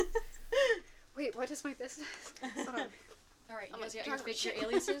Wait, what is my business? Hold on. All right, you guys got your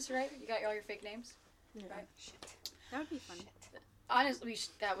aliases, right? You got all your fake names? Yeah. Right? Shit. That would be fun. Honestly,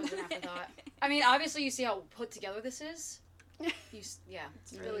 that was an afterthought. I mean, obviously, you see how put together this is. It's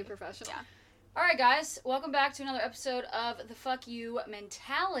Really professional. Yeah. All right, guys, welcome back to another episode of the Fuck You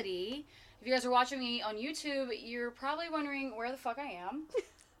Mentality. If you guys are watching me on YouTube, you're probably wondering where the fuck I am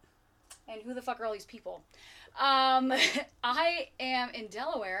and who the fuck are all these people. I am in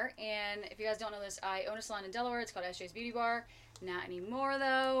Delaware, and if you guys don't know this, I own a salon in Delaware. It's called SJ's Beauty Bar. Not anymore,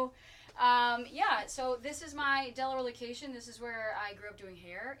 though. So this is my Delaware location. This is where I grew up doing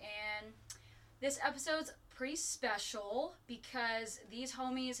hair, and this episode's pretty special because these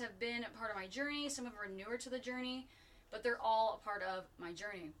homies have been a part of my journey. Some of them are newer to the journey, but they're all a part of my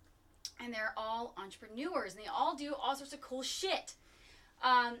journey. And they're all entrepreneurs, and they all do all sorts of cool shit.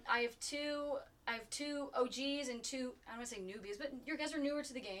 I have two OGs and two, I don't want to say newbies, but you guys are newer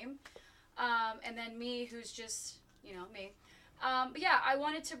to the game. And then me, who's just, me. But yeah, I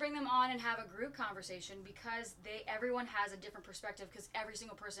wanted to bring them on and have a group conversation because everyone has a different perspective because every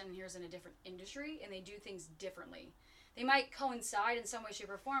single person here is in a different industry and they do things differently. They might coincide in some way, shape,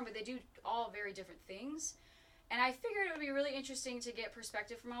 or form, but they do all very different things. And I figured it would be really interesting to get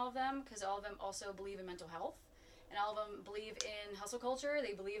perspective from all of them because all of them also believe in mental health and all of them believe in hustle culture.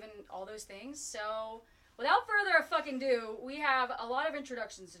 They believe in all those things. So without further fucking ado, we have a lot of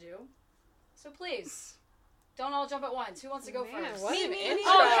introductions to do. So please, don't all jump at once. Who wants to go first? What an intro.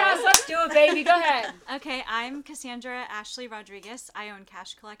 Oh, Cass, let's do it, baby. Go ahead. Okay, I'm Cassandra Ashley Rodriguez. I own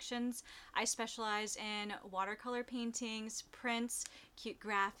Cash Collections. I specialize in watercolor paintings, prints, cute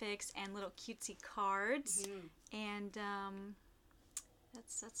graphics, and little cutesy cards. Mm-hmm. And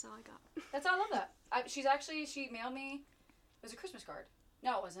that's all I got. That's all. I love that. She mailed me, it was a Christmas card.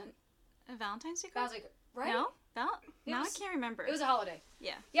 No, it wasn't. A Valentine's Day I card? was like, right? No? It Now was- I can't remember. It was a holiday.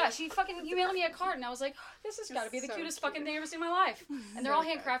 Yeah. Yeah, she fucking emailed me a card, and I was like, this has got to be the So cutest cute. fucking thing I've ever seen in my life. And they're So all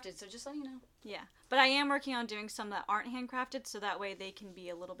good. handcrafted, so just let you know. Yeah. But I am working on doing some that aren't handcrafted, so that way they can be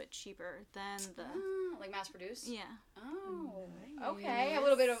a little bit cheaper than the... Like mass produced? Yeah. Oh, okay. A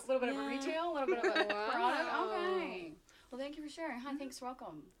little bit of a Yeah. retail, a little bit of a Wow. product. Okay. Well, thank you for sharing. Hi, thanks,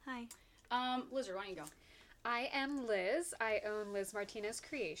 welcome. Hi. Lizard, why don't you go? I am Liz. I own Liz Martinez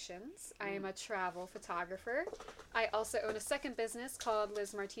Creations. I am a travel photographer. I also own a second business called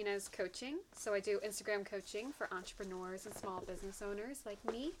Liz Martinez Coaching. So I do Instagram coaching for entrepreneurs and small business owners like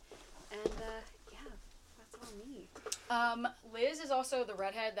me. And yeah, that's all me. Liz is also the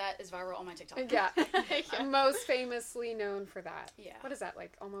redhead that is viral on my TikTok. Yeah, most famously known for that. Yeah. What is that,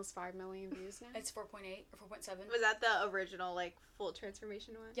 like almost 5 million views now? It's 4.8 or 4.7. Was that the original, full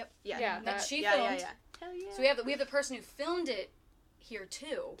transformation one? Yep. Yeah. Yeah. That she Yeah, filmed. yeah. Hell yeah. So we have the person who filmed it here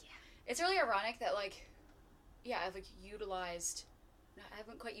too. Yeah. It's really ironic that I've utilized. No, I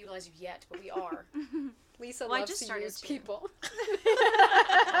haven't quite utilized you yet, but we are. Lisa Well, I loves just to started use to. people.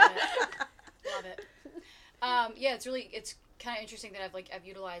 Love it. It's kind of interesting that I've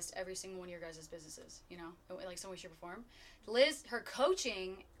utilized every single one of your guys' businesses, in some way, shape, or form. Liz, her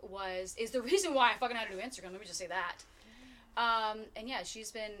coaching is the reason why I fucking had to do Instagram. Let me just say that. And yeah,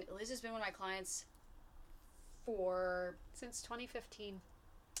 Liz has been one of my clients for Since 2015,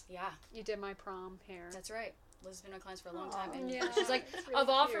 yeah, you did my prom hair. that's right. Liz has been my clients for a long time, and yeah. she's That's really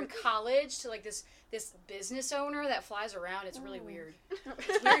evolved cute. from college to this business owner that flies around. It's really weird. Oh.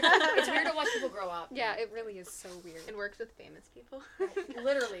 It's weird to watch people grow up. Yeah, it really is so weird. And works with famous people.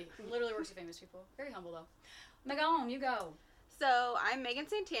 literally works with famous people. Very humble though. Megan, you go. So I'm Megan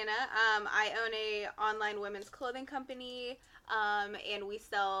Santana. I own a online women's clothing company, and we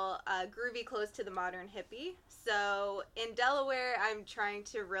sell groovy clothes to the modern hippie. So in Delaware, I'm trying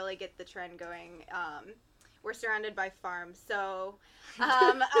to really get the trend going. We're surrounded by farms, so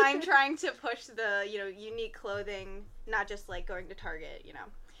I'm trying to push the unique clothing, not just going to Target,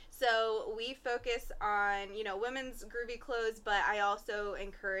 So we focus on, women's groovy clothes, but I also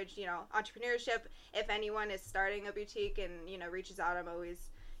encourage, entrepreneurship. If anyone is starting a boutique and, reaches out, I'm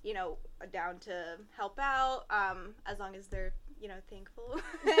always, down to help out, as long as they're, thankful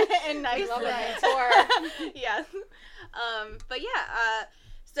and nice. love that. Yeah. But yeah,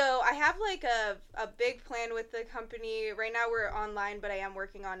 so I have a big plan with the company. Right now we're online, but I am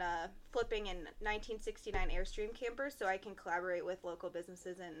working on flipping an 1969 Airstream camper so I can collaborate with local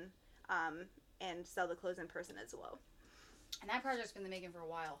businesses and sell the clothes in person as well. And that project's been in the making for a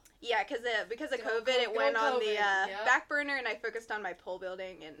while. Yeah, because of Good old COVID, it went on the Yep. back burner, and I focused on my pole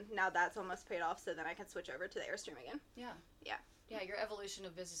building, and now that's almost paid off, so then I can switch over to the Airstream again. Yeah. Yeah. Yeah, your evolution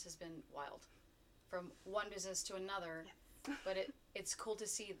of business has been wild. From one business to another. Yes. But it's cool to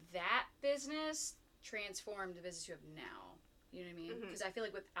see that business transform the business you have now. You know what I mean? Mhm. Because I feel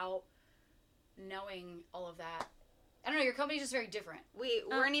like without knowing all of that. I don't know, your company's just very different. We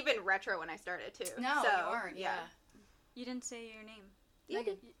weren't even retro when I started too. No, so, you weren't, yeah. You didn't say your name.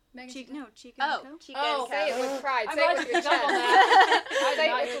 Megan. Chica Oh, and Co. Chica Oh, and Co. Say it with pride. I'm Say it glad with you your picked up on chest. that. I Say did it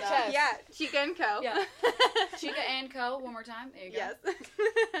not with hear your that. chest. Yeah, Chica and Co. Yeah. Chica and Co. One more time. There you go. Yes.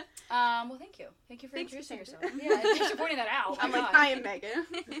 Well, thank you. Thank you for Thanks for introducing saying yourself. Yeah, thanks for pointing that out. I'm My like, God. I am Megan.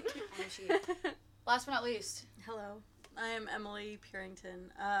 I'm she. Last but not least, Hello, I am Emily Purington.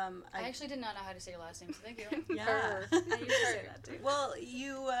 I actually did not know how to say your last name, so thank you. yeah. I used to say that too. Well,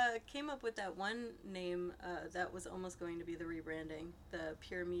 you came up with that one name that was almost going to be the rebranding, the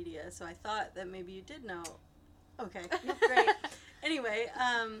Pure Media. So I thought that maybe you did know. Okay, great. Anyway,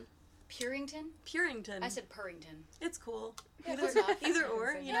 Purington? Purington. I said Purrington. It's cool. Yeah, fair enough. Either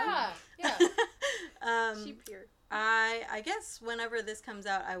or, you know. Yeah, yeah. She pure. I guess whenever this comes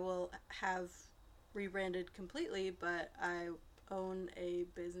out, I will have rebranded completely, but I own a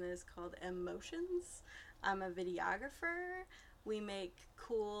business called M Motions. I'm a videographer. We make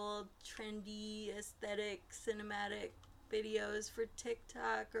cool, trendy, aesthetic, cinematic videos for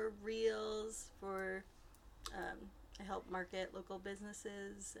TikTok or Reels for, I help market local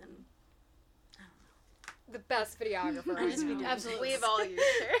businesses and The best videographer I I just be know. doing Absolutely. We've all used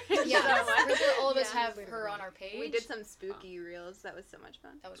her. Yeah, so much. pretty sure all of us Yeah. have her on our page. We did some spooky reels. That was so much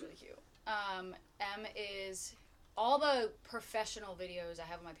fun. That was really cute. M is all the professional videos I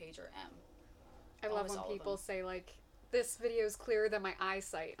have on my page are M. I love Almost when all of people them. say, like, this video is clearer than my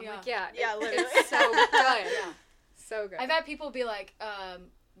eyesight. I'm Yeah. like, yeah, Yeah, literally. it's so good. Yeah. So good. I've had people be like,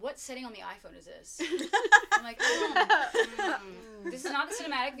 what setting on the iPhone is this? I'm like, this is not the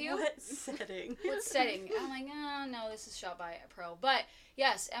cinematic view. what setting? What setting? I'm like, oh, no, this is shot by a pro. But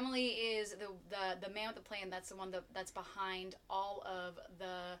yes, Emily is the man with the plan. That's the one that's behind all of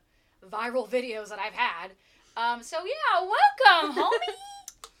the viral videos that I've had. So yeah, welcome, homie.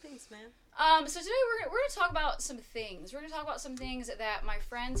 Thanks, man. So today we're gonna talk about some things. We're gonna talk about some things that my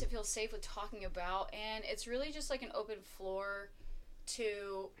friends feel safe with talking about, and it's really just like an open floor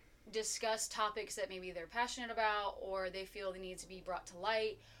to discuss topics that maybe they're passionate about, or they feel they need to be brought to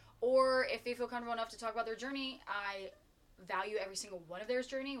light, or if they feel comfortable enough to talk about their journey. I value every single one of their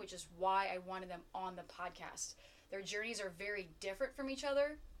journey, which is why I wanted them on the podcast. Their journeys are very different from each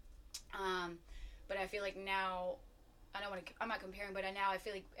other, but I feel like now. I'm not comparing, but now I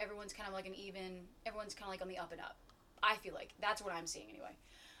feel like everyone's kind of like everyone's kind of like on the up and up. I feel like that's what I'm seeing anyway.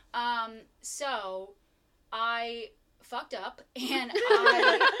 So I fucked up and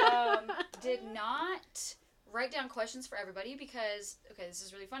I did not write down questions for everybody because, okay, this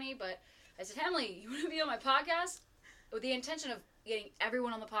is really funny, but I said, Emily, you want to be on my podcast? With the intention of getting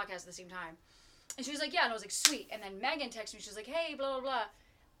everyone on the podcast at the same time. And she was like, yeah, and I was like, sweet. And then Megan texted me, she was like, hey, blah, blah, blah.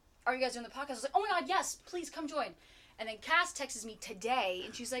 Are you guys doing the podcast? I was like, oh my God, yes, please come join. And then Cass texts me today,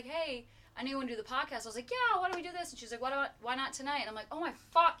 and she's like, hey, I know you want to do the podcast. I was like, yeah, why don't we do this? And she's like, why not tonight? And I'm like, oh my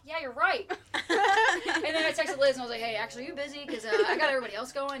fuck, yeah, you're right. And then I texted Liz, and I was like, hey, actually, are you busy? Because I got everybody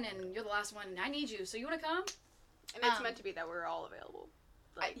else going, and you're the last one, and I need you. So you want to come? And it's meant to be that we're all available.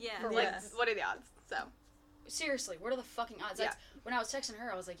 Like, Yeah. for, like, Yes. what are the odds? So. Seriously, what are the fucking odds? Yeah. That's, when I was texting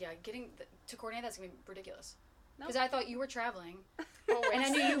her, I was like, yeah, to coordinate that's going to be ridiculous. Nope. Because I thought you were traveling, Always. and I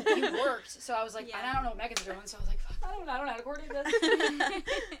knew you worked, so I was like, Yeah. and I don't know what Megan's doing, so I was like, fuck, I don't know how to coordinate this.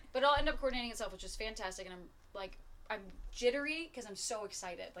 But it'll end up coordinating itself, which is fantastic, and I'm jittery because I'm so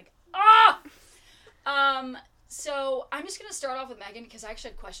excited. Like, so I'm just gonna start off with Megan because I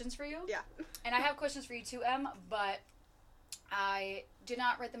actually had questions for you. Yeah. And I have questions for you too, Em, but I did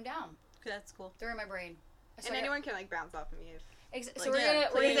not write them down. That's cool. They're in my brain. So And I- anyone can, like, bounce off of me if... so Like, we're yeah, gonna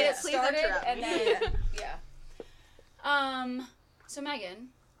please- get please started, interrupt and me. then yeah. So Megan,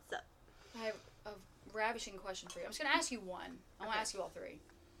 What's up? I have a ravishing question for you. I'm just gonna ask you one. I want to Okay. ask you all three.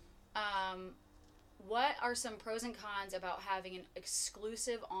 What are some pros and cons about having an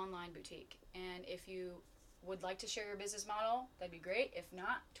exclusive online boutique? And if you would like to share your business model, that'd be great. If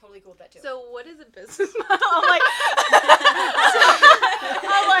not, totally cool with that too. So, what is a business model? I'm like...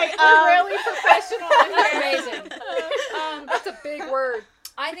 really professional. That's amazing. That's a big word.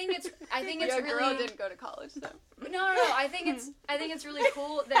 I think it's Your really girl didn't go to college, so... no. I think it's really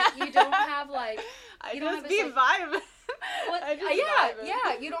cool that you don't have like I You don't just have be this, vibing. what, I just yeah, vibing.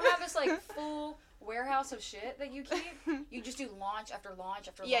 yeah. You don't have this like full warehouse of shit that you keep. You just do launch after launch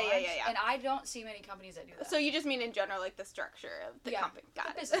after Yeah, launch. yeah. And I don't see many companies that do that. So you just mean in general, like, the structure of the Yeah, company. Got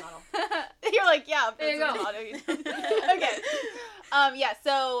the it. business model. You're like, yeah, There you business go. model. Okay. Yeah,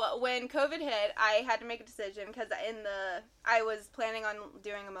 so when COVID hit, I had to make a decision because I was planning on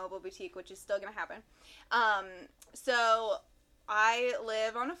doing a mobile boutique, which is still going to happen. So I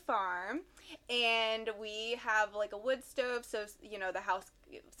live on a farm, and we have like a wood stove, so you know the house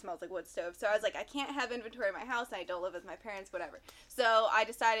smells like wood stove. So I was like, I can't have inventory in my house, and I don't live with my parents, whatever. So I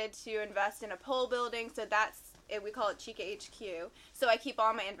decided to invest in a pole building. So that's it. We call it Chica HQ. So I keep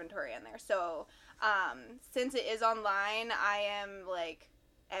all my inventory in there. So since it is online, I am like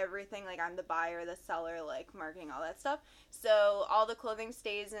everything, like I'm the buyer, the seller, like marketing, all that stuff. So all the clothing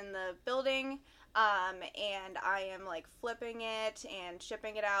stays in the building. And I am like flipping it and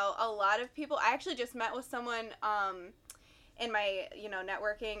shipping it out. A lot of people, I actually just met with someone, in my,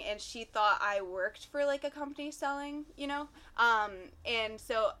 networking, and she thought I worked for like a company selling, and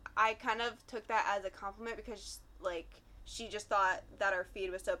so I kind of took that as a compliment because like she just thought that our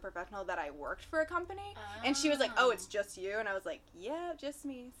feed was so professional that I worked for a company. And she was like, oh, it's just you? And I was like, yeah, just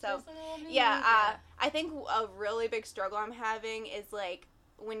me. So, Just a little me. yeah, I think a really big struggle I'm having is like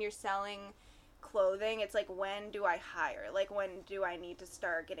when you're selling clothing, it's like, when do I hire? Like, when do I need to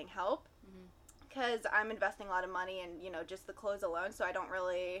start getting help? Because I'm investing a lot of money in, just the clothes alone, so I don't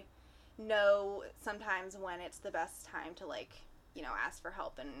really know sometimes when it's the best time to, like, ask for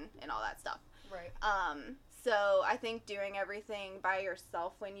help and all that stuff. Right. So I think doing everything by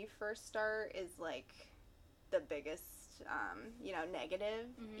yourself when you first start is, like, the biggest, negative.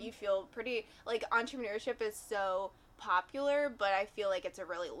 You feel pretty, like, entrepreneurship is so popular, but I feel like it's a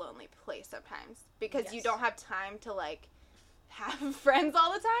really lonely place sometimes because you don't have time to like have friends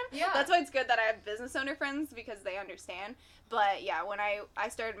all the time. Yeah, that's why it's good that I have business owner friends because they understand. But yeah, when I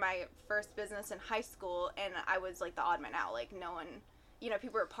started my first business in high school, and I was like the odd man out, like no one,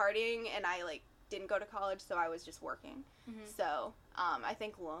 people were partying, and I like didn't go to college, so I was just working. So I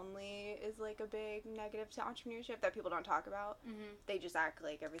think lonely is like a big negative to entrepreneurship that people don't talk about. They just act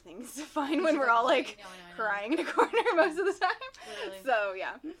like everything's fine when we're all like crying in a corner most of the time. Literally. So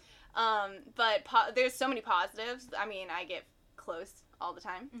yeah, but there's so many positives. I mean, I get close all the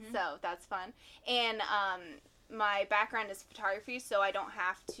time, so that's fun. And my background is photography, so I don't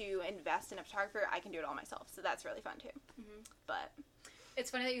have to invest in a photographer. I can do it all myself, so that's really fun too. But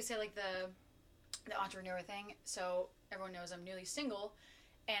it's funny that you say like the entrepreneur thing. So everyone knows I'm newly single,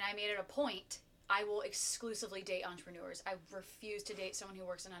 and I made it a point. I will exclusively date entrepreneurs. I refuse to date someone who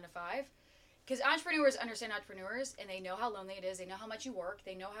works a 9 to 5. Because entrepreneurs understand entrepreneurs, and they know how lonely it is. They know how much you work.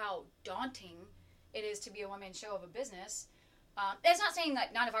 They know how daunting it is to be a one-man show of a business. It's not saying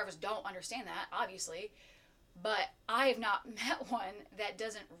that 9 to 5ers don't understand that, obviously. But I have not met one that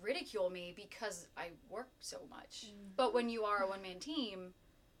doesn't ridicule me because I work so much. But when you are a one-man team,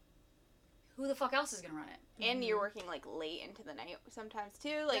 who the fuck else is going to run it? And you're working, like, late into the night sometimes,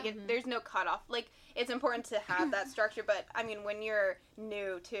 too. Like, there's no cutoff. Like, it's important to have that structure, but, I mean, when you're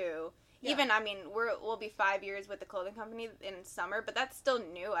new, too, even, I mean, we'll be 5 years with the clothing company in summer, but that's still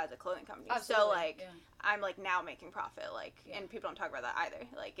new as a clothing company. Absolutely. So, like, I'm, like, now making profit, like, and people don't talk about that either.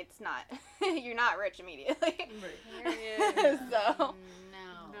 Like, it's not, you're not rich immediately. So,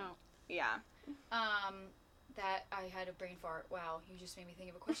 No. Yeah. That I had a brain fart. Wow, you just made me think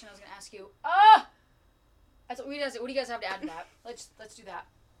of a question I was going to ask you. What do you guys have to add to that? Let's do that.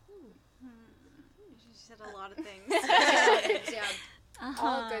 She said a lot of things. Yeah.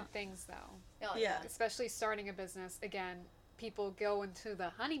 All good things, though. Yeah. Especially starting a business. Again, people go into the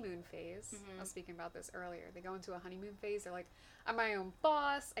honeymoon phase. I was speaking about this earlier. They go into a honeymoon phase. They're like, I'm my own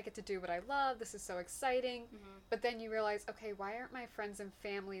boss. I get to do what I love. This is so exciting. But then you realize, okay, why aren't my friends and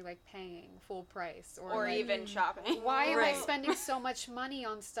family like paying full price? Or like, even shopping. why am I spending so much money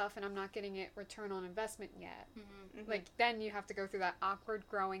on stuff and I'm not getting it return on investment yet? Like, then you have to go through that awkward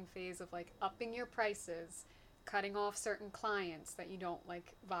growing phase of like upping your prices, cutting off certain clients that you don't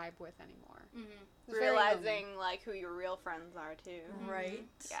like vibe with anymore. It's very Realizing like who your real friends are too. Right.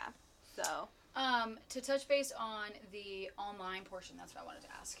 Yeah. So to touch base on the online portion, that's what I wanted to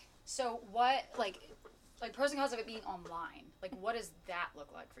ask. So what like pros and cons of it being online? Like, what does that look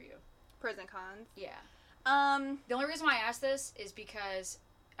like for you? pros and cons. Yeah. Um, The only reason why I ask this is because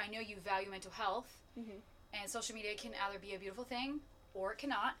I know you value mental health, and social media can either be a beautiful thing or it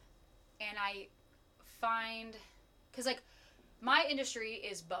cannot. And I find, because like my industry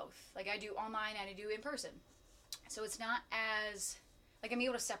is both. Like I do online and I do in person, so it's not as like I'm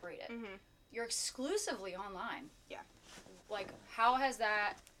able to separate it. You're exclusively online. Yeah. Like, how has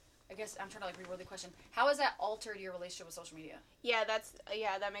that? I guess I'm trying to like reword the question. How has that altered your relationship with social media? Yeah,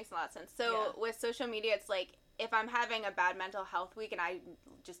 that makes a lot of sense. So with social media, it's like if I'm having a bad mental health week and I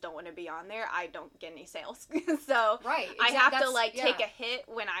just don't want to be on there, I don't get any sales. So Right. I have to like take a hit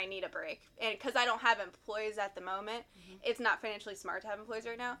when I need a break, and because I don't have employees at the moment, it's not financially smart to have employees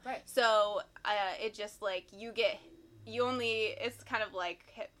right now. Right. So it just like it's kind of like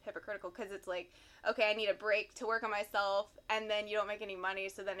hypocritical because it's like, okay, I need a break to work on myself, and then you don't make any money,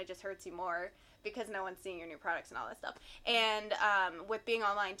 so then it just hurts you more because no one's seeing your new products and all that stuff. And with being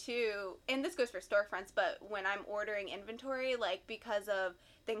online too, and this goes for storefronts, but when I'm ordering inventory, like because of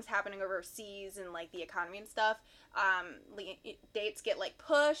things happening overseas and like the economy and stuff, dates get like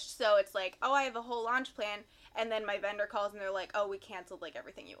pushed, so it's like, oh, I have a whole launch plan, and then my vendor calls and they're like, oh, we canceled like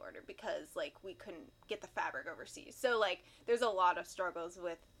everything you ordered because like we couldn't get the fabric overseas. So like there's a lot of struggles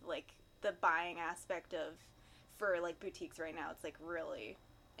with like the buying aspect of, for like boutiques right now, it's like really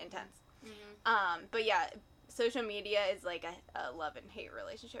intense. Mm-hmm. But yeah, social media is like a love and hate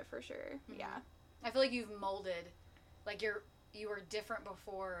relationship for sure. Mm-hmm. Yeah, I feel like you've molded, like you were different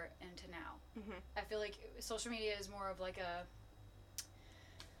before into now. Mm-hmm. I feel like social media is more of like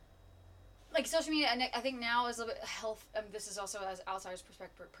social media, and I think now is a little bit this is also as outsider's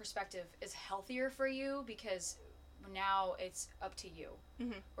perspective is healthier for you because now it's up to you.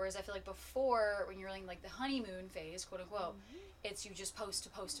 Mm-hmm. Whereas I feel like before, when you're in like the honeymoon phase, quote unquote, it's you just post to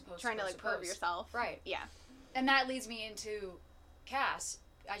post, trying to like prove yourself, right? Yeah, and that leads me into Cass.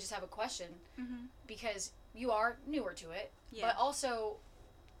 I just have a question because you are newer to it, but also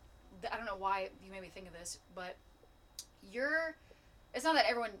I don't know why you made me think of this, but it's not that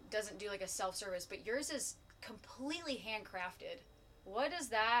everyone doesn't do like a self-service, but yours is completely handcrafted. What does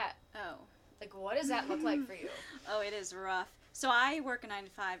that what does that look like for you? Oh, it is rough. So I work a 9 to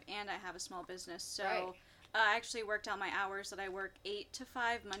 5 and I have a small business. So I actually worked out my hours that I work 8 to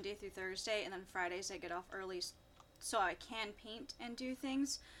 5 Monday through Thursday, and then Fridays I get off early so I can paint and do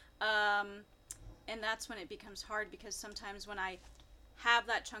things. And that's when it becomes hard because sometimes when I have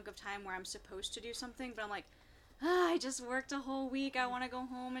that chunk of time where I'm supposed to do something, but I'm like, I just worked a whole week. I want to go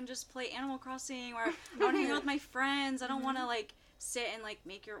home and just play Animal Crossing, or I want to hang out with my friends. I don't want to like sit and like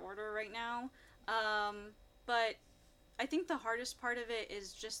make your order right now. But I think the hardest part of it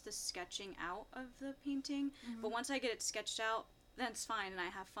is just the sketching out of the painting. Mm-hmm. But once I get it sketched out, then it's fine and I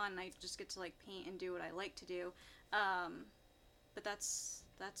have fun. I just get to like paint and do what I like to do. But that's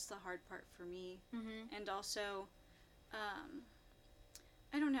the hard part for me. Mm-hmm. And also,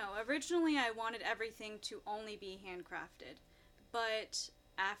 I don't know. Originally, I wanted everything to only be handcrafted. But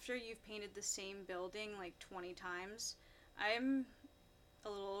after you've painted the same building like 20 times, I'm a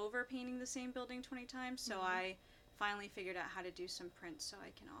little over painting the same building 20 times. So I finally figured out how to do some prints so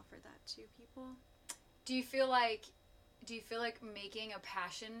I can offer that to people. Do you feel like making a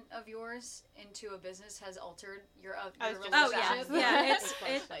passion of yours into a business has altered your relationship? Oh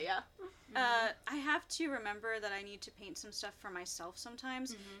yeah, I have to remember that I need to paint some stuff for myself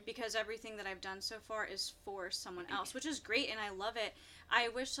sometimes because everything that I've done so far is for someone else, which is great and I love it. I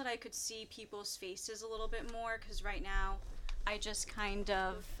wish that I could see people's faces a little bit more because right now I just kind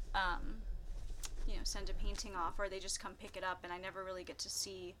of send a painting off or they just come pick it up and I never really get to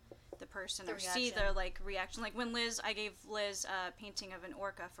see the person or see their like reaction. Like when I gave Liz a painting of an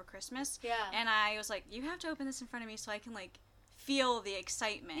orca for Christmas, and I was like, you have to open this in front of me so I can like feel the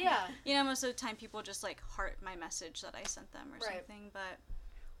excitement. Most of the time people just like heart my message that I sent them or something, but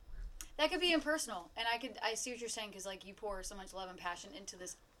that could be impersonal. And I see what you're saying because like you pour so much love and passion into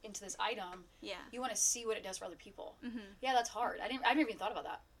this item. You want to see what it does for other people. That's hard. I never even thought about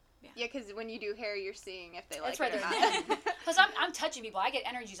that. Yeah, because when you do hair, you're seeing if they like it or not. Because I'm touching people. I get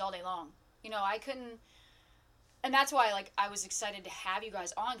energies all day long. I couldn't... And that's why, like, I was excited to have you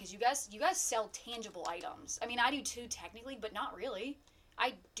guys on, because you guys sell tangible items. I mean, I do too, technically, but not really.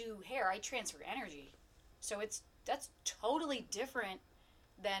 I do hair. I transfer energy. So that's totally different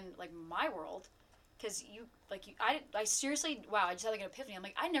than, like, my world. Because I seriously, wow, I just had like an epiphany. I'm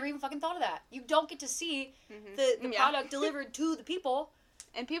like, I never even fucking thought of that. You don't get to see the product delivered to the people.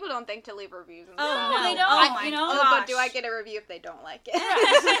 And people don't think to leave reviews. And they don't. But do I get a review if they don't like it?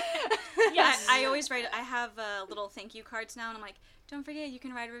 Yes. I always write. I have little thank you cards now, and I'm like, don't forget, you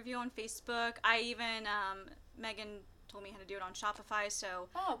can write a review on Facebook. I even Megan told me how to do it on Shopify, so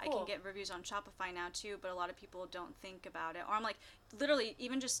I can get reviews on Shopify now too. But a lot of people don't think about it, or I'm like, literally,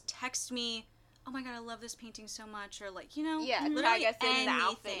 even just text me. Oh my god, I love this painting so much, or like, tag us in the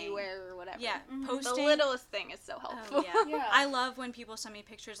outfit you wear or whatever. Yeah, posting. The littlest thing is so helpful. Oh, yeah. I love when people send me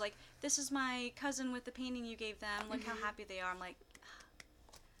pictures like, this is my cousin with the painting you gave them. Look how happy they are. I'm like,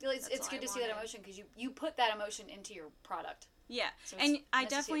 it's good to see that emotion because you put that emotion into your product. Yeah, so and I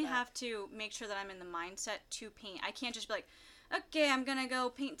definitely have to make sure that I'm in the mindset to paint. I can't just be like, okay, I'm gonna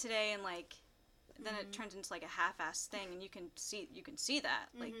go paint today, and like, then it turns into like a half-assed thing, and you can see that.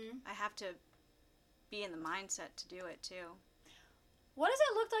 Like, I have to be in the mindset to do it too. What does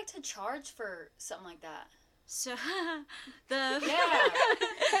it look like to charge for something like that? So We're getting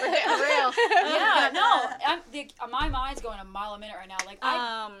real. The my mind's going a mile a minute right now. Like,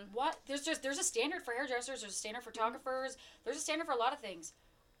 what? There's a standard for hairdressers. There's a standard for photographers. There's a standard for a lot of things.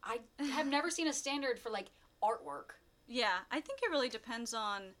 I have never seen a standard for, like, artwork. Yeah, I think it really depends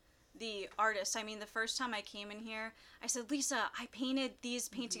on the artist. I mean, the first time I came in here, I said, Lisa, I painted these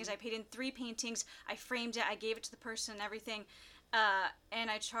paintings. I painted 3 paintings. I framed it. I gave it to the person and everything.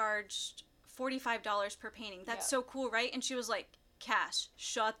 And I charged $45 per painting. That's so cool, right? And she was like, Cash,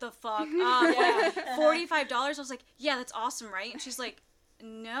 shut the fuck up. $45. I was like, yeah, that's awesome, right? And she's like,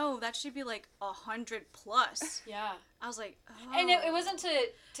 no, that should be like 100 plus. Yeah. I was like, oh. And it wasn't to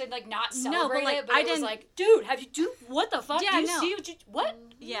like not celebrate like, it, but I it was didn't- like, dude, what the fuck? Yeah, Do you no. see what you, what?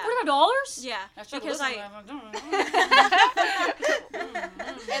 Yeah. $45? Yeah, because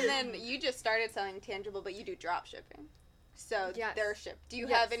And then you just started selling tangible, but you do drop shipping. So Yes. they're shipped. Do you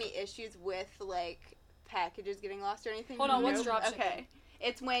Yes. have any issues with, like, packages getting lost or anything? Hold on, No? what's drop shipping? Okay.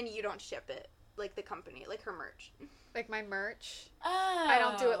 It's when you don't ship it, like the company, like her merch. Like my merch. Oh. I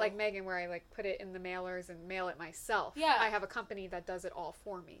don't do it like Megan where I like put it in the mailers and mail it myself. Yeah. I have a company that does it all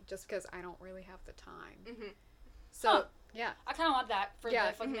for me just because I don't really have the time. Mm-hmm. So, Huh. yeah. I kind of want that for Yeah.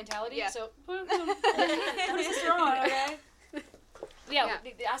 the fucking mentality. Yeah. So put his sister on, okay? Yeah. Yeah.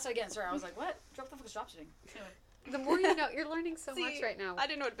 They asked it again, sir. I was like, what? Drop the fuck is drop shipping. Anyway. The more you know, you're learning so See, much right now. I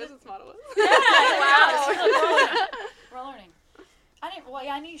didn't know what business model was. Wow. We're all learning.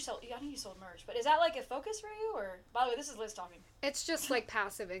 I knew you sold merch, but is that like a focus for you, or by the way, this is Liz talking. It's just like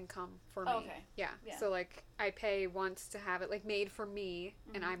passive income for me. Oh, okay. Yeah. Yeah. So like I pay once to have it like made for me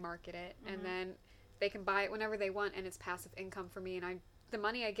and I market it and then they can buy it whenever they want and it's passive income for me and the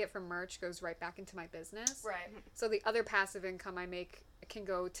money I get from merch goes right back into my business. Right. So the other passive income I make can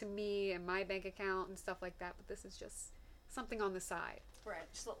go to me and my bank account and stuff like that, but this is just something on the side.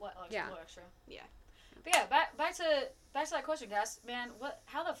 Right. Just a little extra. Yeah. But yeah, back to that question, Cass. Man,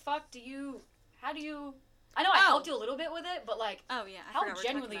 how the fuck how do you I know I helped you a little bit with it, but like oh yeah, I how forgot we're talking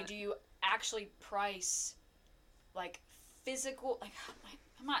genuinely about do you actually price like physical like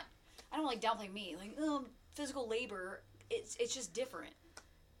I don't like downplay me. Like physical labor, it's just different.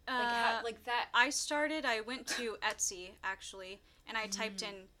 Like that. I went to Etsy actually, and I typed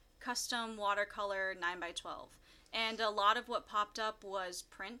in custom watercolor 9x12, and a lot of what popped up was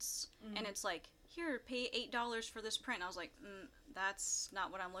prints, and it's like, here, pay $8 for this print. And I was like, that's not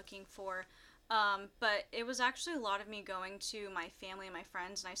what I'm looking for. But it was actually a lot of me going to my family and my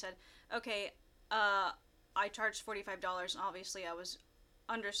friends, and I said, okay, I charged $45, and obviously I was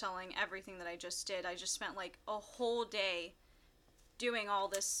underselling everything that I just did. I just spent like a whole day doing all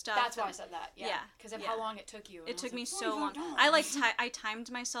this stuff. That's why I said that. Yeah. Because of how long it took you. It took me so long. I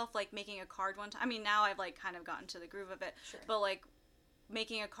timed myself like making a card one time. I mean, now I've like kind of gotten to the groove of it. Sure. But like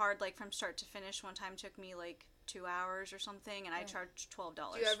making a card like from start to finish one time took me like 2 hours or something, and I charged $12. Do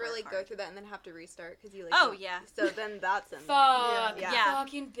you ever for a like card. go through that and then have to restart because you like? Oh, don't- yeah. So then that's in. Fuck. Yeah.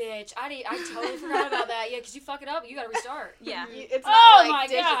 Fucking bitch. I totally forgot about that. Yeah, because you fuck it up, you gotta restart. Yeah. It's Oh not like my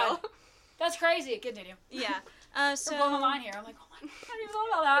digital. God. That's crazy. Continue. Yeah. You're blowing my So mind here. I'm like, oh my God, I didn't even thought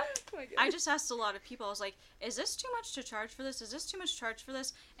about that. Oh my God. I just asked a lot of people. I was like, is this too much to charge for this? Is this too much to charge for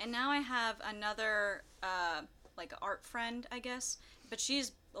this? And now I have another like art friend, I guess, but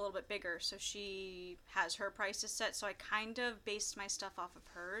she's a little bit bigger, so she has her prices set. So I kind of based my stuff off of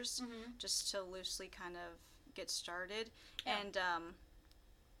hers, just to loosely kind of get started. Yeah. And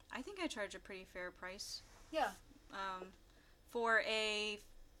I think I charge a pretty fair price. Yeah. For a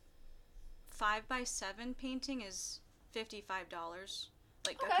 5x7 painting is $55,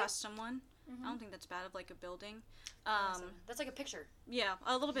 like Okay. a custom one. I don't think that's bad of like a building. That's like a picture. Yeah,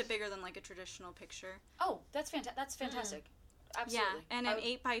 a little bit bigger than like a traditional picture. Oh, that's fantastic. Absolutely. Yeah, and an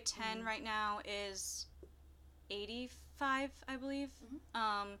 8x10 right now is $85, I believe.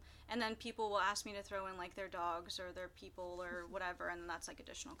 And then people will ask me to throw in like their dogs or their people or whatever, and that's like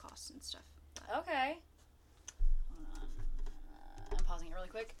additional costs and stuff. Okay. Hold on. I'm pausing it really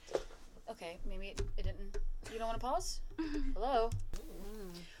quick. Okay, maybe it didn't. You don't want to pause? Hello?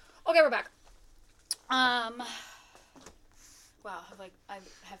 Okay, we're back. Wow, I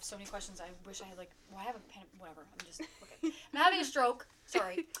have so many questions. I wish I had I have a pen, whatever. I'm just, okay. I'm having a stroke.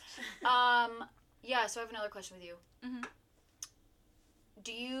 Sorry. Yeah, so I have another question with you.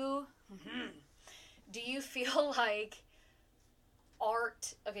 Do you feel like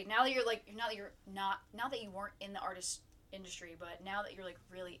art, okay, now that you weren't in the artist industry, but now that you're like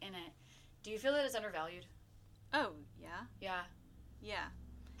really in it, do you feel that it's undervalued? Oh, yeah. Yeah. Yeah.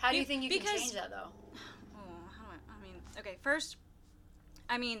 How do you think you can because- change that though? Okay, first,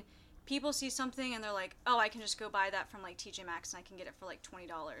 people see something and they're like, oh, I can just go buy that from like TJ Maxx and I can get it for like $20.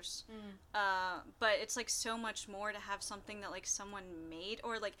 But it's like so much more to have something that like someone made,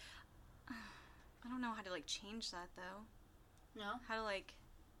 or like I don't know how to, like, change that, though. No? How to, like...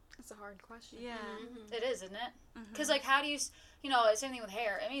 That's a hard question. Yeah. It is, isn't it? Because, like, how do you, you know, same thing with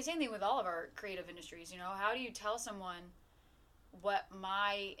hair. I mean, same thing with all of our creative industries, you know? How do you tell someone what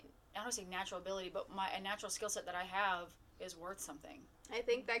my, I don't want to say natural ability, but a natural skill set that I have is worth something? I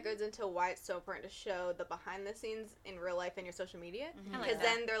think that goes into why it's so important to show the behind the scenes in real life in your social media. I like Because that.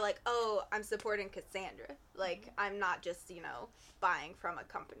 then they're like, oh, I'm supporting Cassandra. Like, I'm not just, you know, buying from a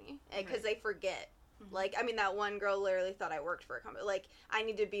company. Because they forget. Like, I mean, that one girl literally thought I worked for a company. Like, I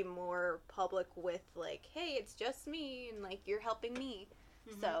need to be more public with, like, hey, it's just me, and, like, you're helping me.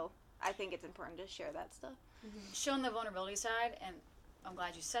 So, I think it's important to share that stuff. Showing the vulnerability side, and I'm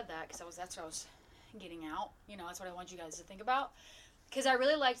glad you said that, because that's what I was getting out. You know, that's what I want you guys to think about. Because I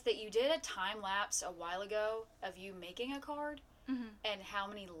really liked that you did a time lapse a while ago of you making a card and how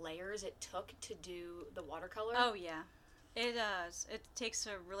many layers it took to do the watercolor. Oh, yeah. It does. It takes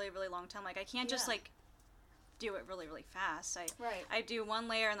a really, really long time. Like, I can't just, like, do it really, really fast. I do one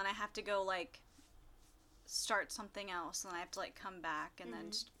layer, and then I have to go, like, start something else, and then I have to, like, come back, and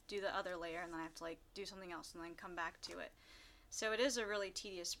then do the other layer, and then I have to, like, do something else, and then come back to it. So it is a really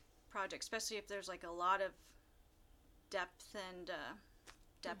tedious project, especially if there's, like, a lot of depth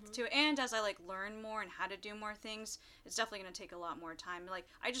to it. And as I, like, learn more and how to do more things, it's definitely going to take a lot more time. Like,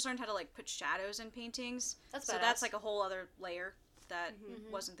 I just learned how to, like, put shadows in paintings. That's so badass. that's, like, a whole other layer that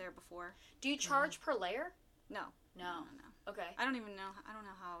wasn't there before. Do you charge per layer? No. No. Okay. I don't even know. I don't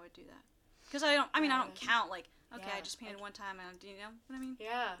know how I would do that. Because I don't count, like, okay, Yeah. I just painted one time, and do you know what I mean?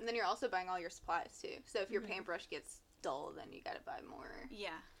 Yeah. And then you're also buying all your supplies, too. So, if your paintbrush gets dull, then you gotta buy more Yeah.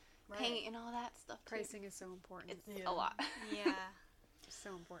 paint and all that stuff, too. Pricing is so important. It's a lot. Yeah.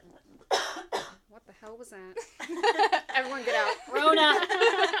 So important. What the hell was that? Everyone get out. Rona.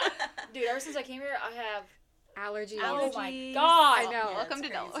 Dude, ever since I came here, I have... Allergies. Oh my Allergies. god. I know. Welcome to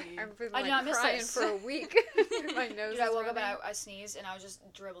Delaware. I've been I did like not miss crying this. for a week. My nose Dude, is I woke up running. and I sneezed and I was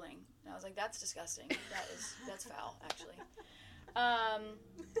just dribbling. And I was like, that's disgusting. That's foul, actually.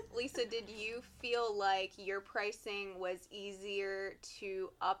 Lisa, did you feel like your pricing was easier to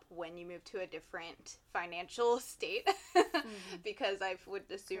up when you moved to a different financial state? Because I would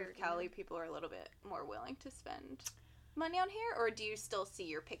assume Cali people are a little bit more willing to spend money on hair, or do you still see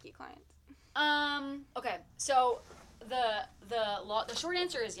your picky clients? Okay, so the short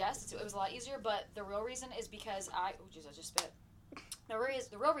answer is yes, it was a lot easier, but the real reason is because I just spit. The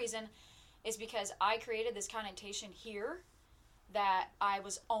real reason is because I created this connotation here that I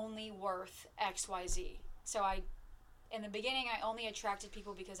was only worth XYZ. So in the beginning, I only attracted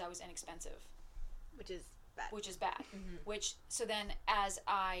people because I was inexpensive. Which is bad. So then as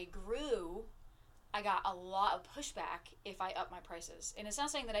I grew, I got a lot of pushback if I upped my prices. And it's not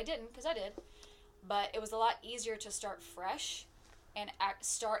saying that I didn't, because I did, but it was a lot easier to start fresh and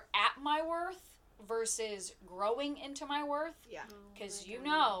start at my worth versus growing into my worth. Yeah. Because you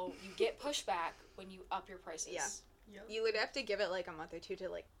get pushback when you up your prices. Yeah. You would have to give it like a month or two to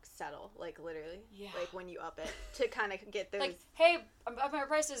like settle, like literally. Yeah. Like when you up it to kind of get those. Like, hey, I'm upping my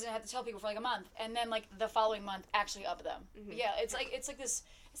prices, and I have to tell people for like a month, and then like the following month actually up them. Yeah, it's like this.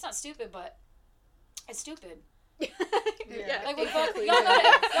 It's not stupid, but it's stupid. Yeah. Like, Exactly. y'all go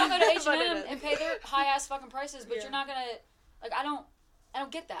to But it H&M is. and pay their high ass fucking prices, but Yeah. you're not gonna like. I don't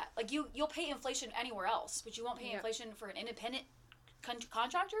get that. Like you'll pay inflation anywhere else, but you won't pay Yep. inflation for an independent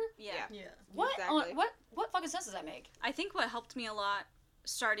contractor. Yeah. Yeah. What? Exactly. What fucking sense does that make? I think what helped me a lot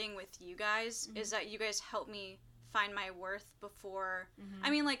starting with you guys is that you guys helped me find my worth before. I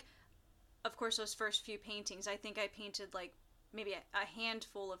mean, like, of course, those first few paintings, I think I painted like maybe a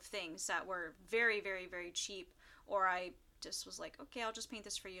handful of things that were very, very, very cheap, or I just was like, okay, I'll just paint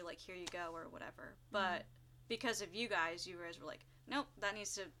this for you, like, here you go, or whatever. But because of you guys were like, nope, that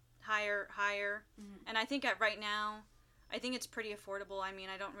needs to higher. And I think right now, I think it's pretty affordable. I mean,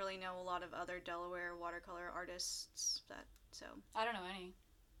 I don't really know a lot of other Delaware watercolor artists so. I don't know any.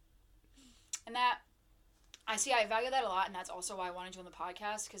 And that, I value that a lot, and that's also why I wanted you on the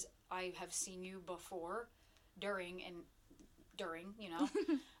podcast, because I have seen you before, during, you know,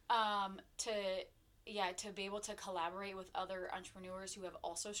 to be able to collaborate with other entrepreneurs who have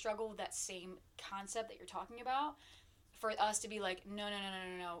also struggled with that same concept that you're talking about, for us to be like, no,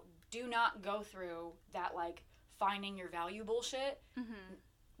 do not go through that, like, finding your value bullshit.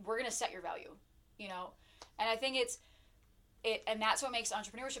 We're going to set your value, you know? And I think and that's what makes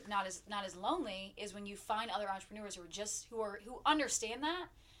entrepreneurship not as lonely, is when you find other entrepreneurs who understand that,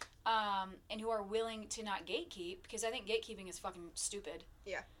 and who are willing to not gatekeep, because I think gatekeeping is fucking stupid.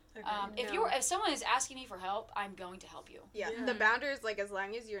 Yeah. Agreed. If someone is asking me for help, I'm going to help you. Yeah. Yeah. The boundaries, like, as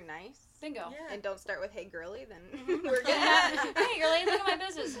long as you're nice Bingo. Yeah. and don't start with, hey, girly, then Mhm. we're good. Hey, girlie, look at my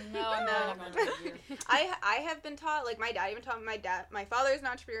business. No, I'm not going to help you. I have been taught, like, my dad even taught me, my father is an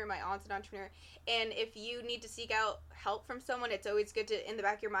entrepreneur, my aunt's an entrepreneur, and if you need to seek out help from someone, it's always good to, in the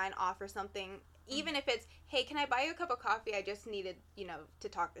back of your mind, offer something, even if it's, hey, can I buy you a cup of coffee? I just needed, to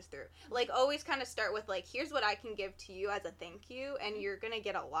talk this through. Like, always kind of start with, like, here's what I can give to you as a thank you, and you're gonna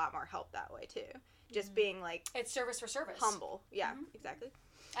get a lot more help that way, too. Just being, like, It's service for service. humble. Yeah, Mhm. exactly.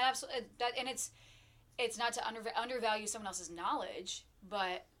 And absolutely, it's not to undervalue someone else's knowledge,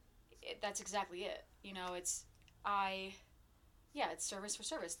 but that's exactly it. It's service for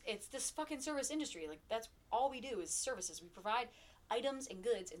service. It's this fucking service industry. Like, that's all we do is services. We provide items and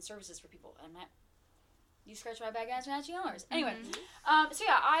goods and services for people, and that you scratch my back ass matching yours. Anyway, so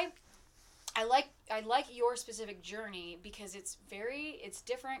yeah, I like your specific journey because it's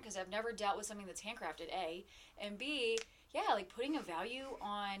different because I've never dealt with something that's handcrafted, A, and B, yeah, like putting a value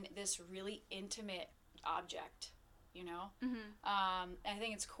on this really intimate object, I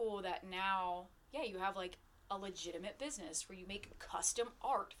think it's cool that now, yeah, you have like a legitimate business where you make custom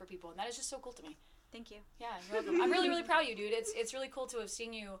art for people, and that is just so cool to me. Thank you. Yeah, you're welcome. I'm really, really proud of you, dude. It's really cool to have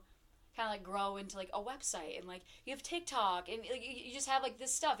seen you kind of like grow into like a website, and like you have TikTok, and like, you just have like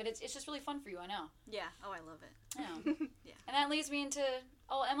this stuff, and it's just really fun for you. I know. Yeah. Oh, I love it. Yeah. Yeah. And that leads me into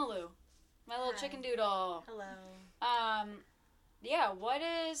Emmylou, my little Hi. chicken doodle. Hello. Yeah.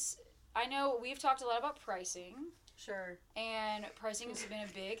 I know we've talked a lot about pricing, Sure. and pricing has been a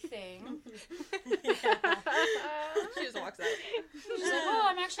big thing. Yeah. She just walks out. She's like, oh,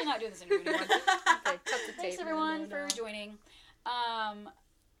 I'm actually not doing this anymore. Okay, cut the tape. Thanks everyone for joining.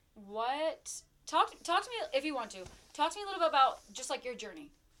 Talk to me if you want to. Talk to me a little bit about just like your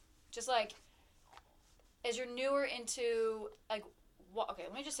journey. Just like as you're newer into like okay,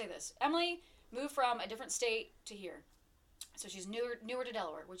 let me just say this. Emily moved from a different state to here. So she's newer to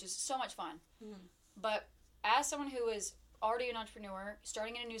Delaware, which is so much fun. Mhm. But as someone who is already an entrepreneur,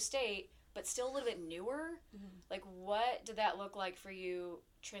 starting in a new state, but still a little bit newer, like what did that look like for you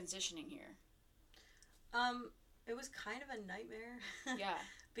transitioning here? It was kind of a nightmare. Yeah.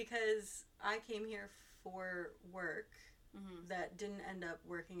 Because I came here for work Mhm. that didn't end up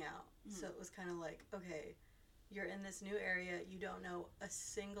working out. Mhm. So it was kind of like, okay, you're in this new area, you don't know a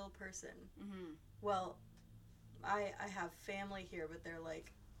single person. Mhm. Well, I have family here, but they're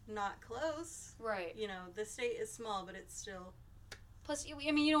like not close. Right. The state is small, but it's still Plus, you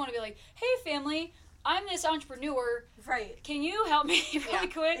don't want to be like, hey, family, I'm this entrepreneur. right. Can you help me really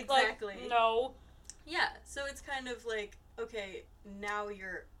quick? exactly. Like, no. Yeah, so it's kind of like, okay, now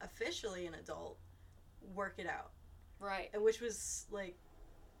you're officially an adult, work it out. Right. And which was like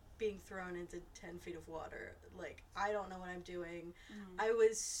being thrown into 10 feet of water. Like, I don't know what I'm doing. I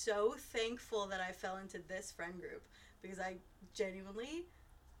was so thankful that I fell into this friend group because I genuinely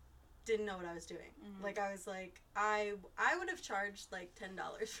didn't know what I was doing. Like, I was like, I would have charged like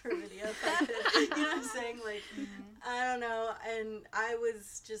 $10 for a video if I could. You know what I'm saying? Like, I don't know. And I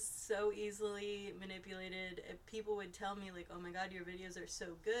was just so easily manipulated. If people would tell me like, oh my God, your videos are so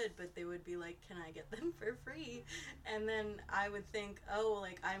good, but they would be like, can I get them for free? And then I would think, oh,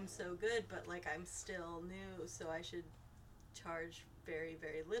 like, I'm so good, but like, I'm still new, so I should charge very,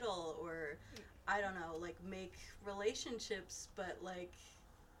 very little, or I don't know, like, make relationships, but like,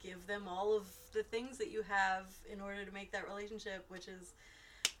 give them all of the things that you have in order to make that relationship, which is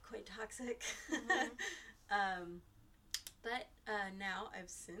quite toxic. But now I've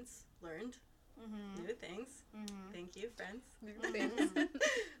since learned new things. Thank you, friends. Things. Good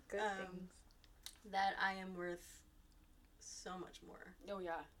things. That I am worth so much more Oh,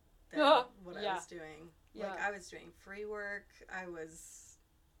 yeah. than what I Yeah. was doing. Yeah. Like, I was doing free work. I was,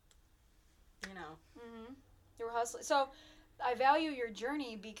 You were hustling. So, I value your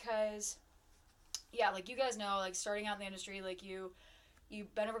journey because, yeah, like, you guys know, like, starting out in the industry, like, you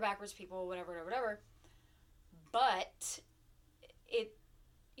bend over backwards people, whatever. But it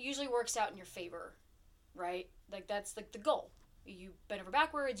usually works out in your favor, right? Like, that's, like, the goal. You bend over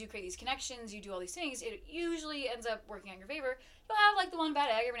backwards, you create these connections, you do all these things. It usually ends up working out in your favor. You'll have, like, the one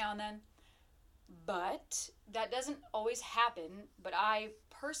bad egg every now and then. But that doesn't always happen. But I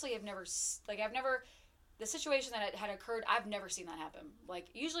personally have never, the situation that had occurred, I've never seen that happen. Like,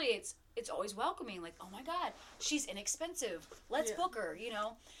 usually it's always welcoming. Like, oh my God, she's inexpensive. Let's book her,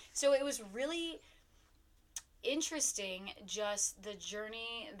 So it was really interesting, just the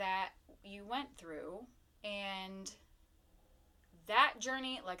journey that you went through. And that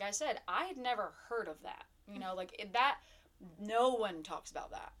journey, like I said, I had never heard of that. That, no one talks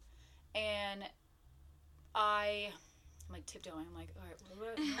about that. And I'm like tiptoeing. I'm like, all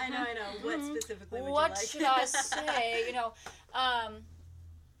right, what? I know. What specifically would you What like? should I say? You know,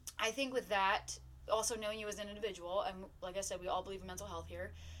 I think with that, also knowing you as an individual, and like I said, we all believe in mental health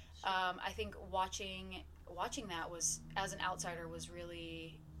here. I think watching that was, as an outsider, was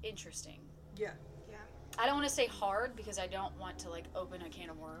really interesting. Yeah. I don't want to say hard because I don't want to like open a can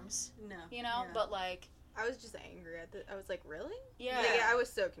of worms. No. You know, Yeah. but like, I was just angry at I was like, really? yeah, Like, I was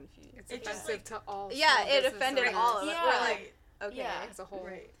so confused. It's It just, offensive to all. Yeah, small it business offended owners. all of us. Yeah. We're like, okay. Yeah. As a whole.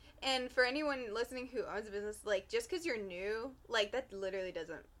 Right. And for anyone listening who owns a business, like, just because you're new, like, that literally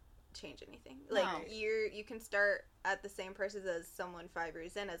doesn't change anything. Like, No. you can start at the same prices as someone 5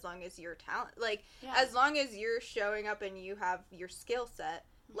 years in, as long as you're talent. Like, yeah. as long as you're showing up and you have your skill set.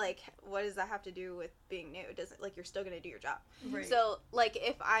 Like, what does that have to do with being new? It doesn't, like, you're still gonna do your job. Right. So, like,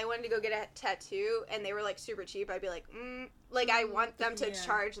 if I wanted to go get a tattoo and they were, like, super cheap, I'd be like, like, I want them to Yeah.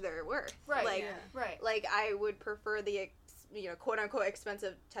 charge their worth. Right. Like, Yeah. right. like, I would prefer the, quote-unquote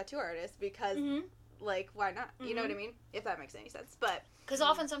expensive tattoo artist because, like, why not? You know what I mean? If that makes any sense. But Because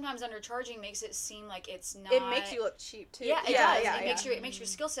often, sometimes undercharging makes it seem like it's not. it makes you look cheap, too. Yeah, it yeah, does. Yeah, It makes your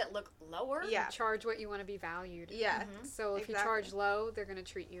skill set look lower. Yeah. Charge what you want to be valued. Yeah. So if you Exactly. charge low, they're gonna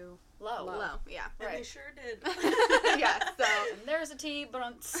treat you. Low. Low. Low, yeah. And they Right. sure did. Yeah, so. And there's a T, but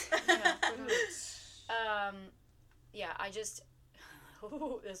yeah, I just.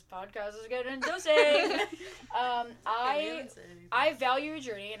 Ooh, this podcast is getting interesting. I value your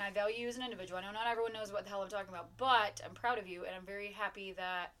journey and I value you as an individual. I know not everyone knows what the hell I'm talking about, but I'm proud of you and I'm very happy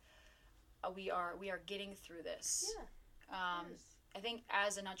that we are getting through this. Yeah. I think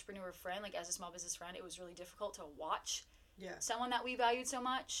as an entrepreneur friend, like as a small business friend, it was really difficult to watch Yeah. someone that we valued so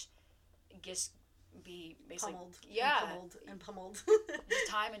much just be basically Pummeled. yeah, And pummeled. just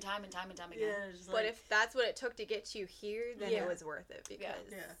time and time again. Yeah. Just But like, if that's what it took to get you here, then Yeah. it was worth it because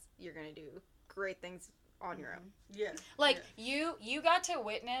Yeah. you're going to do great things on your own. yeah. Like you got to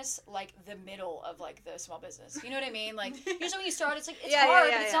witness like the middle of like the small business. You know what I mean? Like usually when you start, it's like it's Yeah, hard,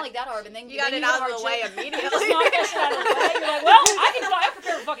 yeah, but it's yeah. not like that hard. And then You got then it get out a of hard the way shit. immediately. Just knock that shit out of the way. You're like, well, I'm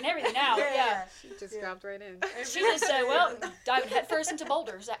prepared for fucking everything now. Yeah. She just dropped right in. She just said, well, diving headfirst into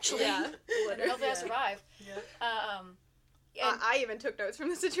boulders actually. Yeah. And hopefully I survive. Yeah. And I even took notes from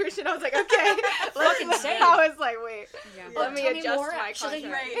the situation. I was like, okay. Fucking same. I was like, wait. Yeah. Yeah. Let me Tell me adjust more, my actually.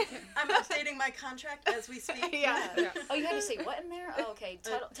 contract. Right. I'm updating my contract as we speak. Yeah. Oh, you had to say what in there? Oh, okay.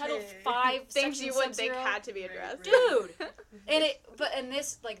 Title Okay. 5, Things section you wouldn't think sub-zero. had to be Right, addressed. Dude. And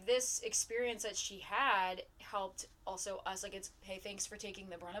this experience that she had helped also us. Like, it's, hey, thanks for taking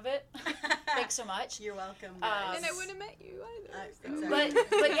the brunt of it. Thanks so much. You're welcome. And And I wouldn't have met you either. so. Exactly.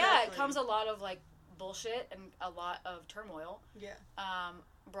 But yeah, it Exactly. comes a lot of like bullshit and a lot of turmoil. Yeah.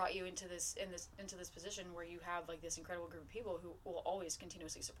 Brought you into this position where you have like this incredible group of people who will always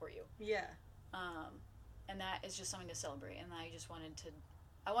continuously support you. Yeah. And that is just something to celebrate. And I wanted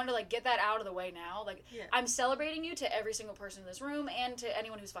to like get that out of the way now. Like Yeah. I'm celebrating you to every single person in this room and to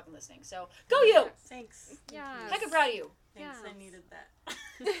anyone who's fucking listening. So go you! Thanks. Yeah. Heck, I'm proud of you. Thanks. Yes. I needed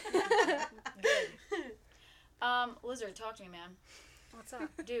that. Lizard, talk to me, man. What's up?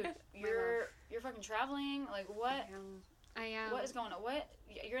 Dude, you're fucking traveling. Like what? I am. What is going on? What?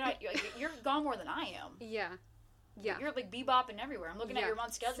 You're gone more than I am. Yeah. Yeah. You're like bebopping everywhere. I'm looking at Yeah. your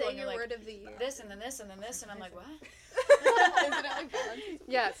month schedule Say and you're your like word of the year. this and then this and then this and I'm like, what? Isn't it like balance?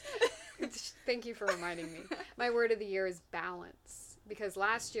 Yes. Thank you for reminding me. My word of the year is balance. Because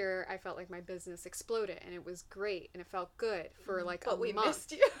last year I felt like my business exploded and it was great and it felt good for like But a we month.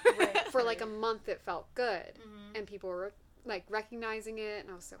 missed you. Right. For like a month it felt good. Mhm. And people were like recognizing it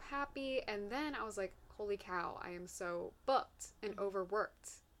and I was so happy. And then I was like, holy cow, I am so booked and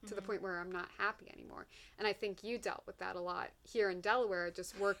overworked to the point where I'm not happy anymore. And I think you dealt with that a lot here in Delaware,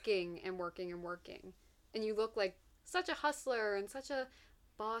 just working and working and working. And you look like such a hustler and such a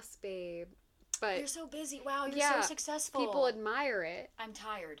boss babe. But You're so busy. Wow, you're yeah, so successful. people admire it. I'm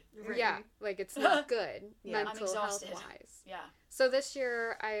tired. Right. Yeah, like it's not good Yeah. I'm mental health exhausted. wise. Yeah. So this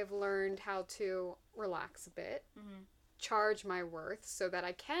year I have learned how to relax a bit, Mhm. charge my worth so that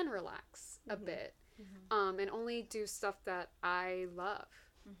I can relax a bit, and only do stuff that I love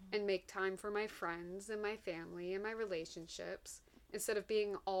and make time for my friends and my family and my relationships instead of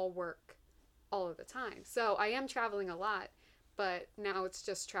being all work all of the time. So I am traveling a lot, but now it's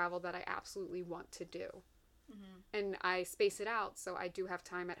just travel that I absolutely want to do. And I space it out so I do have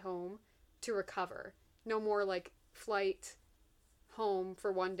time at home to recover. No more like flight home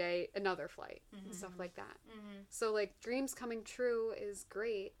for one day, another flight, and stuff like that. So like dreams coming true is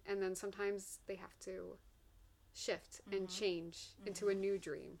great, and then sometimes they have to shift and change into a new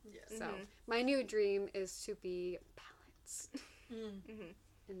dream. Yeah. So my new dream is to be balanced. Mm.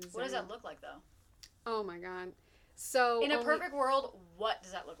 And What does zen. that look like though? Oh my god. So In a perfect world, what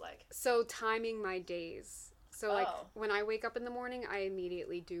does that look like? So timing my days. So like Oh. when I wake up in the morning, I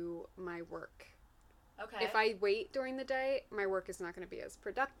immediately do my work. Okay. If I wait during the day, my work is not going to be as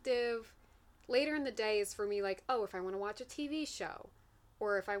productive. Later in the day is for me like, oh, if I want to watch a TV show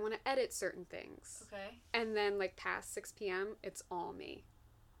or if I want to edit certain things. Okay. And then like past 6 p.m., it's all me.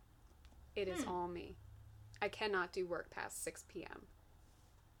 It is all me. I cannot do work past 6 p.m.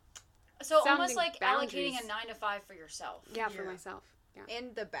 So almost Sounding like boundaries. allocating a 9 to 5 for yourself. Yeah, for Yeah. myself. Yeah.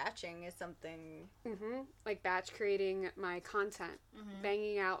 And the batching is something. Like batch creating my content, Mm-hmm.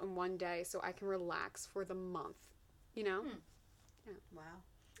 banging out in one day so I can relax for the month. You know? Wow.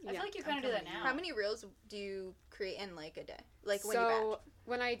 I Yeah. feel like you kind of do that now. How many reels do you create in like a day? Like when you So batch?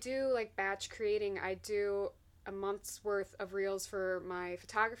 when I do like batch creating, I do a month's worth of reels for my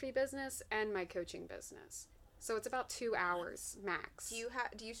photography business and my coaching business. So it's about 2 hours max.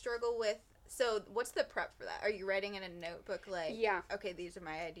 Do you struggle with? So what's the prep for that? Are you writing in a notebook like? Yeah. Okay, these are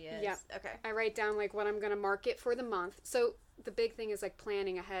my ideas. Yeah. Okay. I write down like what I'm going to market for the month. So the big thing is like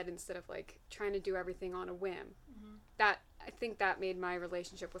planning ahead instead of like trying to do everything on a whim. That I think that made my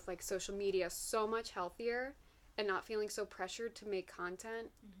relationship with like social media so much healthier and not feeling so pressured to make content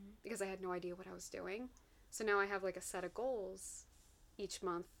because I had no idea what I was doing. So now I have like a set of goals each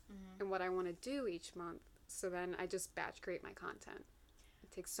month and what I want to do each month. So then I just batch create my content.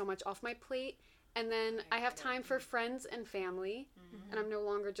 It takes so much off my plate. And then I have time for friends and family, and I'm no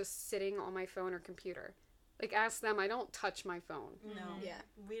longer just sitting on my phone or computer. Like, ask them, I don't touch my phone. No. Yeah.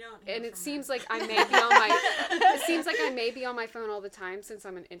 We don't. hear And it from seems her. like I may be on my it seems like I may be on my phone all the time since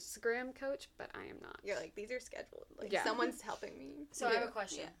I'm an Instagram coach, but I am not. You're like, these are scheduled. Like Yeah. someone's helping me. So I have a Yeah.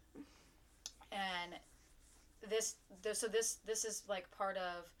 question. And this is like part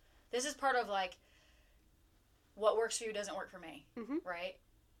of like what works for you doesn't work for me, right?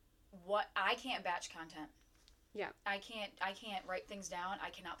 What I can't batch content. Yeah. I can't write things down.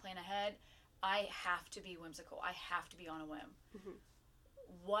 I cannot plan ahead. I have to be whimsical. I have to be on a whim.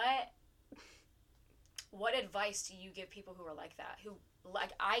 What advice do you give people who are like that? Who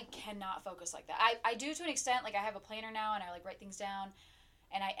like I cannot focus like that. I do to an extent. Like I have a planner now and I like write things down,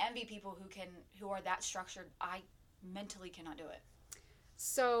 and I envy people who are that structured. I mentally cannot do it.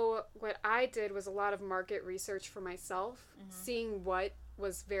 So what I did was a lot of market research for myself, seeing what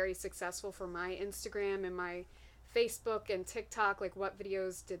was very successful for my Instagram and my Facebook and TikTok, like what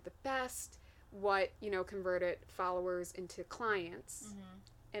videos did the best, what, converted followers into clients,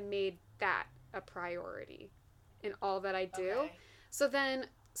 and made that a priority in all that I do. Okay.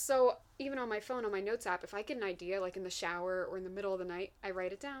 So even on my phone, on my notes app, if I get an idea, like in the shower or in the middle of the night, I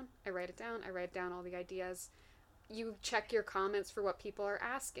write it down. I write down all the ideas. You check your comments for what people are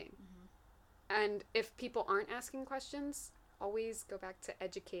asking. And if people aren't asking questions, always go back to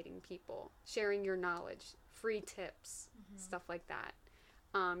educating people, sharing your knowledge, free tips, stuff like that.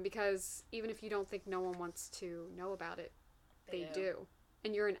 Because even if you don't think no one wants to know about it, they do.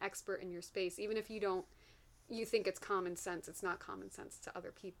 And you're an expert in your space. Even if you think it's common sense, it's not common sense to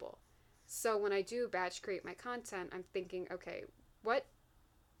other people. So when I do batch create my content, I'm thinking, okay, what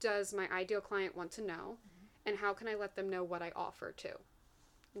does my ideal client want to know? And how can I let them know what I offer too?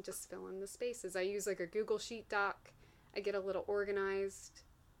 And just fill in the spaces. I use like a Google Sheet doc. I get a little organized.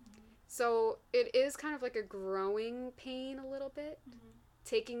 So it is kind of like a growing pain a little bit,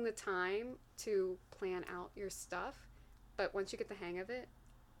 taking the time to plan out your stuff. But once you get the hang of it,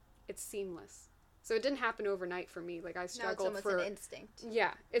 it's seamless. So it didn't happen overnight for me. Like I Now it's struggled almost for an instinct.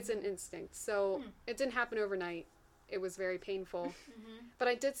 Yeah, it's an instinct. So it didn't happen overnight. It was very painful. But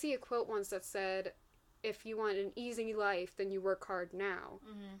I did see a quote once that said, if you want an easy life, then you work hard now.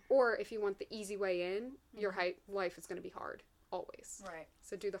 Or if you want the easy way in, your life is going to be hard, always. Right.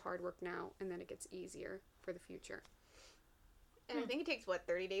 So do the hard work now, and then it gets easier for the future. And I think it takes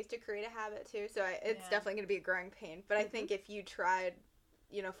 30 days to create a habit too. So it's Yeah. definitely going to be a growing pain. But I think if you tried,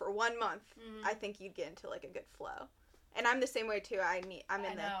 for 1 month, I think you'd get into like a good flow. And I'm the same way too. I'm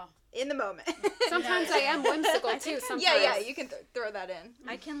in the moment. Sometimes I am whimsical too. Sometimes. Yeah, you can throw that in.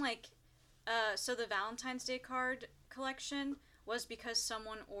 I can so the Valentine's Day card collection was because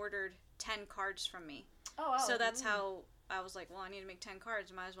someone ordered 10 cards from me. Oh, wow. So that's how I was like, well, I need to make 10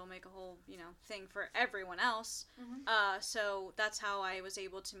 cards. Might as well make a whole, thing for everyone else. So that's how I was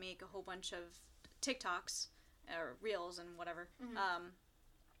able to make a whole bunch of TikToks or reels and whatever.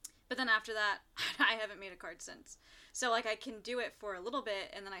 But then after that, I haven't made a card since. So I can do it for a little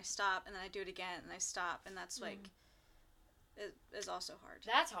bit and then I stop and then I do it again and I stop, and that's it is also hard.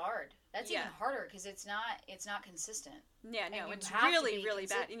 That's hard. That's Yeah. even harder because it's not consistent. Yeah, And no, you it's have to really, be really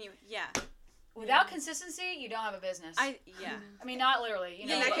bad. And Without consistency, you don't have a business. I mean, not literally.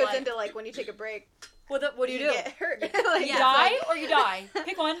 And that but goes like, into when you take a break. What do you do? get hurt. Yeah. Like, You it's die like- or you die.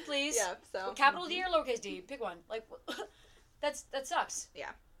 Pick one, please. yeah. So Capital D or lowercase d. Pick one. Like, that sucks. Yeah.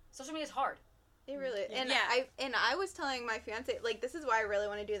 Social media is hard. It really and Yeah. I was telling my fiance, like, this is why I really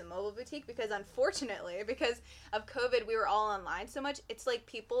want to do the mobile boutique, because unfortunately, because of COVID, we were all online so much. It's like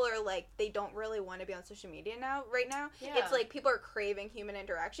people are like, they don't really want to be on social media right now. Yeah. It's like people are craving human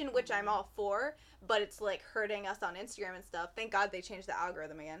interaction, which I'm all for, but it's like hurting us on Instagram and stuff. Thank God they changed the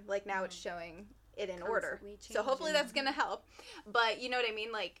algorithm again. Like, now it's showing it in order. Constantly So hopefully changing. that's gonna help. But you know what I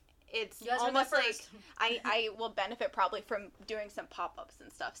mean? Like, it's You guys heard that almost like first. I will benefit probably from doing some pop-ups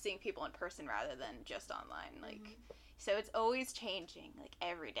and stuff, seeing people in person rather than just online. Like, so it's always changing, like,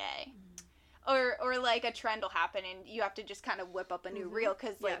 every day. Or like a trend will happen and you have to just kind of whip up a new reel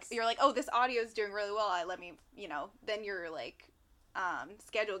because like Yes. you're like, oh, this audio is doing really well. Let me, then your like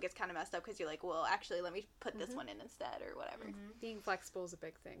schedule gets kind of messed up because you're like, well, actually, let me put this one in instead or whatever. Being flexible is a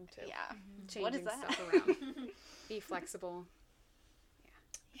big thing too. Yeah. Changing What is that? stuff around. Be flexible.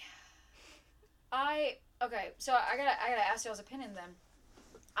 Okay, so I gotta ask y'all's opinion then.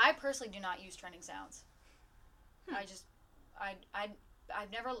 I personally do not use trending sounds.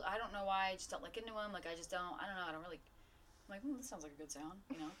 I've never, I don't know why, I just don't look into them. Like, I don't really, I'm like, this sounds like a good sound,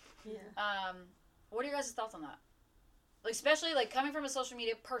 you know? Yeah. What are your guys' thoughts on that? Like, especially, like, coming from a social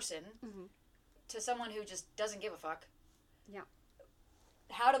media person to someone who just doesn't give a fuck. Yeah.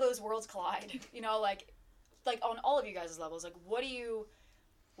 How do those worlds collide? You know, like on all of you guys' levels, like, what do you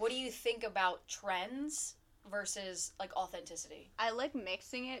think about trends versus, like, authenticity? I like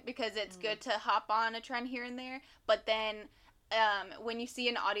mixing it because it's good to hop on a trend here and there, but then when you see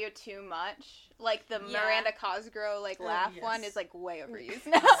an audio too much, like the Yeah. Miranda Cosgrove like laugh yes. one is like way overused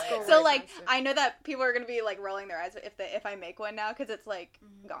now. Go So right like past it. I know that people are gonna be like rolling their eyes if I make one now because it's like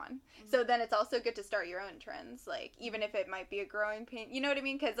gone. So then it's also good to start your own trends, like even if it might be a growing pain. You know what I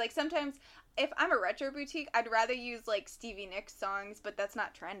mean? Because like sometimes if I'm a retro boutique, I'd rather use like Stevie Nicks songs, but that's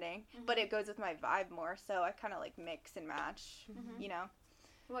not trending. But it goes with my vibe more, so I kind of like mix and match. You know.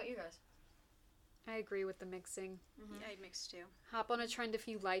 What about you guys? I agree with the mixing. Yeah, I mix too. Hop on a trend if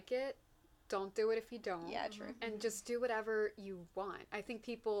you like it. Don't do it if you don't. Yeah, true. And just do whatever you want. I think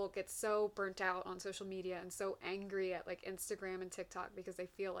people get so burnt out on social media and so angry at like Instagram and TikTok because they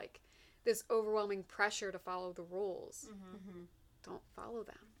feel like this overwhelming pressure to follow the rules. Don't follow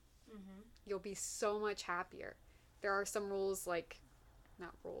them. You'll be so much happier. There are some rules, like,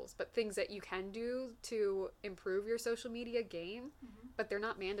 not rules, but things that you can do to improve your social media game, but they're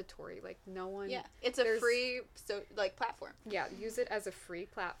not mandatory. Like, no one... Yeah, it's a there's- free platform. Yeah, use it as a free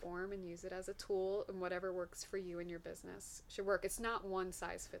platform and use it as a tool, and whatever works for you and your business should work. It's not one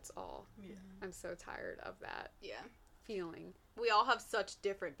size fits all. Yeah. I'm so tired of that Yeah. feeling. We all have such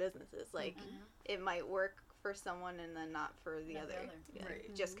different businesses. Like, it might work for someone and then not for the Not other. the other. Yeah,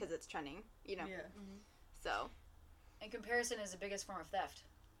 Right. just because it's trending, you know. Yeah. So, And comparison is the biggest form of theft.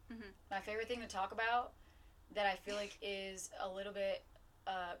 Mhm. My favorite thing to talk about that I feel like is a little bit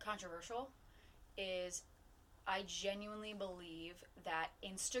controversial is I genuinely believe that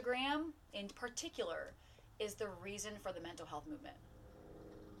Instagram, in particular, is the reason for the mental health movement.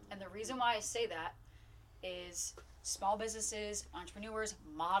 And the reason why I say that is small businesses, entrepreneurs,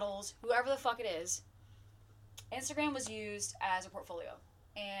 models, whoever the fuck it is, Instagram was used as a portfolio.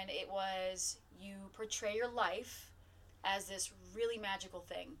 And it was, you portray your life as this really magical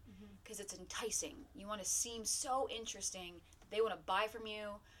thing because it's enticing. You want to seem so interesting that they want to buy from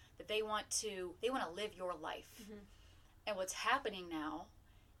you, that they want to live your life. And what's happening now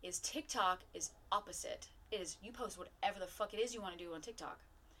is TikTok is opposite. It is, you post whatever the fuck it is you want to do on TikTok.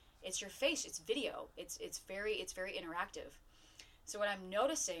 It's your face, it's video. It's very interactive. So what I'm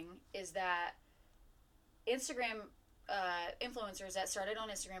noticing is that Instagram influencers that started on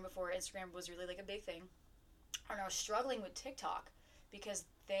Instagram before Instagram was really like a big thing are now struggling with TikTok because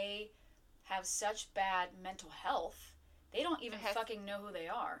they have such bad mental health. They don't even fucking know who they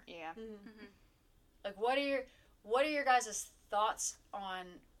are. yeah. Like, what are your guys' thoughts on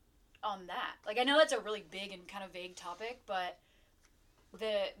that? Like, I know that's a really big and kind of vague topic, but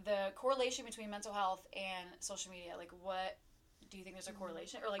the correlation between mental health and social media, like, what do you think there's a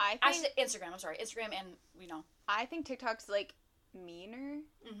correlation? Or like, I think- Instagram. I'm sorry, Instagram, and we know I think TikTok's like meaner.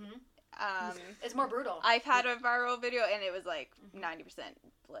 it's more brutal. I've had a viral video and it was like 90%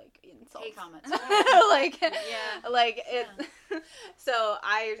 like insults. Hate comments. like Yeah. like it. So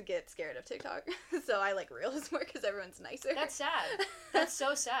I get scared of TikTok. So I like Reels more because everyone's nicer. That's sad. That's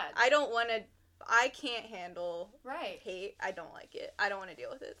so sad. I don't want to. I can't handle Right. hate. I don't like it. I don't want to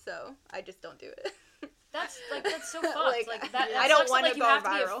deal with it. So I just don't do it. That's so fucked. Like, That I don't sucks that, wanna you go have to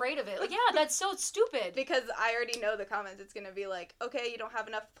be viral. afraid of it. Like, yeah, that's so stupid. Because I already know the comments. It's gonna be like, okay, you don't have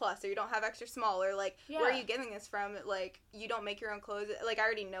enough plus, or you don't have extra small, or like, where are Yeah. you getting this from? Like, you don't make your own clothes. Like, I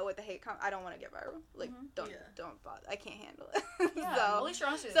already know what the hate. I don't want to get viral. Like, don't bother. I can't handle it. Yeah, so, at least you're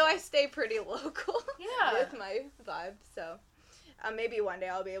honest with so I yourself. stay pretty local. Yeah. With my vibe. So, maybe one day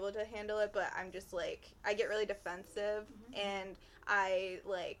I'll be able to handle it. But I'm just like, I get really defensive, and I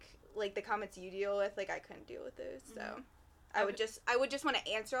like the comments you deal with. Like, I couldn't deal with those. So. I would just want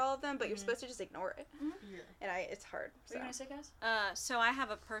to answer all of them, but you're supposed to just ignore it, and it's hard. What are you gonna say, Cass? So I have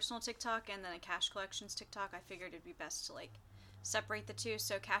a personal TikTok and then a cash collections TikTok. I figured it'd be best to like separate the two.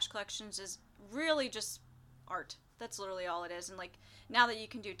 So cash collections is really just art. That's literally all it is. And like now that you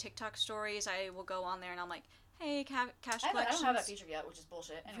can do TikTok stories, I will go on there and I'm like, hey, cash I collections. don't have that feature yet, which is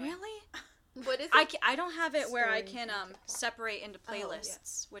bullshit. Anyway. Really? What is it? I don't have it where I Stories can and TikTok. separate into Oh, yeah.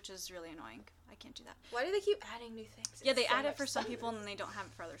 playlists, which is really annoying. I can't do that. Why do they keep adding new things? Yeah, It's they so add it much for some stuff. people and then they don't have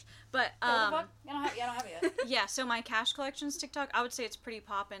it for others. But What the fuck? I don't have it yet. yeah, so my cash collections TikTok, I would say it's pretty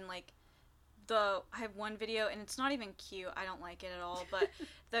poppin'. Like, I have one video, and it's not even cute. I don't like it at all. But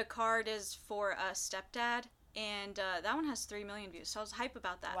the card is for a stepdad, and that one has 3 million views. So I was hype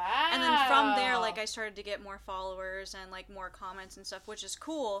about that. Wow. And then from there, like, I started to get more followers and, like, more comments and stuff, which is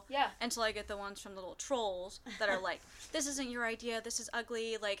cool. Yeah. Until I get the ones from the little trolls that are like, this isn't your idea, this is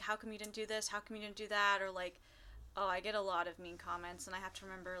ugly, like, how come you didn't do this, how come you didn't do that, or, like, oh, I get a lot of mean comments, and I have to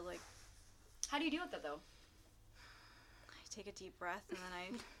remember, like, How do you deal with that though? I take a deep breath, and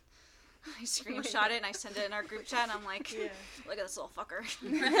then I screenshot it and I send it in our group chat and I'm like, look at this little fucker.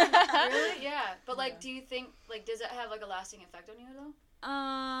 Really? Yeah. But like, do you think does it have like a lasting effect on you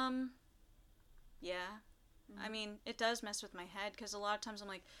though? Yeah. I mean, it does mess with my head because a lot of times I'm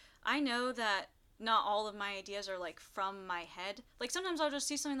like, I know that not all of my ideas are like from my head. Like sometimes I'll just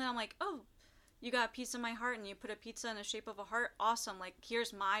see something that I'm like, oh, you got a piece of my heart and you put a pizza in the shape of a heart. Awesome. Like,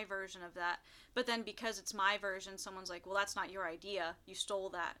 here's my version of that. But then because it's my version, someone's like, well, that's not your idea. You stole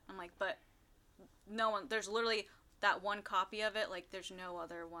that. I'm like, but no one, there's literally that one copy of it. Like, there's no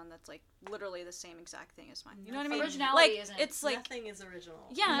other one that's like literally the same exact thing as mine. You know what I mean? Originality like, isn't. it's like, Nothing is original.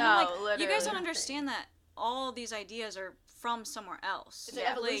 yeah, and No, I'm like, you guys literally don't nothing. understand that all these ideas are from somewhere else. It's an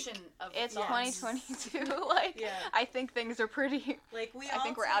Yeah. evolution of It's thoughts. 2022. Like, Yeah. I think things are pretty. Like we I all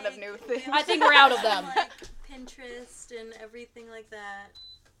think we're out of take- new we things. all I think we're out of take them. from, Like Pinterest and everything like that.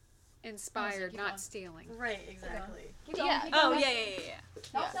 Inspired, keep not going. stealing. Right, exactly. Keep going, Yeah. keep Oh, going. yeah.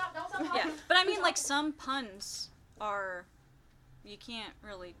 Don't stop, don't stop. Yeah. But I mean, like, some puns are, you can't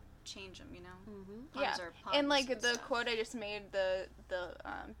really change them, you know? Mm-hmm. Puns Yeah. are puns. And like the stuff. quote I just made, the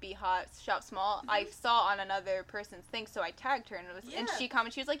be hot, shop small. I saw on another person's thing, so I tagged her and it was, and Yeah. she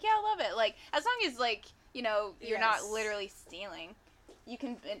commented. She was like, "Yeah, I love it. Like, as long as like you're Yes. not literally stealing, you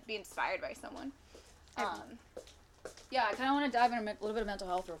can be inspired by someone." Yeah, I kind of want to dive into a little bit of mental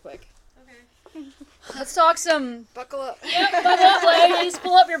health real quick. Okay. Let's talk some. Buckle up. Yep, buckle up, ladies.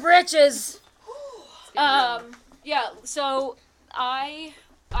 Pull up your britches. Yeah. So I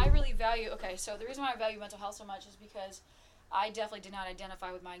really value. Okay, so the reason why I value mental health so much is because I definitely did not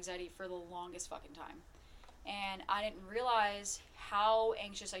identify with my anxiety for the longest fucking time, and I didn't realize how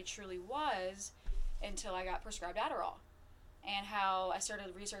anxious I truly was until I got prescribed Adderall, and how I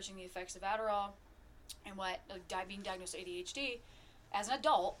started researching the effects of Adderall and what being diagnosed with ADHD as an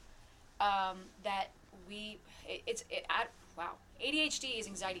adult. Wow, ADHD is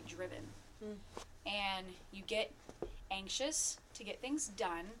anxiety driven, and you get anxious to get things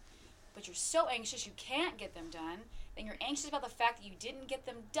done, but you're so anxious you can't get them done. Then you're anxious about the fact that you didn't get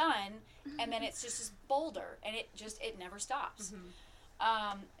them done, and then it's just this boulder, and it never stops.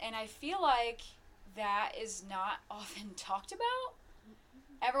 And I feel like that is not often talked about.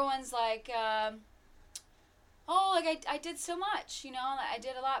 Everyone's like, oh, like I did so much, you know, I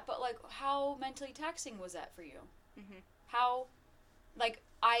did a lot, but like, how mentally taxing was that for you? How, like,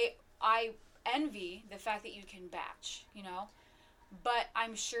 I envy the fact that you can batch, you know, but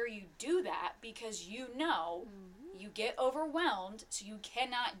I'm sure you do that because you know you get overwhelmed, so you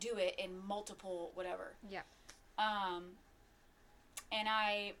cannot do it in multiple whatever. Yeah. And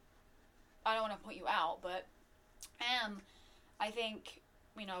I don't want to point you out, but I think,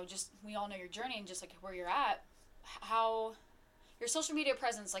 you know, just we all know your journey and just like where you're at, how your social media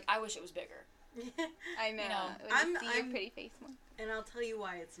presence, like I wish it was bigger. I know. You know, when you see your I'm- pretty face more. And I'll tell you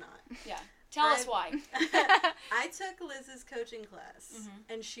why it's not. Yeah. Tell us I've- why. I took Liz's coaching class, Mhm.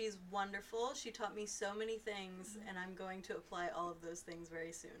 and she's wonderful. She taught me so many things, and I'm going to apply all of those things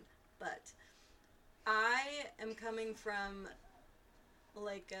very soon. But I am coming from,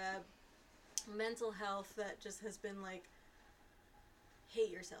 like, a mental health that just has been, like, hate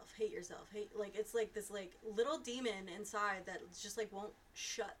yourself, like it's like this like little demon inside that just like won't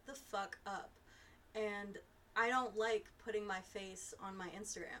shut the fuck up. And I don't like putting my face on my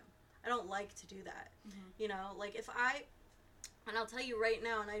Instagram. I don't like to do that. You know, like and I'll tell you right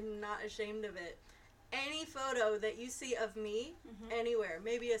now, and I'm not ashamed of it, any photo that you see of me anywhere,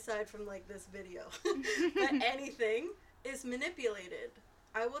 maybe aside from like this video, but anything is manipulated.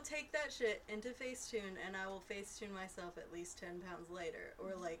 I will take that shit into Facetune and I will Facetune myself at least 10 pounds later,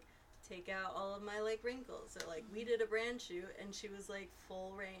 or like take out all of my like wrinkles, or like we did a brand shoot and she was like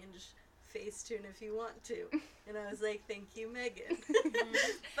full range Facetune if you want to, and I was like, thank you, Megan.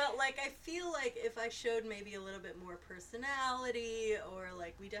 But like I feel like if I showed maybe a little bit more personality, or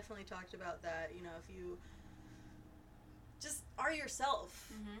like we definitely talked about that, you know, if you just are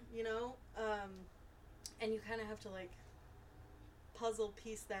yourself, you know, and you kind of have to like puzzle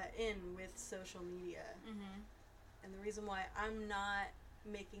piece that in with social media. And the reason why I'm not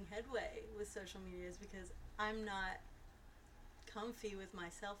making headway with social media is because I'm not comfy with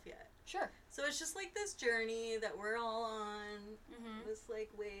myself yet. Sure. So it's just like this journey that we're all on, this like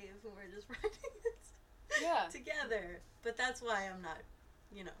wave, and we're just riding it together. But that's why I'm not,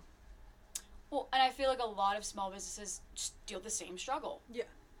 you know. Well, and I feel like a lot of small businesses just deal with the same struggle. Yeah.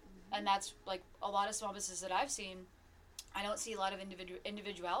 And that's like a lot of small businesses that I've seen, I don't see a lot of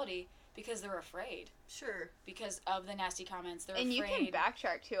individuality because they're afraid. Sure. Because of the nasty comments. They're and afraid. And you can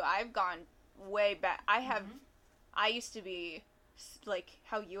backtrack too. I've gone way back. I used to be like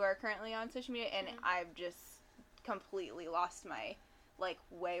how you are currently on social media, and I've just completely lost my like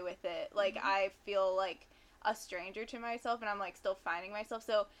way with it. Like I feel like a stranger to myself, and I'm like still finding myself.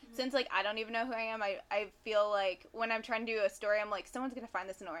 So since like I don't even know who I am, I feel like when I'm trying to do a story, I'm like, someone's gonna find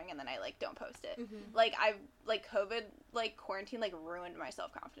this annoying, and then I like don't post it. Like I've like COVID like quarantine like ruined my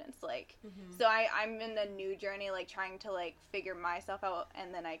self-confidence. Like so I'm in a new journey, like trying to like figure myself out,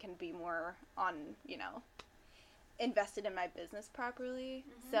 and then I can be more on, you know, invested in my business properly.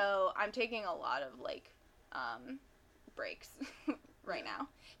 So I'm taking a lot of like breaks right now,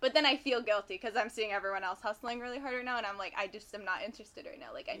 but then I feel guilty because I'm seeing everyone else hustling really hard right now, and I'm like, I just am not interested right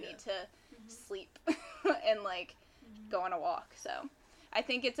now. Like I need to sleep and like go on a walk. So I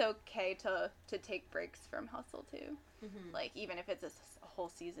think it's okay to take breaks from hustle too, like even if it's a whole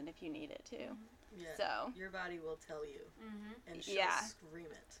season if you need it to. Yeah. So your body will tell you, and she'll scream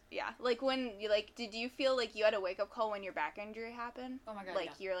it. Yeah, like when you like, did you feel like you had a wake up call when your back injury happened? Oh my god! Like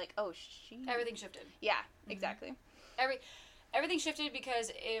you're like, oh shit. Everything shifted. Yeah, exactly. Everything shifted because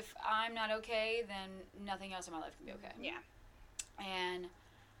if I'm not okay, then nothing else in my life can be okay. Yeah. And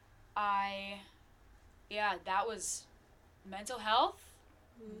that was mental health.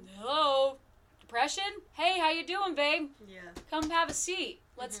 Hello, depression. Hey, how you doing, babe? Yeah. Come have a seat.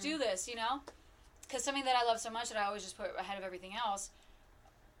 Let's do this. You know. Because something that I love so much that I always just put ahead of everything else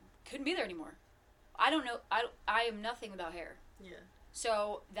couldn't be there anymore. I don't know. I am nothing without hair. Yeah.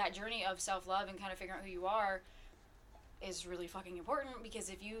 So that journey of self-love and kind of figuring out who you are is really fucking important, because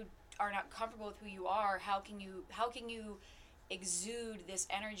if you are not comfortable with who you are, how can you exude this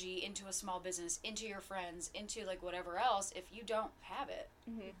energy into a small business, into your friends, into like whatever else if you don't have it?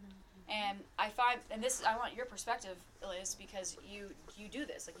 And I find, and this, I want your perspective, Liz, because you do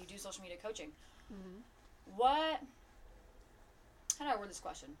this, like you do social media coaching. How do I word this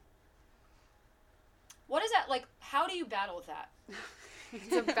question? What is that, like, how do you battle with that?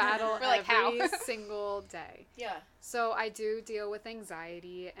 It's a battle like, every how? single day. Yeah. So I do deal with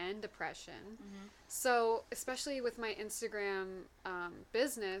anxiety and depression. So especially with my Instagram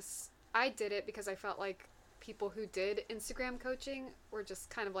business, I did it because I felt like people who did Instagram coaching were just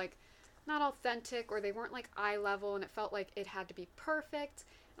kind of like not authentic, or they weren't like eye level, and it felt like it had to be perfect.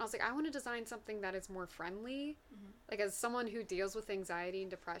 And I was like, I want to design something that is more friendly. Like as someone who deals with anxiety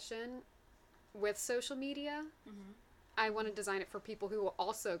and depression with social media, I want to design it for people who will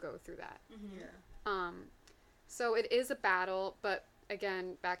also go through that. Yeah. So it is a battle, but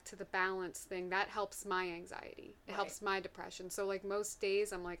again, back to the balance thing, that helps my anxiety. It helps my depression. So like most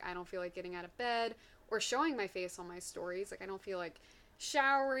days I'm like, I don't feel like getting out of bed or showing my face on my stories. Like I don't feel like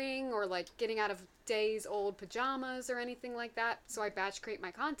showering or like getting out of days old pajamas or anything like that. So I batch create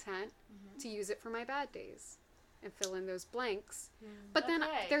my content to use it for my bad days and fill in those blanks. But then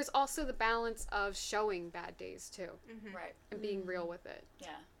there's also the balance of showing bad days too. Right. And being real with it. Yeah.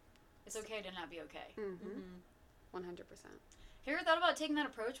 It's okay to not be okay. 100%. Have you ever thought about taking that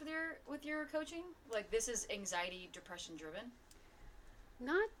approach with your coaching? Like, this is anxiety, depression driven?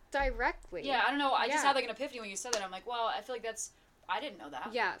 Not directly. Yeah, I don't know. I just had like an epiphany when you said that. I'm like, well, I feel like I didn't know that.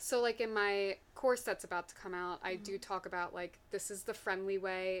 Yeah, so like in my course that's about to come out, I do talk about like this is the friendly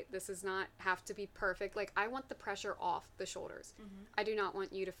way. This does not have to be perfect. Like I want the pressure off the shoulders. I do not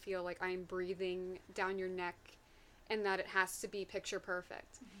want you to feel like I am breathing down your neck and that it has to be picture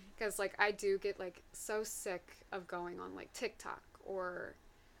perfect. Because like I do get like so sick of going on like TikTok or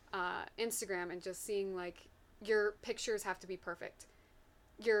Instagram and just seeing like your pictures have to be perfect.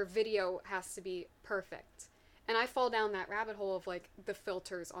 Your video has to be perfect. And I fall down that rabbit hole of like the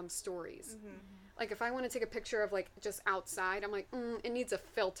filters on stories. Like if I want to take a picture of like just outside, I'm like, it needs a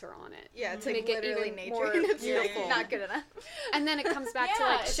filter on it. Yeah, it's to like make it literally even nature. more And it's beautiful. not good enough. And then it comes back to Yeah,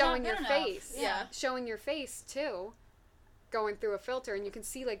 like it's showing not your good enough. face. Yeah. Showing your face too. Going through a filter, and you can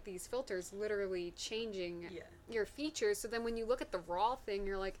see like these filters literally changing your features. So then when you look at the raw thing,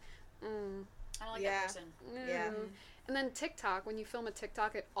 you're like, I don't like Yeah. that person. Yeah. And then TikTok, when you film a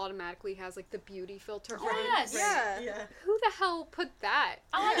TikTok, it automatically has like the beauty filter on. Yes. Yeah. Yeah. Who the hell put that?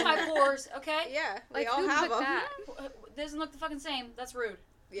 I like my pores, okay? Yeah. Like we all who have put them. that? Doesn't look the fucking same. That's rude.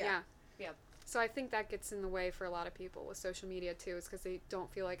 Yeah. Yep. So I think that gets in the way for a lot of people with social media too, is because they don't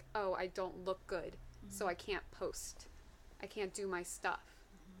feel like, oh, I don't look good, so I can't post. I can't do my stuff.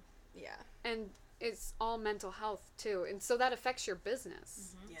 Yeah. And it's all mental health too. And so that affects your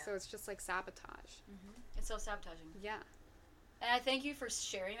business. Yeah. So it's just like sabotage. It's self-sabotaging. Yeah. And I thank you for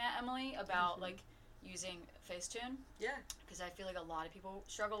sharing that, Emily, about like using Facetune, Yeah. because I feel like a lot of people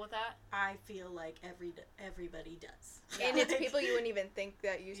struggle with that. I feel like everybody does. And it's people you wouldn't even think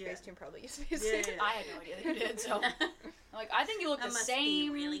that use Yeah. Facetune probably use Yeah, Facetune. yeah. I had no idea that you did, so I'm like, I think you look I the must same. be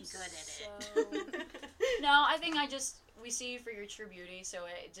really good at it. so- No, I think we see you for your true beauty, so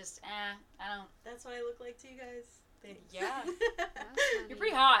it just, I don't. That's what I look like to you guys. Thanks. Yeah. That's You're funny.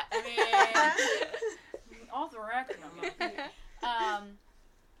 pretty hot. I mean, off the record.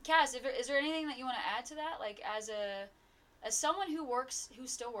 Cass, is there anything that you want to add to that? Like, as someone who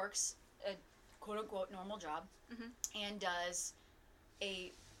still works a quote unquote normal job, and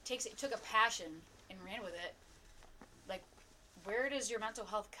took a passion and ran with it. Like, where does your mental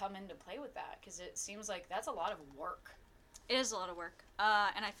health come into play with that? Because it seems like that's a lot of work. It is a lot of work.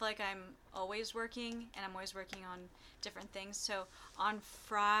 And I feel like I'm always working, and I'm always working on different things. So on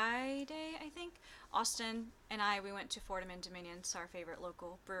Friday, I think, Austin and we went to Fordham and Dominion, it's our favorite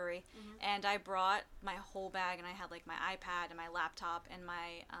local brewery. And I brought my whole bag, and I had like my iPad and my laptop and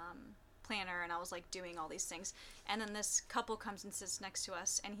my planner, and I was like doing all these things. And then this couple comes and sits next to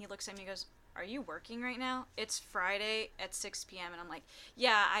us, and he looks at me and goes, "Are you working right now? It's Friday at 6 p.m. And I'm like,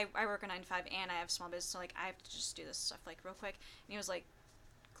 yeah, I work a 9 to 5 and I have small business, so like I have to just do this stuff like real quick. And he was like,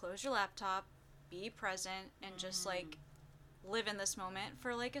 close your laptop, be present, and just like live in this moment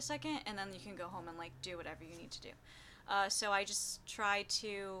for like a second, and then you can go home and like do whatever you need to do. So I just try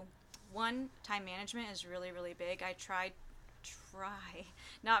to, time management is really, really big. I try,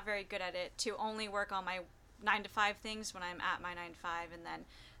 not very good at it, to only work on my 9 to 5 things when I'm at my 9 to 5, and then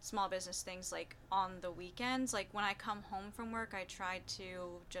small business things like on the weekends. Like when I come home from work, I try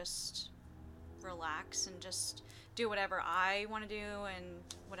to just relax and just do whatever I want to do and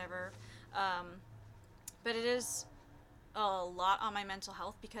whatever. But it is a lot on my mental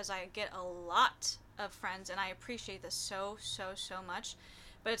health, because I get a lot of friends, and I appreciate this so much.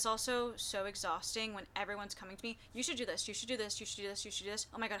 But it's also so exhausting when everyone's coming to me. You should do this. You should do this. You should do this. You should do this.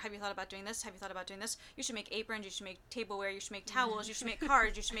 Oh my God, have you thought about doing this? Have you thought about doing this? You should make aprons. You should make tableware. You should make towels. You should make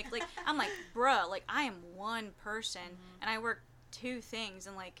cards. You should make, like, I'm like, bruh, like, I am one person, and I work 2 things,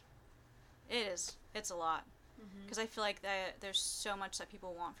 and, like, it's a lot. Because I feel like that there's so much that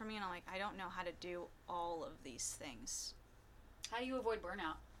people want from me, and I'm like, I don't know how to do all of these things. How do you avoid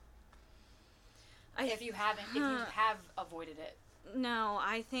burnout? I If you have avoided it. No,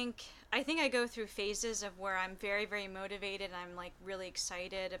 I think I go through phases of where I'm very, very motivated and I'm like really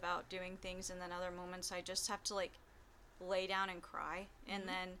excited about doing things, and then other moments I just have to like lay down and cry. And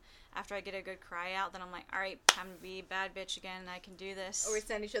then after I get a good cry out, then I'm like, all right, time to be a bad bitch again. I can do this. Or we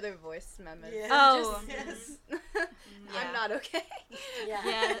send each other voice memos. Yeah. Oh. Yes. I'm not okay.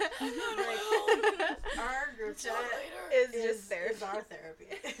 Yeah. Our group chat It's just therapy. is our therapy.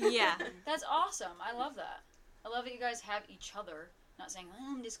 Yeah. That's awesome. I love that. I love that you guys have each other. Not saying,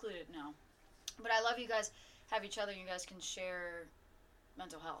 I'm excluded, no. But I love you guys have each other and you guys can share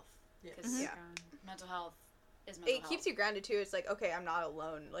mental health. Yeah. Because Yeah. mental health is mental It health. keeps you grounded too. It's like, okay, I'm not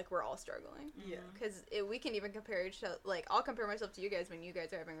alone. Like, we're all struggling. Yeah. Because we can even compare each other. Like, I'll compare myself to you guys when you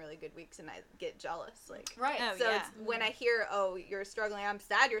guys are having really good weeks, and I get jealous. Like, Right. Oh, so yeah. it's, when I hear, oh, you're struggling, I'm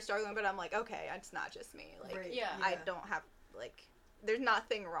sad you're struggling, but I'm like, okay, it's not just me. Like, Right. Yeah. I don't have, like, there's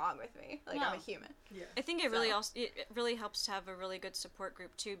nothing wrong with me. Like, I'm No. a human. Yeah. I think it really So- also it really helps to have a really good support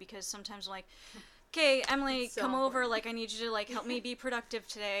group too, because sometimes I'm like, okay, Emily, It's so come over. important. Like, I need you to, like, help me be productive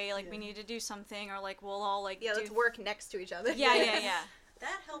today. Like, we Yeah. need to do something. Or, like, we'll all, like, Yeah, do... let's work next to each other. Yeah.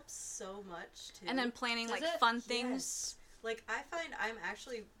 That helps so much too. And then planning, Does like, it? fun things. Like, I find I'm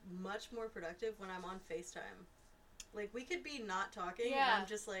actually much more productive when I'm on FaceTime. Like, we could be not talking, Yeah. and I'm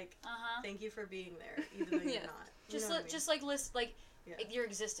just like, Uh-huh. thank you for being there, even though Yeah. you're not. You Just know what I mean? just like list like Yeah. your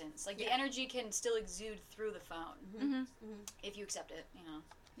existence. Like the Yeah. energy can still exude through the phone Mm-hmm. if you accept it. You know,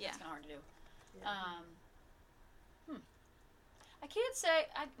 Yeah. it's kind of hard to do. Yeah. I can't say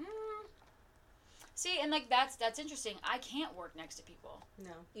See, and like that's interesting. I can't work next to people.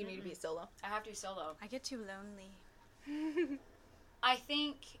 No. You need to be solo. I have to be solo. I get too lonely. I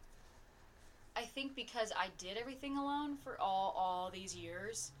think because I did everything alone for all these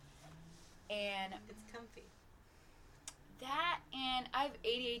years, and It's comfy. that, and I have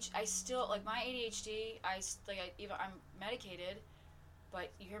ADHD. I still like my ADHD. I'm medicated,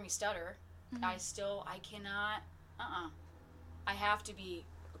 but you hear me stutter. I cannot. I have to be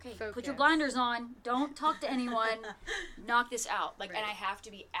okay. Put your Focus. blinders on. Don't talk to anyone. Knock this out. Like, and Right. I have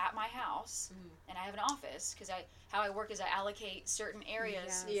to be at my house, and I have an office because how I work is I allocate certain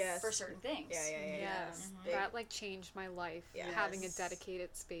areas Yes. for certain things. Yeah. Yes, Big. that like changed my life. Yeah. Having a Yes.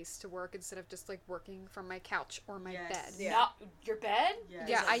 dedicated space to work instead of just like working from my couch or my Yes. bed. Yeah. Not your bed. Yes.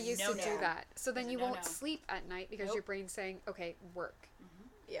 Yeah, Is I a used to no-no. do that. So then Is a you won't no-no. sleep at night because Nope. your brain's saying, "Okay, work."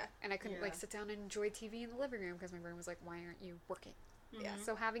 Yeah. And I couldn't like Yeah. sit down and enjoy TV in the living room because my brain was like, "Why aren't you working?" Yeah.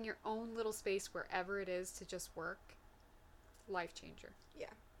 So having your own little space wherever it is to just work, life changer.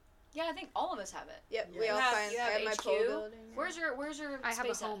 Yeah, I think all of us have it. Yep. Yeah. We You all have- find you have I have my HQ. pole building. Where's your I have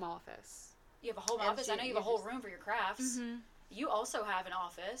a space at? home office. You have a home Yeah, office. I know you have a you whole just- room for your crafts. Mm-hmm. You also have an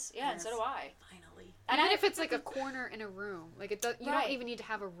office. Yeah, and so Yes. do I. Finally. And Even if it's like a corner in a room, like it does, you Right. don't even need to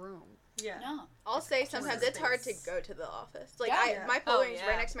have a room. Yeah. No. I'll say sometimes the it's hard to space. go to the office. Like Yeah. my pole Oh, room's yeah.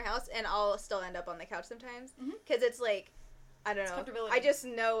 right next to my house, and I'll still end up on the couch sometimes Mhm. because it's like I don't It's know. comfortability. I just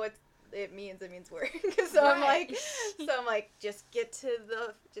know what it means. It means work. So I'm Right. like, just get to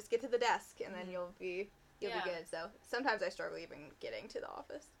the desk, and then you'll be Yeah. good. So sometimes I struggle even getting to the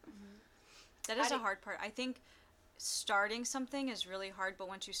office. That is I a do- hard part. I think starting something is really hard, but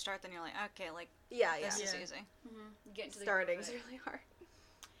once you start, then you're like, okay, like, Yeah. this is Yeah. easy. You get into the Starting's groove of really hard.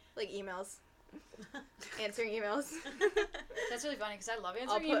 Like emails, answering emails. That's really funny because I love I'll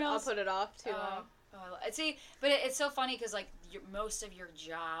answering emails. put it off too long. See, but it's so funny because like most of your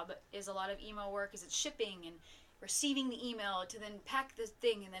job is a lot of email work, because it's shipping and receiving the email to then pack the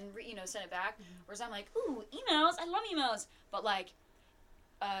thing and then send it back. Whereas I'm like, ooh, emails, I love emails, but like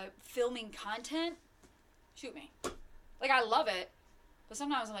filming content, shoot me. Like I love it, but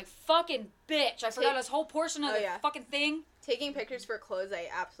sometimes I'm like, fucking bitch, I forgot this whole portion of Oh, the yeah. fucking thing, Taking pictures for clothes, I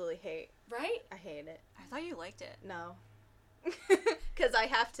absolutely hate. right? I hate it. I thought you liked it. No. Because I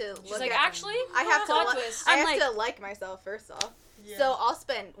have to She's look like, at actually, I have to plot li- twist. I I'm have like- to like myself first off. Yeah. So I'll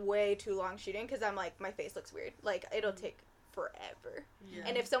spend way too long shooting because I'm like, my face looks weird. Like it'll take forever. Yeah.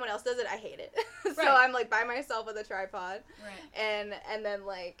 And if someone else does it, I hate it. So Right. I'm like by myself with a tripod, Right. and then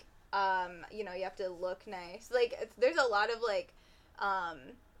like you know, you have to look nice. Like there's a lot of like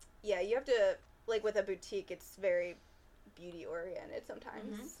yeah, you have to like with a boutique, it's very beauty oriented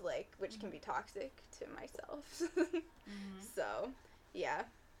sometimes, like which can be toxic to myself. So yeah,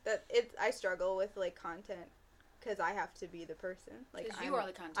 I struggle with like content because I have to be the person. Like 'Cause you are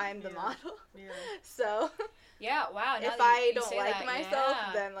the content. I'm the Yeah. model. Yeah. So Yeah, wow. now if that you- I you don't say like that, myself,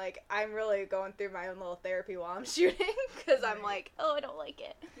 yeah. then like I'm really going through my own little therapy while I'm shooting because I'm Right. like, oh, I don't like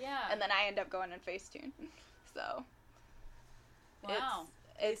it, Yeah. and then I end up going in Facetune. So wow.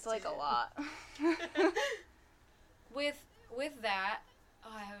 it's like a Facetune. lot. With that,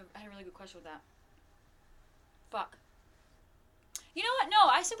 I had a really good question with that. Fuck. You know what? No,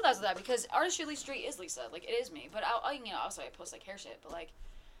 I sympathize with that because Artist Julie Street is Lisa. Like, it is me. But I also I post like hair shit. But like,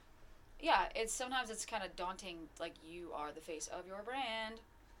 yeah, sometimes it's kind of daunting. Like, you are the face of your brand.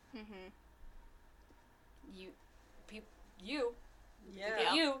 You.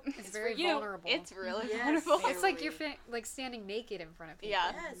 Yeah. You. It's for very you. vulnerable. It's really Yes. wonderful. It's like you're like standing naked in front of people.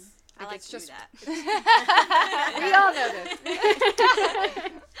 Yeah. Yes. I like it's to do just- that. We all know this.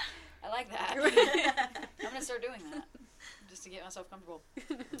 I like that. I'm gonna start doing that just to get myself comfortable.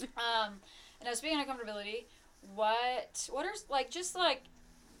 And now speaking of comfortability, what are like just say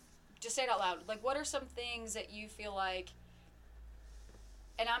it out loud. Like, what are some things that you feel like?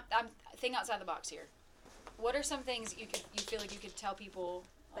 And I'm thinking outside the box here. What are some things you feel like you could tell people?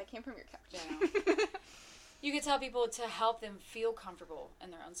 That came from your couch. Yeah. You could tell people to help them feel comfortable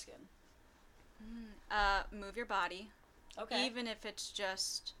in their own skin. Move your body. Okay. Even if it's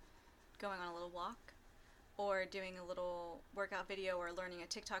just going on a little walk. or doing a little workout video or learning a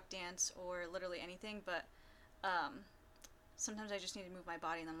TikTok dance or literally anything, but sometimes I just need to move my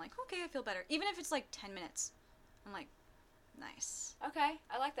body and I'm like, okay, I feel better. Even if it's like 10 minutes. I'm like, nice. Okay,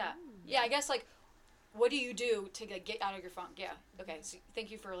 I like that. Yeah, I guess, like, what do you do to get out of your funk? Yeah. Okay, so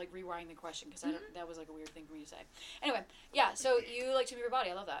thank you for, like, rewriting the question, because that was, like, a weird thing for me to say. Anyway, yeah, so you like to move your body.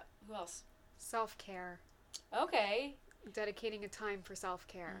 I love that. Who else? Self-care. Okay. Dedicating a time for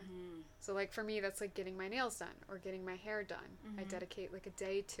self-care. So, like, for me, that's like getting my nails done or getting my hair done. I dedicate like a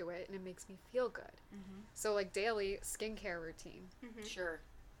day to it, and it makes me feel good. So, like, daily skincare routine Sure.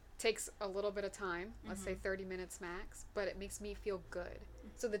 takes a little bit of time, let's say 30 minutes max, but it makes me feel good.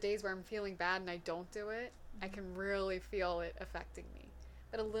 So the days where I'm feeling bad and I don't do it, I can really feel it affecting me.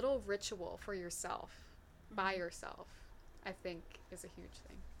 But a little ritual for yourself, by yourself, I think is a huge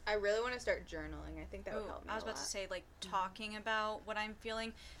thing. I really want to start journaling. I think that would help me I was a about to lot. say, like, talking about what I'm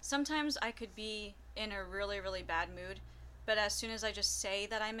feeling. Sometimes I could be in a really, really bad mood, but as soon as I just say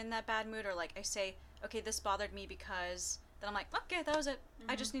that I'm in that bad mood, or, like, I say, okay, this bothered me because, then I'm like, okay, that was it.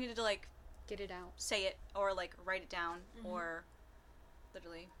 I just needed to, like, Get it out. say it, or, like, write it down, or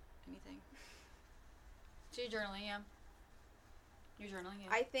literally anything. So you're journaling, yeah. You're journaling,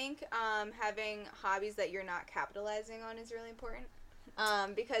 yeah. I think having hobbies that you're not capitalizing on is really important.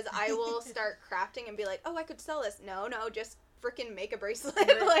 Because I will start crafting and be like, oh, I could sell this. No, just freaking make a bracelet.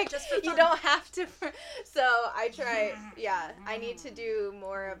 Like, just for you fun. don't have to. So I try, I need to do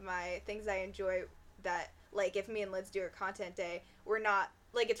more of my things I enjoy that, like, if me and Liz do a content day, we're not,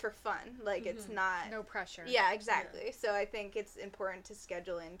 like, it's for fun. Like, it's not. No pressure. Yeah, exactly. Yeah. So I think it's important to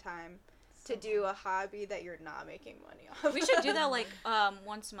schedule in time to do a hobby that you're not making money off. We should do that, like,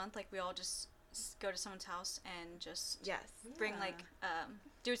 once a month. Like, we all just go to someone's house and just bring, like,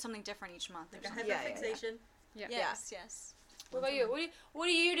 do something different each month. Like a something. hyperfixation. Yeah. Yes. What about you? What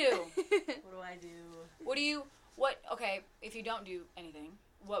do you do? What do I do? Okay, if you don't do anything,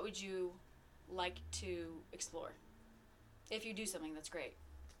 what would you like to explore? If you do something, that's great.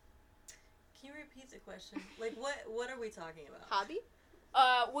 Can you repeat the question? Like, what are we talking about? Hobby?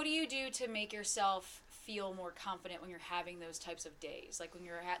 What do you do to make yourself feel more confident when you're having those types of days? Like when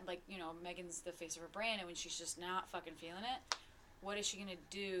you're Megan's the face of her brand, and when she's just not fucking feeling it, what is she gonna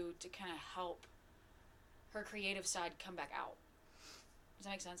do to kind of help her creative side come back out? Does that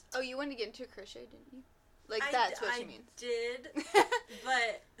make sense? Oh, you wanted to get into crochet, didn't you? Like, that's what she means. I did,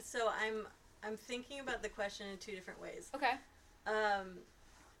 but so I'm thinking about the question in two different ways. Okay.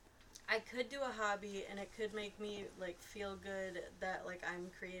 I could do a hobby and it could make me, like, feel good that, like, I'm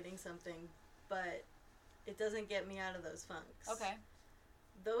creating something, but it doesn't get me out of those funks. Okay.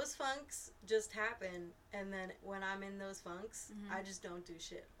 Those funks just happen, and then when I'm in those funks, I just don't do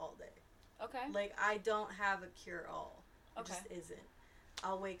shit all day. Okay. Like, I don't have a cure-all. It Okay. just isn't.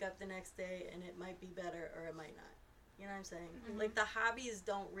 I'll wake up the next day and it might be better or it might not. You know what I'm saying? Like, the hobbies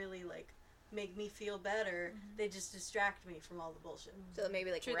don't really, like, make me feel better. They just distract me from all the bullshit. So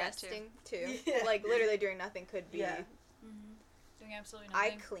maybe, like, True that, too. resting, too. Yeah. Like, literally doing nothing could be... Yeah. Doing absolutely I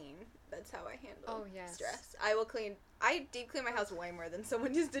nothing. clean. That's how I handle Oh, yes. stress. I will clean... I deep clean my house way more than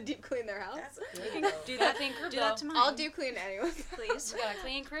someone used to deep clean their house. That's You good. can though. do that thing crib Do though. that to mine. I'll do clean anyways. please. You got a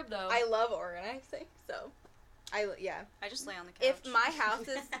clean crib though. I love organizing, so... I just lay on the couch. If my house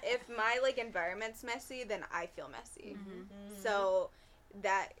is... if my, like, environment's messy, then I feel messy. So,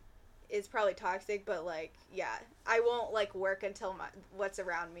 that is probably toxic, but, like, yeah. I won't, like, work until what's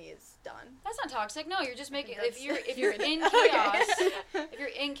around me is done. That's not toxic. No, you're just making. that's- If you're in Okay. chaos, if you're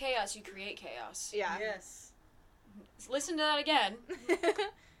in chaos, you create chaos. Yeah. Yes. Listen to that again. If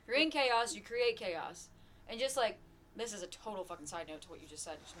you're in chaos, you create chaos. And just like, this is a total fucking side note to what you just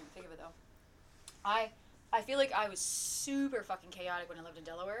said. Just made me think of it though. I feel like I was super fucking chaotic when I lived in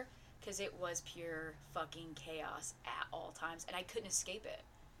Delaware, because it was pure fucking chaos at all times, and I couldn't escape it,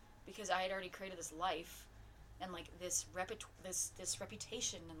 because I had already created this life, and like this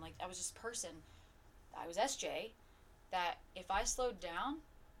reputation, and like I was this person. I was SJ, that if I slowed down,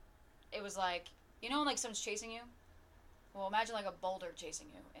 it was like, you know when like someone's chasing you? Well, imagine like a boulder chasing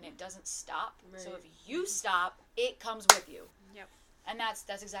you, and it doesn't stop. So Right. if you stop, it comes with you. Yep. And that's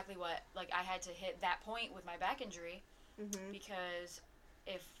exactly what, like, I had to hit that point with my back injury, because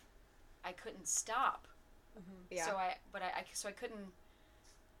if I couldn't stop, Yeah. so I couldn't,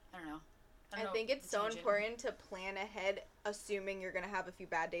 I don't know. I think it's so tangent. important to plan ahead, assuming you're going to have a few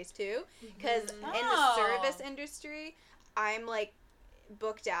bad days too. Because in the Oh. service industry, I'm like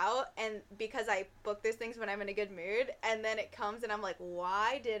booked out, and because I book these things when I'm in a good mood, and then it comes and I'm like,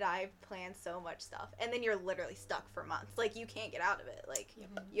 why did I plan so much stuff? And then you're literally stuck for months. Like, you can't get out of it. Like,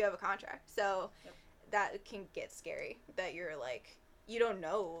 you have a contract. So that can get scary, that you're like, you don't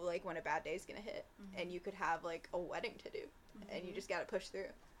know like when a bad day's gonna hit, and you could have like a wedding to do, and you just gotta push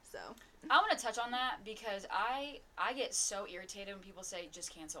through. So I want to touch on that because I get so irritated when people say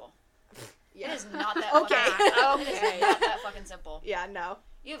just cancel. yeah, It is not that Okay. fucking, It Okay. is not that fucking simple. yeah, no,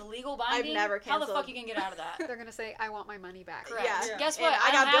 You have legal binding. never How the canceled. fuck you can get out of that? They're gonna say, "I want my money back." Correct. Yeah. Guess and what?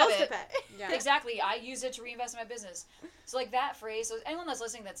 I got don't have bills to it. pay. Yeah. Exactly. I use it to reinvest in my business. So like that phrase. So anyone that's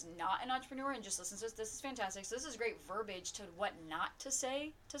listening that's not an entrepreneur and just listens to this is fantastic. So this is great verbiage to what not to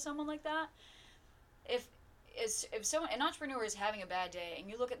say to someone like that. If someone an entrepreneur is having a bad day and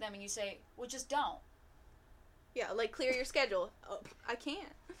you look at them and you say, "Well, just don't." Yeah, like clear your schedule. Oh, I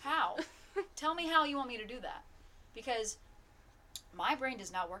can't. How? Tell me how you want me to do that, because my brain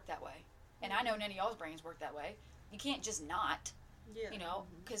does not work that way, and I know none of y'all's brains work that way. You can't just not. Yeah. You know,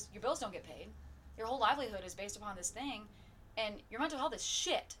 because your bills don't get paid. Your whole livelihood is based upon this thing, and your mental health is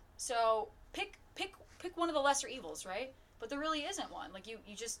shit. So pick one of the lesser evils, right? But there really isn't one. Like you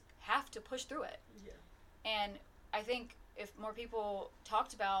just have to push through it. Yeah. And I think if more people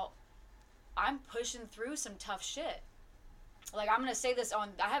talked about, I'm pushing through some tough shit. Like I'm gonna say this I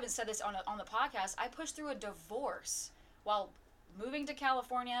haven't said this on the podcast. I pushed through a divorce while moving to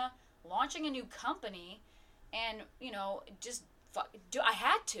California, launching a new company, and just I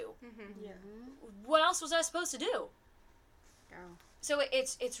had to. Yeah. What else was I supposed to do? Go. So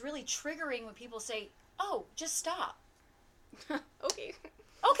it's really triggering when people say, "Oh, just stop." Okay.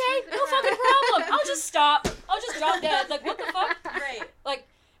 Okay, no fucking problem. I'll just stop. I'll just drop dead. Like what the fuck? Right. Like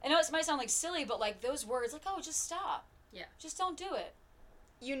I know it might sound like silly, but like those words, like, "Oh, just stop." Yeah. Just don't do it.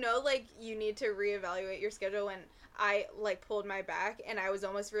 Like you need to reevaluate your schedule. When I like pulled my back, and I was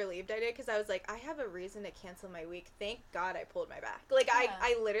almost relieved I did, because I was like, I have a reason to cancel my week. Thank God I pulled my back. Like Yeah.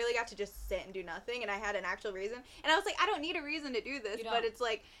 I literally got to just sit and do nothing, and I had an actual reason. And I was like, I don't need a reason to do this. You But don't. it's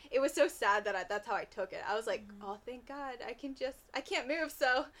like it was so sad that that's how I took it. I was like, oh, thank God I can't move,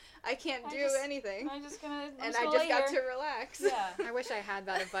 so I can't do anything. I'm just gonna. I'm And just I gonna just lay got here. to relax. Yeah. I wish I had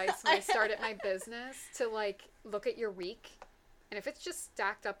that advice when I started my business, to like look at your week, and if it's just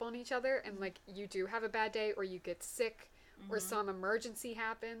stacked up on each other and like you do have a bad day or you get sick or some emergency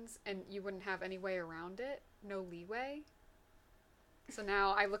happens and you wouldn't have any way around it, no leeway. So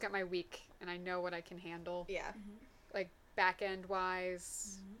now I look at my week and I know what I can handle, Yeah. like back end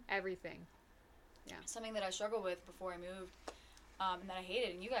wise, everything. Something that I struggled with before I moved, and that I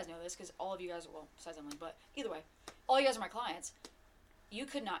hated, and you guys know this because all of you guys, well, besides Emily, but either way, all you guys are my clients. You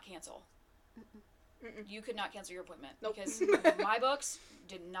could not cancel. Mm-mm. You could not cancel your appointment Nope. because my books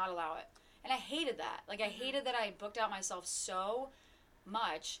did not allow it. And I hated that. Like, I hated that I booked out myself so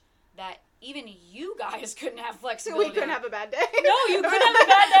much that even you guys couldn't have flexibility. We couldn't have a bad day. No, you couldn't have a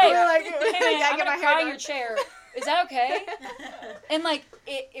bad day. We were like, Hey, man, I I'm get gonna my cry hair in your done. chair. Is that okay? And like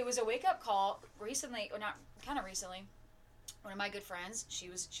it was a wake up call recently, or not kind of recently. One of my good friends,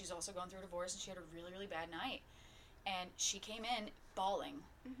 she's also going through a divorce, and she had a really, really bad night. And she came in bawling.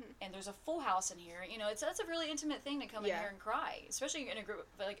 And there's a full house in here. You know, that's a really intimate thing to come in Yeah. here and cry, especially in a group,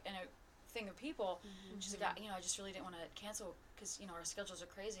 like in a thing of people. She's like, I just really didn't want to cancel because our schedules are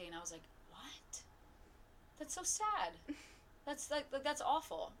crazy. And I was like, what? That's so sad. That's like that's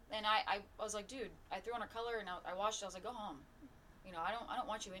awful. And I was like, dude, I threw on a color and I washed it. I was like, go home. I don't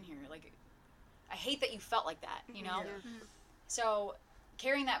want you in here. Like, I hate that you felt like that. Yeah. So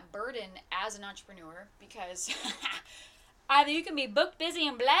carrying that burden as an entrepreneur, because either you can be booked, busy,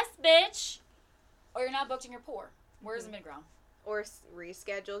 and blessed, bitch, or you're not booked and you're poor. Where's the mid-ground? Or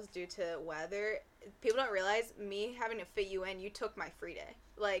reschedules due to weather. People don't realize me having to fit you in. You took my free day,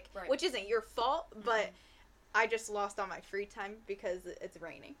 like, Right. which isn't your fault, but I just lost all my free time because it's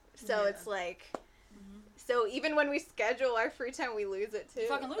raining. So it's like, so even when we schedule our free time, we lose it too. You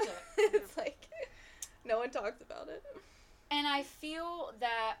fucking lose it. It's like no one talks about it. And I feel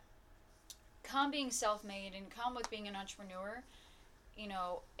that come being self-made and come with being an entrepreneur,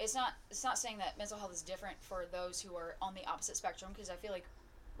 it's not saying that mental health is different for those who are on the opposite spectrum, because I feel like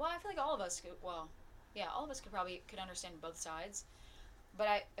all of us could, all of us could understand both sides. But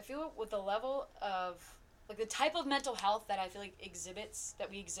I feel with the level of, like, the type of mental health that I feel like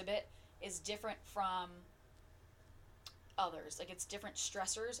we exhibit is different from others. Like, it's different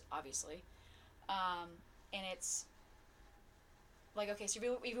stressors, obviously. And it's like, okay, so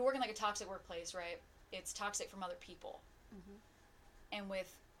if you work in like a toxic workplace, right? It's toxic from other people. And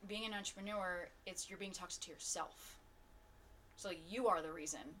with being an entrepreneur, you're being toxic to yourself. So like, you are the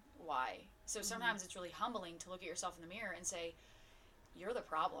reason why. So sometimes it's really humbling to look at yourself in the mirror and say, you're the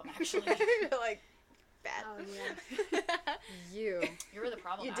problem, actually. You're like, bad. Oh, yeah. You're the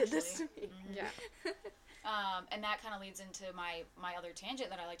problem, You actually. did this to me. Yeah. And that kind of leads into my other tangent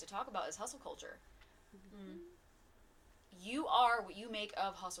that I like to talk about is hustle culture. you are what you make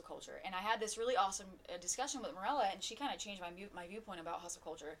of hustle culture. And I had this really awesome discussion with Morella, and she kind of changed my viewpoint about hustle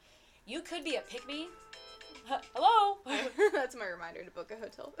culture. You could be a pick-me. Hello? That's my reminder to book a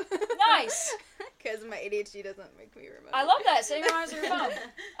hotel. Nice! Because my ADHD doesn't make me remember. I love that. Setting reminders on your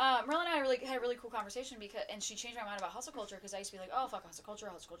phone. Morella and I had a really cool conversation, and she changed my mind about hustle culture, because I used to be like, oh, fuck hustle culture,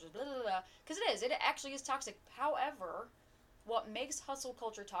 blah, blah, blah. Because it actually is toxic. However, what makes hustle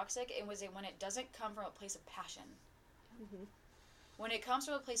culture toxic was when it doesn't come from a place of passion. Mm-hmm. When it comes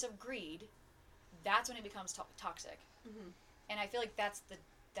from a place of greed, that's when it becomes toxic. Mm-hmm. And I feel like that's the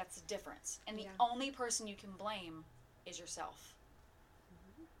difference. And the Yeah. only person you can blame is yourself.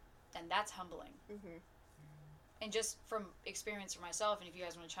 And that's humbling. Mm-hmm. And just from experience for myself, and if you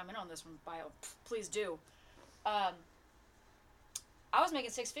guys want to chime in on this one, please do. I was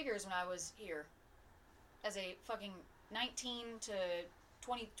making 6 figures when I was here as a fucking 19 to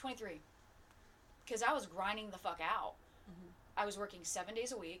 23. Because I was grinding the fuck out. I was working 7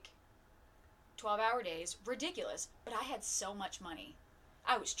 days a week, 12-hour days, ridiculous. But I had so much money.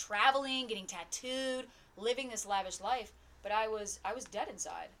 I was traveling, getting tattooed, living this lavish life, but I was dead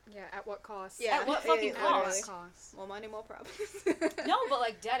inside. Yeah, at what cost? Yeah. At what fucking At what cost? cost? More money, more problems. No, but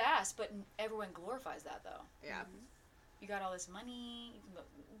like dead ass. But everyone glorifies that though. Yeah. You got all this money. You can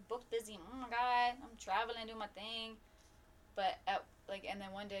book busy. Oh my god, I'm traveling, doing my thing. But and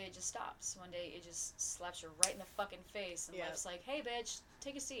then one day it just stops. One day it just slaps you right in the fucking face, and Yeah. life's like, hey bitch,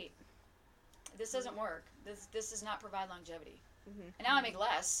 take a seat. This doesn't work. This does not provide longevity. Mm-hmm. And now I make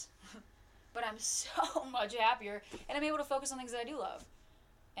less, but I'm so much happier, and I'm able to focus on things that I do love.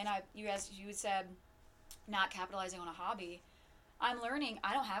 And you said, not capitalizing on a hobby. I'm learning.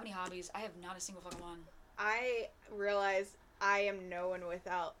 I don't have any hobbies. I have not a single fucking one. I realize I am no one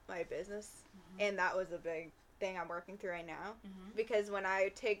without my business, and that was a big thing I'm working through right now. Mhm. Because when I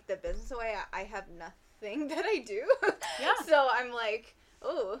take the business away, I have nothing that I do. Yeah. So I'm like,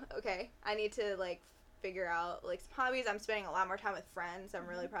 oh, okay. I need to like figure out like some hobbies. I'm spending a lot more time with friends. I'm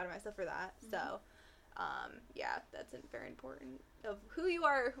really proud of myself for that. So, yeah, that's very important of who you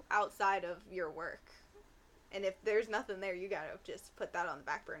are outside of your work. And if there's nothing there, you gotta just put that on the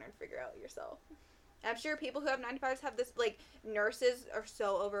back burner and figure out yourself. I'm sure people who have 9-to-5s have this, like, nurses are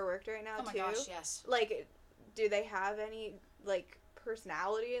so overworked right now, Oh my too. gosh, yes. Like, do they have any, like,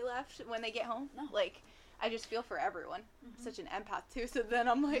 personality left when they get home? No. Like, I just feel for everyone. Such an empath, too, so then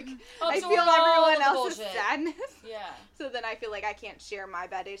I'm like, I Absorb feel all everyone the else's bullshit. sadness. Yeah. So then I feel like I can't share my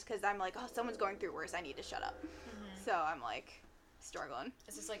bad days because I'm like, oh, someone's going through worse. I need to shut up. So I'm, like, struggling.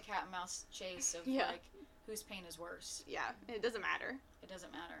 It's just like cat and mouse chase of Yeah. like whose pain is worse. Yeah, it doesn't matter. It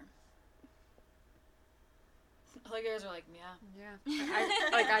doesn't matter. Like you guys are like, yeah, Yeah.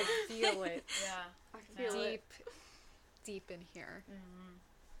 I feel it yeah. I feel it. deep in here. Mm-hmm.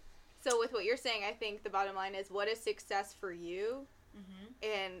 So with what you're saying, I think the bottom line is, what is success for you?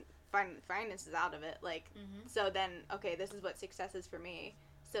 Mm-hmm. And finances out of it. Like, Mm-hmm. so then, okay, this is what success is for me.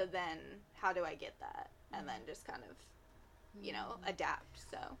 So then, how do I get that? And then just kind of, you know, adapt.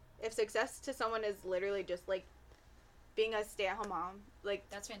 So if success to someone is literally just like being a stay-at-home mom, like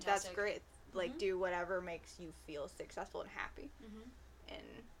That's that's fantastic. great. Like, Mhm. do whatever makes you feel successful and happy. Mm-hmm.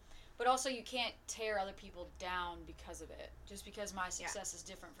 And But also, you can't tear other people down because of it. Just because my success is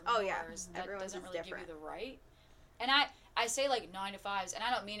different from Oh, yeah. yours, that Everyone's doesn't is really different. give you the right. And I say like 9-to-5s, and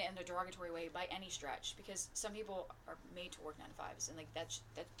I don't mean it in a derogatory way by any stretch, because some people are made to work 9-to-5s, and like that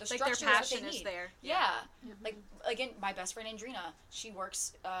the Like structure their is what passion they is need. there. Yeah. Like, again, my best friend Andrina, she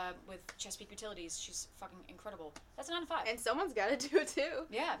works with Chesapeake Utilities. She's fucking incredible. That's a 9-to-5. and someone's got to do it too.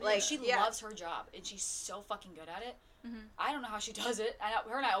 Yeah, Like, like she yeah. loves her job, and she's so fucking good at it. Mhm. I don't know how she does it.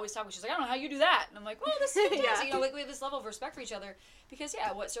 Her and I always talk. She's like, I don't know how you do that, and I'm like, well, this is fantastic. Yeah. You know, like we have this level of respect for each other, because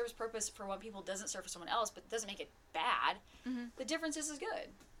yeah, what serves purpose for one people doesn't serve for someone else, but doesn't make it bad. Mhm. The difference is good.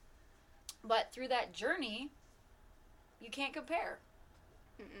 But through that journey, you can't compare.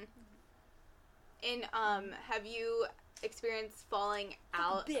 And have you experienced falling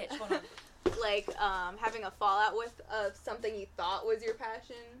out? Bitch, hold on. Like having a fallout with something you thought was your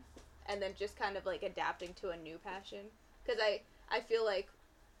passion, and then just kind of like adapting to a new passion? Because I feel like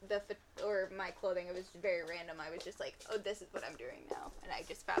my clothing, it was very random. I was just like, oh, this is what I'm doing now, and I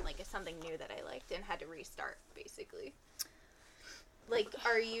just found like something new that I liked and had to restart basically. Like,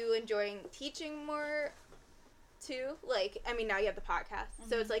 are you enjoying teaching more too? Like, I mean, now you have the podcast,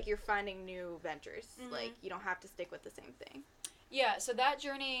 so it's like you're finding new ventures. Mhm. Like, you don't have to stick with the same thing. Yeah, so that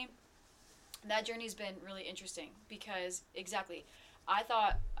journey's been really interesting, because exactly, I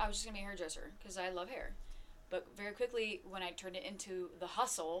thought I was just gonna be a hairdresser because I love hair, but very quickly when I turned it into the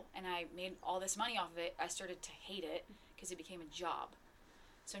hustle and I made all this money off of it, I started to hate it because it became a job.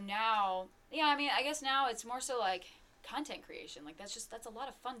 So now, yeah, I mean, I guess now it's more so like content creation. Like that's a lot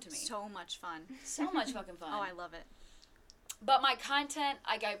of fun to me. So much fun. So much fucking fun. Oh, I love it. But my content,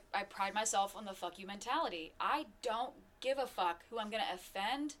 I pride myself on the fuck you mentality. I don't give a fuck who I'm gonna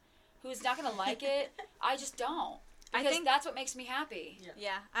offend, who's not gonna like it. I just don't. I Because think- that's what makes me happy.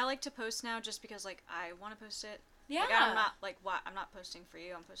 Yeah, I like to post now just because like I want to post it. Yeah. Like, I'm not like I'm not posting for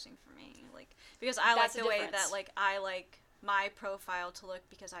you. I'm posting for me. Like because I That's like the the way difference. that like I like my profile to look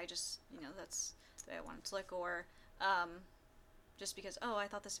because I just that's the way I want it to look, or just because I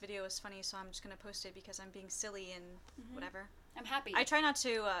thought this video was funny, so I'm just gonna post it because I'm being silly and whatever. I'm happy. I try not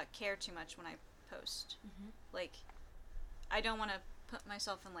to care too much when I post. Like I don't want to put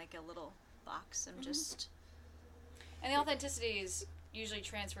myself in like a little box and just. And the authenticity is usually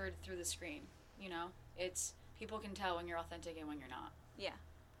transferred through the screen. You know, it's people can tell when you're authentic and when you're not. Yeah.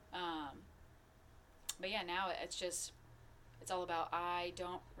 But yeah, now it's all about I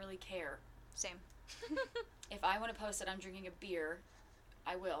don't really care. Same. If I want to post that I'm drinking a beer,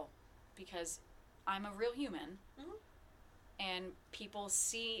 I will, because I'm a real human, and people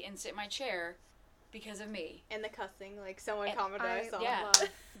see and sit in my chair because of me. And the cussing, like someone And commented, I saw. yeah. love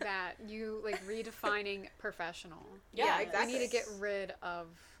that you like redefining professional. Yeah, We exactly. need to get rid of.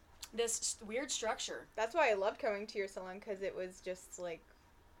 This weird structure. That's why I loved coming to your salon, because it was just like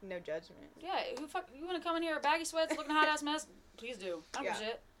no judgment. Yeah, who fuck? You want to come in here, baggy sweats, looking a hot ass mess? Please do. I don't give a Yeah.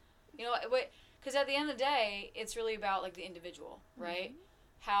 shit. You know, because at the end of the day, it's really about like the individual, right?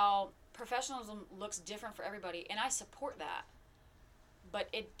 How professionalism looks different for everybody, and I support that. But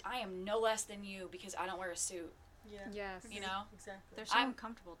I am no less than you because I don't wear a suit. Yeah. Yes. You know, Exactly. They're so I'm-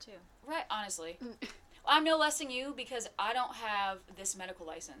 uncomfortable too. right? Honestly, I'm no less than you because I don't have this medical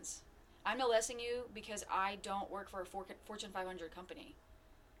license. I'm no less than you because I don't work for a Fortune 500 company.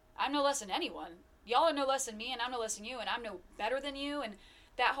 I'm no less than anyone. Y'all are no less than me, and I'm no less than you, and I'm no better than you. And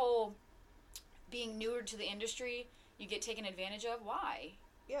that whole being newer to the industry, you get taken advantage of. Why?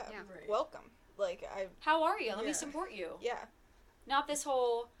 Yeah. Yeah. Right. Welcome. Like How are you? Let me Yeah. support you. yeah. Not this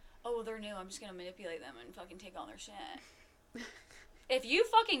whole, oh, they're new, I'm just gonna manipulate them and fucking take all their shit. If you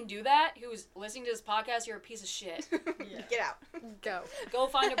fucking do that, who's listening to this podcast, you're a piece of shit. Yeah. Get out. Go. Go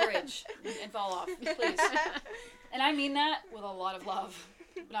find a bridge and fall off, please. And I mean that with a lot of love.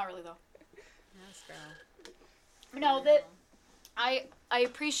 Not really, though. Yes, girl. No, that I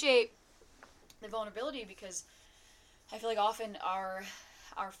appreciate the vulnerability because I feel like often our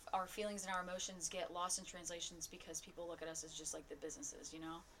feelings and our emotions get lost in translations because people look at us as just like the businesses, you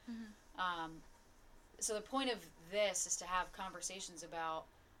know? So the point of this is to have conversations about,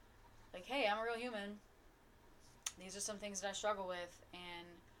 like, hey, I'm a real human. These are some things that I struggle with. And,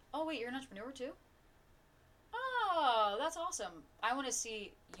 oh, wait, you're an entrepreneur too? Oh, that's awesome. I want to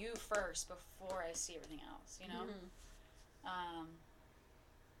see you first before I see everything else, you know?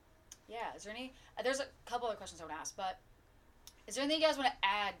 Yeah, is there any... There's a couple other questions I want to ask, but is there anything you guys want to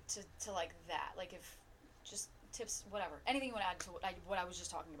add to like, that? Like, if... Just tips, whatever. Anything you want to add to what I was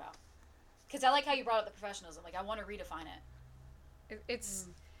just talking about? Because I like how you brought up the professionalism. Like, I want to redefine it. It's.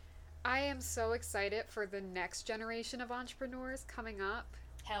 I am so excited for the next generation of entrepreneurs coming up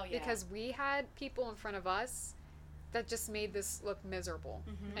Hell yeah. because we had people in front of us that just made this look miserable,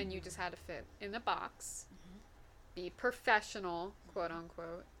 and you just had to fit in a box, be professional, quote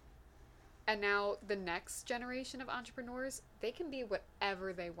unquote. And now the next generation of entrepreneurs, they can be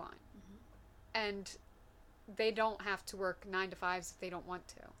whatever they want, and they don't have to work 9 to 5s if they don't want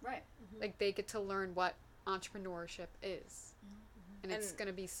to. Right. Like, they get to learn what entrepreneurship is. And it's And- going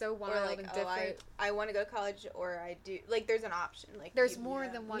to be so Or wild like, and oh, different. I want to go to college, or I do. Like, there's an option. Like, There's more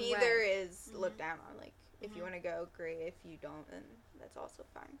than one neither way. is looked down on. Like, if you want to go, great. If you don't, then that's also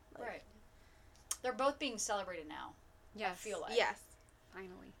fine. Like, Right. They're both being celebrated now, Yes. I feel like. Yes.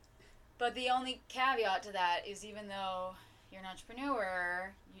 Finally. But the only caveat to that is even though you're an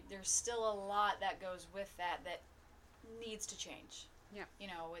entrepreneur, there's still a lot that goes with that needs to change. Yeah. You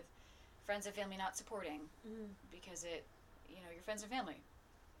know, with friends and family not supporting because your friends and family.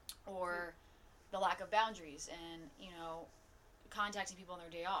 Or the lack of boundaries and, contacting people on their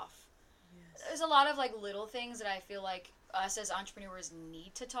day off. Yes. There's a lot of like little things that I feel like us as entrepreneurs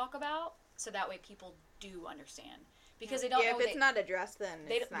need to talk about so that way people do understand. Because they don't know if it's not addressed, then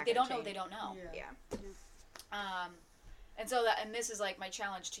it's not they gonna don't know what they change. don't know. Yeah. And this is like my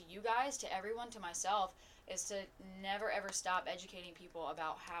challenge to you guys, to everyone, to myself, is to never ever stop educating people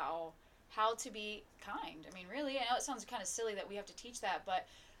about how to be kind. I mean, really, I know it sounds kind of silly that we have to teach that, but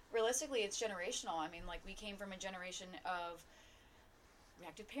realistically, it's generational. I mean, like, we came from a generation of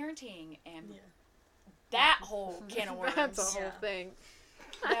reactive parenting and that whole can of worms. That's a whole Yeah. thing.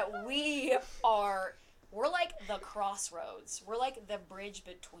 That we're like the crossroads. We're like the bridge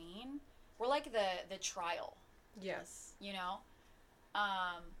between. We're like the trial. Yes. you know?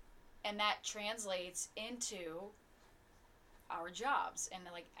 And that translates into our jobs and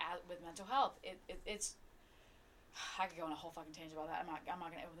like with mental health. It's I could go on a whole fucking tangent about that. I'm not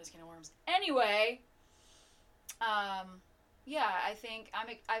gonna open this can of worms. Anyway, yeah, I think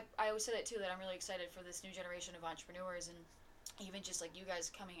I always say that too, that I'm really excited for this new generation of entrepreneurs, and even just like you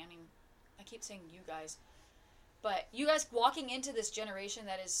guys coming. I mean, I keep saying you guys, but you guys walking into this generation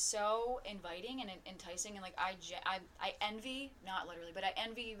that is so inviting and enticing, and like I envy, not literally, but I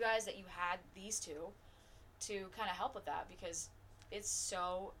envy you guys that you had these two to kind of help with that, because it's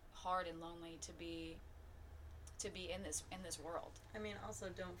so hard and lonely to be in this world. I mean, also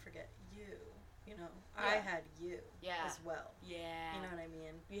don't forget you. You know, Yeah. I had you as well. Yeah. You know what I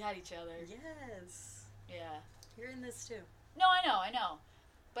mean? We had each other. Yes. Yeah. You're in this too. No, I know.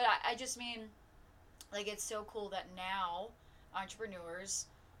 But I just mean, like, it's so cool that now entrepreneurs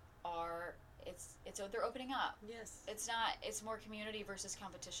are, they're opening up. Yes. It's more community versus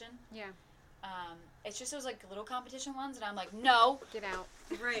competition. Yeah. It's just those, like, little competition ones, and I'm like, no, Get out.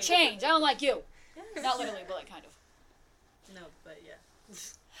 Right. change. I don't like you. Yes. Not literally, but like, kind of. No, but yeah.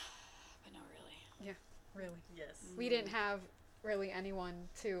 But not really. Really. Yes. We didn't have really anyone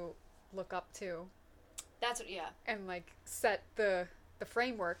to look up to That's what, yeah. and like set the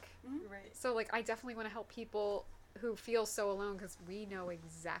framework. Right. So like I definitely want to help people who feel so alone, because we know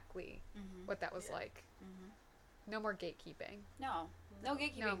exactly Mm-hmm. what that was Yeah. like. Mm-hmm. No more gatekeeping. No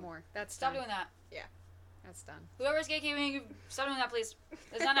gatekeeping. No more. That's Stop done. doing that. That's done. Whoever's gatekeeping, stop doing that, please.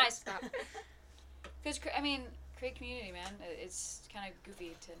 It's not nice. Stop. Because, I mean, create community, man. It's kind of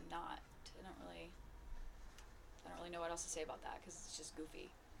goofy to not. I don't really know what else to say about that, because it's just goofy.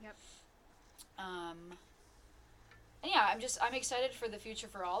 Yep. And yeah, I'm excited for the future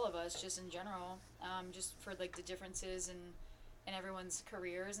for all of us, just in general. Just for like the differences in everyone's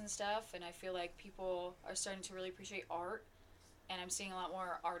careers and stuff. And I feel like people are starting to really appreciate art. And I'm seeing a lot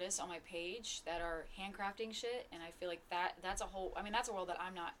more artists on my page that are handcrafting shit. And I feel like that's a whole. I mean, that's a world that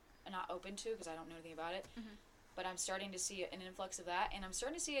I'm not open to, because I don't know anything about it. Mhm. But I'm starting to see an influx of that, and I'm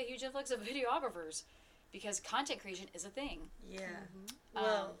starting to see a huge influx of videographers, because content creation is a thing. Yeah. Um,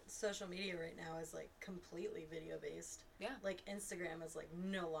 Well, social media right now is like completely video based. Yeah. Like Instagram is like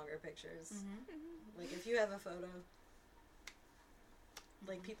no longer pictures. Mm-hmm. Like if you have a photo,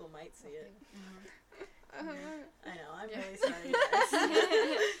 like people might see it. I know. I'm Yeah. really sorry,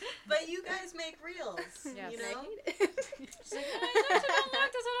 guys. But you guys make reels. Yes. You know. She's like,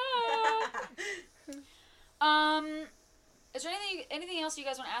 is there anything else you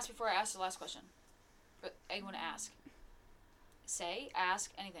guys want to ask before I ask the last question? But I want to ask.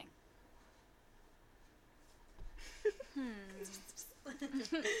 Ask anything.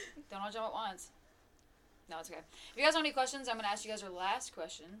 Don't all jump at once. No, it's okay. If you guys have any questions, I'm going to ask you guys our last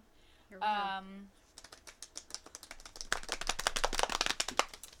question. Here we go.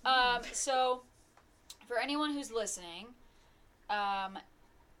 So, for anyone who's listening,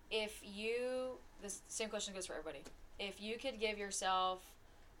 if you, this same question goes for everybody. If you could give yourself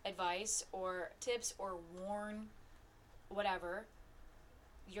advice or tips or warn whatever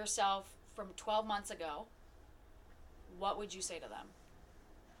yourself from 12 months ago, what would you say to them?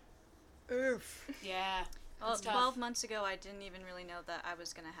 Oof. Yeah. Well, It's tough. 12 months ago, I didn't even really know that I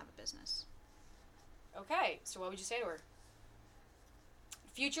was going to have a business. Okay, so what would you say to her?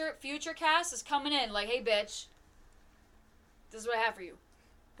 Future cast is coming in like, hey bitch, this is what I have for you.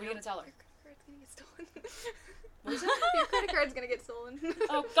 What are you gonna tell her? Your credit card's gonna get stolen. What is it? Your credit card's gonna get stolen.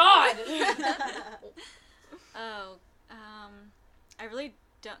 Oh God! Oh, I really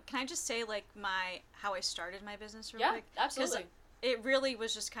don't. Can I just say like how I started my business real Yeah, quick? absolutely. It really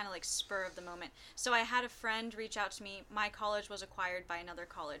was just kind of like spur of the moment. So I had a friend reach out to me. My college was acquired by another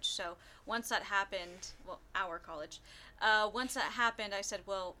college. So once that happened, well, our college, once that happened, I said,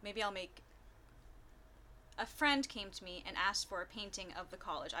 well, maybe I'll make. A friend came to me and asked for a painting of the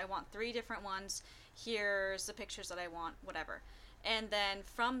college. I want 3 different ones. Here's the pictures that I want, whatever. And then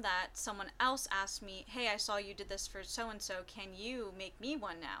from that, someone else asked me, hey, I saw you did this for so-and-so. Can you make me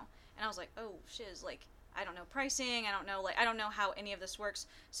one now? And I was like, oh, shiz, like, I don't know pricing. I don't know how any of this works.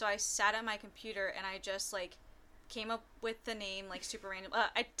 So I sat at my computer and I just, like, came up with the name, like, super random.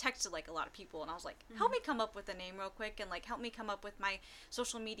 I texted, like, a lot of people, and I was like, help me come up with the name real quick, and, like, help me come up with my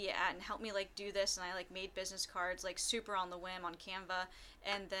social media ad, and help me, like, do this. And I, like, made business cards, like, super on the whim on Canva.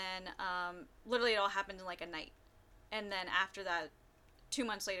 And then, literally it all happened in, like, a night. And then after that, 2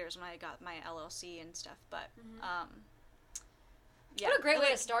 months later is when I got my LLC and stuff. But, yeah. What a great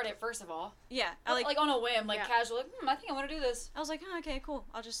way to start it, first of all. Yeah. Like on a whim, like Yeah. casual, like, I think I want to do this. I was like, oh, okay, cool.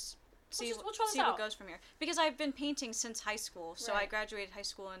 I'll just see, We'll try this see out. what goes from here. Because I've been painting since high school. So I Right. graduated high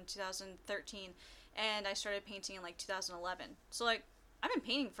school in 2013. and I started painting in like 2011. So like I've been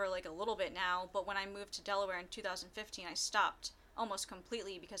painting for like a little bit now, but when I moved to Delaware in 2015, I stopped almost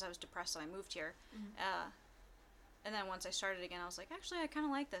completely because I was depressed that I moved here. And then once I started again, I was like, actually, I kind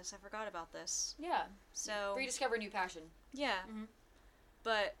of like this. I forgot about this. Yeah. So Rediscover a new passion. yeah. Mhm.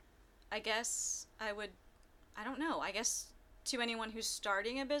 But I guess I don't know. I guess to anyone who's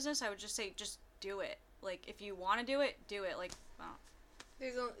starting a business, I would just say, just do it. Like, if you want to do it, do it. Like, well,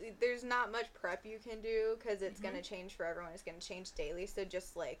 There's not much prep you can do because it's gonna change for everyone. It's gonna change daily. So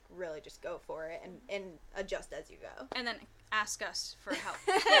just like really just go for it and adjust as you go. and then ask us for help.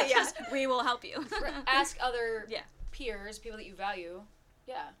 Yeah. We will help you. Ask other Yeah. peers, people that you value.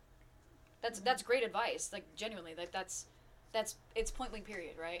 Yeah. That's great advice. Like, genuinely, like that's it's point blank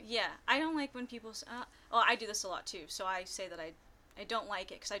period, right? Yeah, I don't like when people. Well, I do this a lot too, so I say that I don't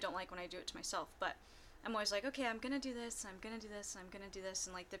like it because I don't like when I do it to myself. But I'm always like, okay, I'm gonna do this, I'm gonna do this, I'm gonna do this,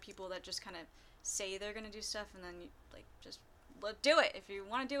 and like the people that just kind of say they're gonna do stuff and then you like just do it. If you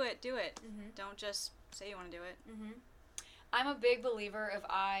want to do it, do it. Don't just say you want to do it. I'm a big believer of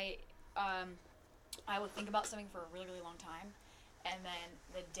I will think about something for a really, really long time, and then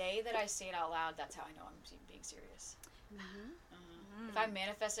the day that I say it out loud, that's how I know I'm being serious. If I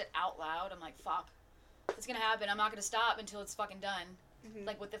manifest it out loud, I'm like, fuck, it's gonna happen. I'm not gonna stop until it's fucking done.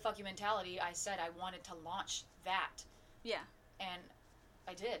 Like with the fuck you mentality, I said I wanted to launch that. Yeah. And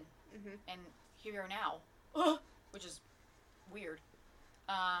I did. And here we are now, which is weird.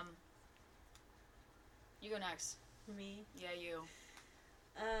 You go next. Me. Yeah, you.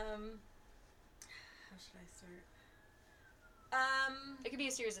 How should I start? It could be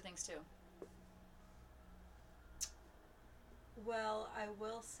a series of things too. Well, I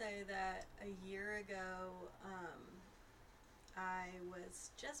will say that a year ago, I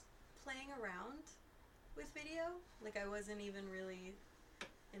was just playing around with video. Like, I wasn't even really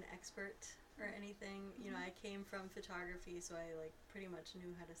an expert or anything. You know, I came from photography, so I, like, pretty much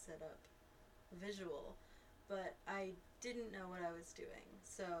knew how to set up a visual. But I didn't know what I was doing.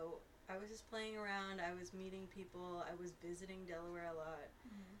 So I was just playing around. I was meeting people. I was visiting Delaware a lot.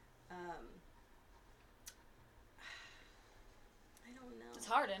 I don't know. It's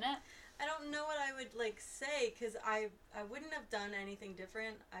hard, isn't it? I don't know what I would like say because I wouldn't have done anything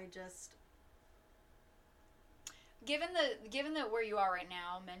different. I just Given that where you are right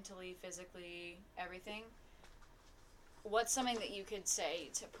now, mentally, physically, everything, what's something that you could say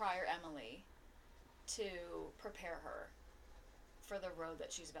to prior Emily to prepare her for the road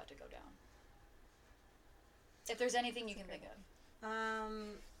that she's about to go down? If there's anything you can think of.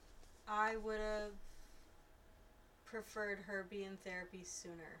 I would have preferred her be in therapy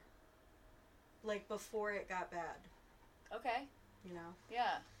sooner. Like before it got bad. Okay. You know?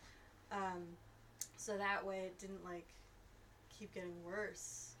 Yeah. So that way it didn't like keep getting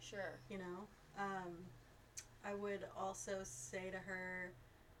worse. Sure. You know? I would also say to her,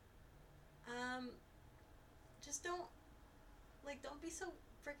 just don't be so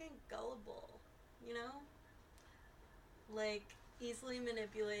freaking gullible, you know? Like, easily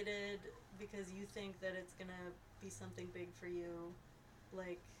manipulated because you think that it's gonna be something big for you.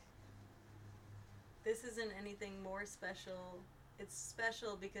 Like, this isn't anything more special. It's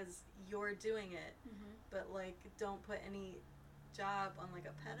special because you're doing it. But, like, don't put any job on, like,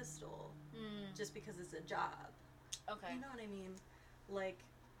 a pedestal just because it's a job. Okay. You know what I mean? Like,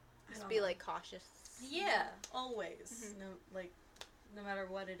 Just be like cautious. yeah, always. No matter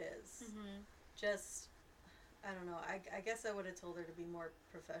what it is. Just, I don't know. I guess I would have told her to be more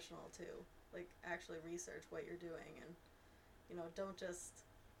professional too. Like, actually research what you're doing and, you know, don't just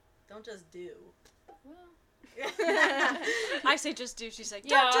do. Well, I say just do. She's like,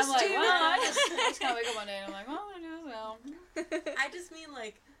 yeah, don't just I'm like, do. well, I just kind of wake up one day and I'm like, well, I do well. I just mean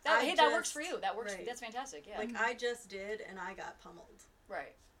like That works for you. That works. Right. That's fantastic. Yeah. Like I just did and I got pummeled.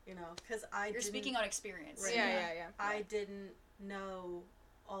 Right. You know, because You're speaking on experience. Right. Yeah. I didn't know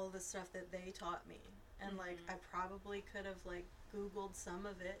all the stuff that they taught me, and like I probably could have like Googled some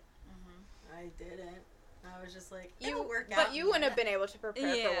of it. I didn't. I was just like, it'll work out. But you wouldn't have been able to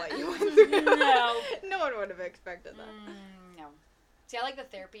prepare for what you went through. No. No one would have expected that. No. See, I like the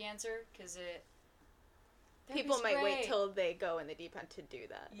therapy answer because People therapy's might wait great. till they go in the deep end to do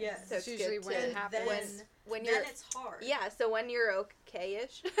that. Yes. So it's It's usually good when to, it happens. when then you're it's hard. yeah. So when you're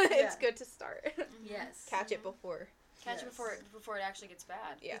okay-ish, it's Yeah. good to start. Yes. Catch it before. catch it Yes. before it actually gets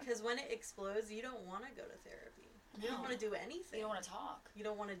bad. Yeah. Because when it explodes, you don't want to go to therapy. You don't No. want to do anything. You don't want to talk. You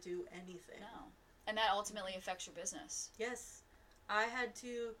don't want to do anything. No. And that ultimately affects your business. Yes. I had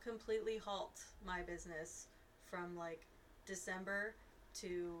to completely halt my business from like December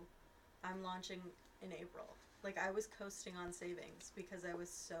to I'm launching in April. Like I was coasting on savings because I was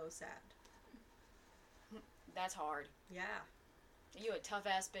so sad. That's hard. Yeah. You a tough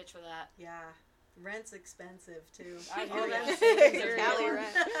ass bitch for that. Yeah. Rent's expensive too. I hear All ya. them savings are Cali gone.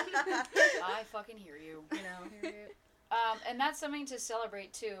 rent. I fucking hear you. You know. And that's something to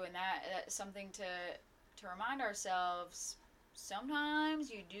celebrate too, and that's something to remind ourselves. Sometimes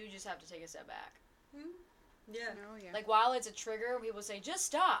you do just have to take a step back. Yeah. Oh, yeah. Like while it's a trigger, people say just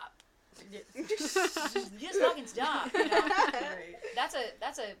stop, Yeah. just fucking stop. You know? Right. That's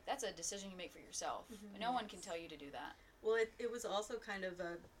a decision you make for yourself. No one can tell you to do that. Well, it was also kind of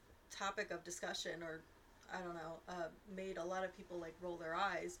a topic of discussion, or I don't know, made a lot of people like roll their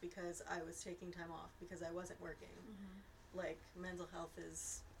eyes because I was taking time off because I wasn't working. Like mental health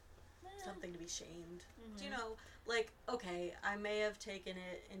is something to be shamed. Do you know, like, okay, I may have taken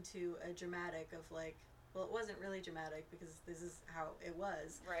it into a dramatic of like, well, it wasn't really dramatic because this is how it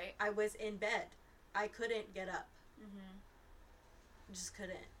was. Right. I was in bed. I couldn't get up. Just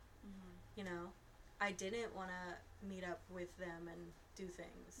couldn't. You know, I didn't want to meet up with them and do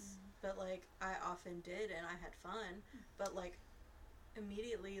things, but like I often did, and I had fun. But like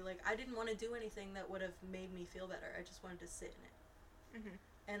immediately, like I didn't want to do anything that would have made me feel better. I just wanted to sit in it.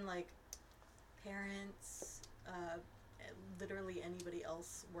 And like parents, literally anybody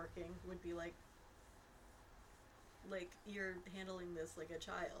else working would be like you're handling this like a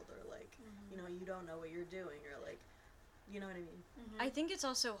child, or like you know, you don't know what you're doing, or like, you know what I mean. I think it's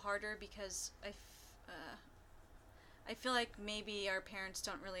also harder because I feel like maybe our parents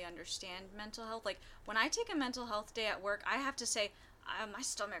don't really understand mental health. Like when I take a mental health day at work, I have to say, my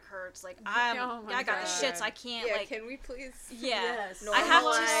stomach hurts. Like I Oh my got the God. shits. I can't. Yeah, like can we please yeah. Yes. I have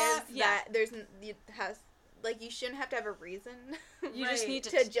normalize to. Yeah. that there's you shouldn't have to have a reason You just Right. need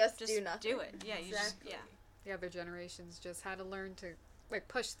to just do do nothing. it. Yeah. You just yeah. The other generations just had to learn to like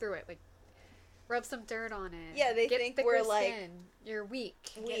push through it, like rub some dirt on it. Yeah, they Get think thicker we're, like, skin. You're weak.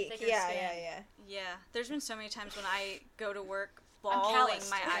 Weak. thicker Yeah, skin. yeah. Yeah. There's been so many times when I go to work I'm bawling calloused,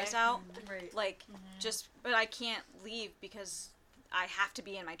 my okay? eyes out, Right. like just, but I can't leave because I have to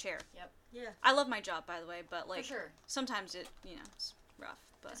be in my chair. Yeah. I love my job, by the way, but like For sure. sometimes it, it's rough.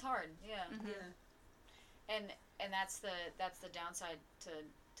 But It's hard. Yeah. Yeah. And that's the downside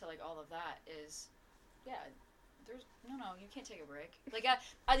to like all of that is, yeah, there's no you can't take a break. Like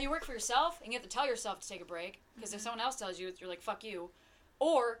either you work for yourself and you have to tell yourself to take a break because if someone else tells you, you're like fuck you,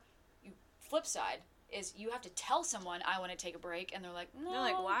 or you flip side is you have to tell someone I want to take a break and they're like no. they're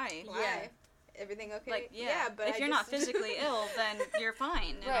like, why? Why? Yeah. Everything okay? Like yeah, but if I you're just... not physically ill, then you're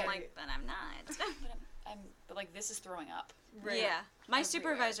fine. And I'm Right. like, but I'm not. But like this is throwing up. Right. Yeah, my Everywhere.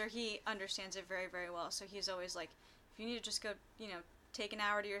 supervisor, he understands it very, very well. So he's always like, if you need to just go, take an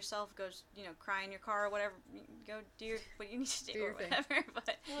hour to yourself, go, cry in your car or whatever, go do what you need to do, Do or your thing. whatever.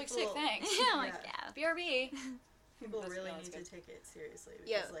 But You're like People- sick, thanks. yeah, I'm like yeah. BRB. People That's- really no, that's need good. to take it seriously because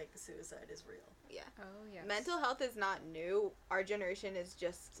Yeah. like suicide is real. Yeah. Oh yes. Mental health is not new. Our generation is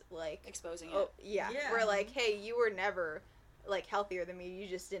just like, Exposing it. oh yeah. Yeah. We're like, hey, you were never like healthier than me. You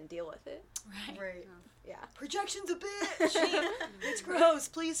just didn't deal with it. Right. Right. Yeah. Projection's a bitch. It's gross.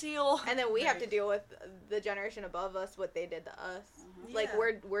 Please heal. And then we have to Right. deal with the generation above us, what they did to us. Like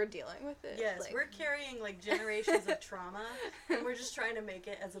Yeah. we're dealing with it. Yes, like, we're carrying like generations of trauma, and we're just trying to make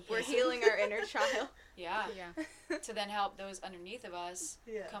it as a we're person. healing our inner child. Yeah. Yeah. To then help those underneath of us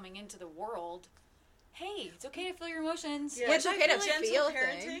Yeah. coming into the world. Hey, it's okay to feel your emotions. Yeah, It's okay to gentle feel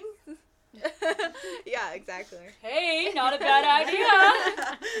parenting. Yeah, exactly. Hey, not a bad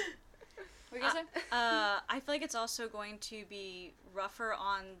idea. What you gonna say? I feel like it's also going to be rougher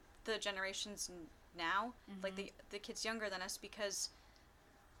on the generations now, like the kids younger than us, because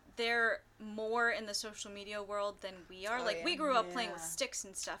they're more in the social media world than we are. Oh, like yeah. we grew up playing with Yeah. sticks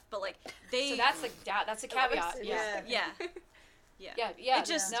and stuff, but like they So that's the caveat. Yeah. Yeah. yeah. Yeah. It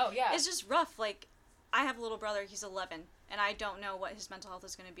just no. Yeah. It's just rough. Like I have a little brother. He's 11, and I don't know what his mental health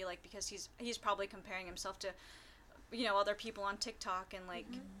is going to be like because he's probably comparing himself to, other people on TikTok and like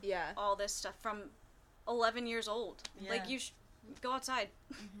Yeah. all this stuff from 11 years old. Yeah. Like you go outside.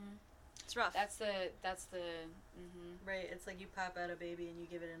 It's rough. That's the. Right, it's like you pop out a baby and you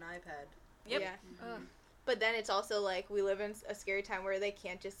give it an iPad. Yep. Yeah. Ugh. But then it's also like we live in a scary time where they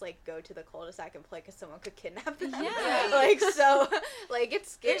can't just like go to the cul-de-sac and play because someone could kidnap them. Yeah. Like so, like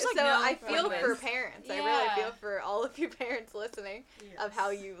it's scary. There's, like, so no I feel limits. for parents. I really Yeah. feel for all of you parents listening of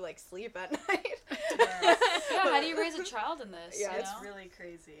how you like sleep at night. Yes. Yeah. How do you raise a child in this? Yeah, you It's know? really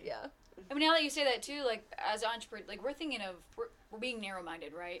crazy. Yeah. I mean, now that you say that too, like as entrepreneurs, like we're thinking of we're being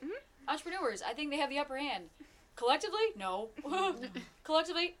narrow-minded, right? Entrepreneurs, I think they have the upper hand. Collectively, no.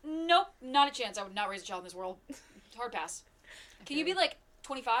 Collectively, nope, not a chance. I would not raise a child in this world. Hard pass. Can you be like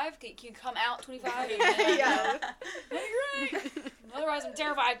 25? Can you come out 25? Yeah. Otherwise, I'm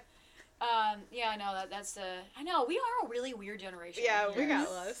terrified. Yeah, no, that's the. I know we are a really weird generation. Yeah, we Yes.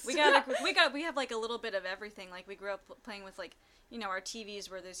 got lost. We have like a little bit of everything. Like we grew up playing with like, our TVs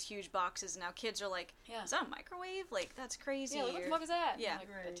were those huge boxes. Now kids are like, Yeah. is that a microwave? Like that's crazy. Yeah, like, what the Or- fuck is that? Yeah. Like,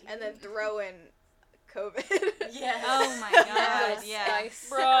 Right. And then throw in COVID. Yes. Oh my god. Little Yeah. spice.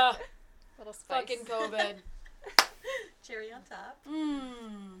 bruh, Little spice. fucking COVID. Cherry on top.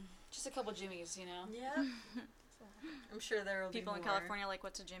 Just a couple jimmies, you know. Yeah. I'm sure there will be People in more. California are like,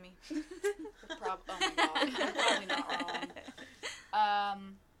 what's a Jimmy? Oh my god, I'm probably not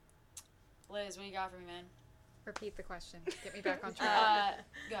wrong. Liz, what do you got for me, man? Repeat the question. Get me back on track.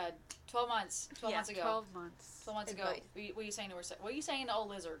 Good. 12 months. 12 Yeah, months ago. 12 months. 12 months ago. Advice. What are you saying to her? What are you saying to old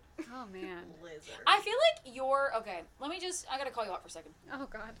lizard? Oh, man. Lizard. I feel like you're okay. I gotta call you out for a second. Oh,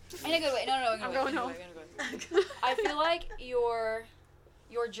 God. In a good way. No, in a I'm good way. going home. In a good way. I feel like your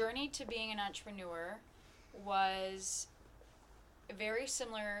journey to being an entrepreneur was very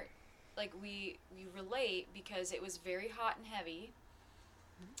similar. Like we relate because it was very hot and heavy.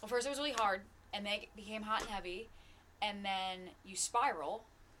 Well, first it was really hard, and then it became hot and heavy, and then you spiral,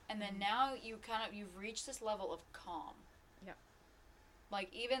 and then now you've reached this level of calm. Yep.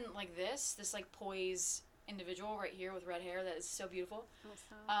 Like even like this like poise individual right here with red hair that is so beautiful. Oh,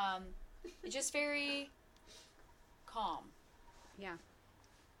 stop. It's just very calm. Yeah.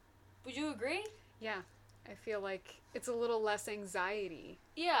 Would you agree? Yeah. I feel like it's a little less anxiety.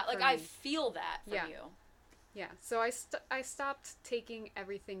 Yeah, like For I me. feel that from Yeah. you. Yeah. So I stopped taking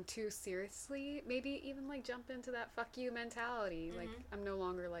everything too seriously. Maybe even like jump into that fuck you mentality. Like I'm no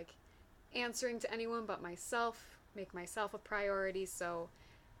longer like answering to anyone but myself, make myself a priority. So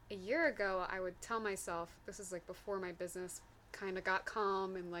a year ago, I would tell myself, this is like before my business kind of got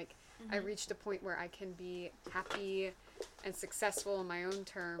calm and like I reached a point where I can be happy and successful on my own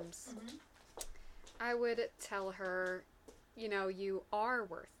terms. I would tell her, you are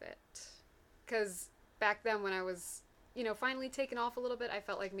worth it. Because back then when I was, finally taken off a little bit, I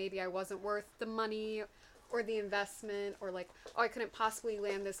felt like maybe I wasn't worth the money or the investment or like, oh, I couldn't possibly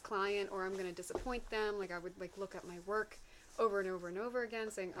land this client or I'm going to disappoint them. Like I would like look at my work over and over and over again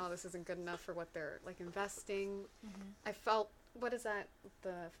saying, oh, this isn't good enough for what they're like investing. I felt, what is that?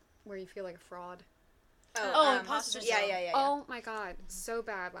 Where you feel like a fraud? imposter Yeah. syndrome. Oh my God, so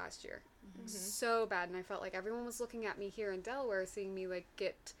bad last year. So bad. And I felt like everyone was looking at me here in Delaware, seeing me like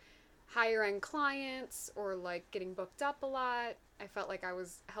get higher end clients or like getting booked up a lot. I felt like I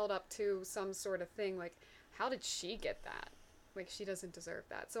was held up to some sort of thing like, how did she get that? Like, she doesn't deserve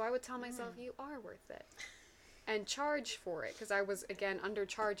that. So I would tell myself, you are worth it. And charge for it. Because I was, again,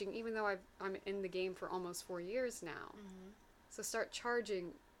 undercharging, even though I'm in the game for almost 4 years now. So start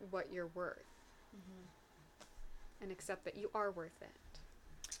charging what you're worth. And accept that you are worth it.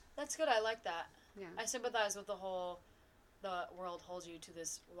 That's good. I like that. Yeah. I sympathize with the world holds you to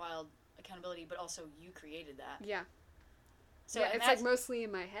this wild accountability, but also you created that. Yeah. So yeah, and it's that's, like mostly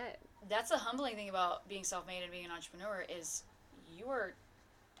in my head. that's the humbling thing about being self-made and being an entrepreneur is you are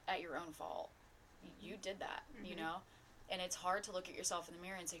at your own fault. You did that, And it's hard to look at yourself in the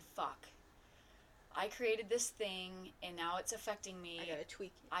mirror and say, fuck, I created this thing and now it's affecting me. I gotta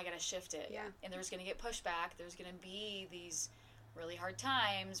tweak it. I gotta shift it. Yeah. And there's gonna get pushback. There's gonna be these really hard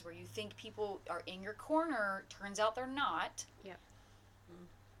times where you think people are in your corner. Turns out they're not. Yep.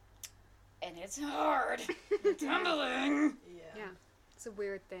 And it's hard. It's humbling. Yeah. It's a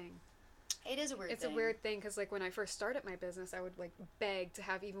weird thing. It is a weird It's thing. a weird thing because, like, when I first started my business, I would, like, beg to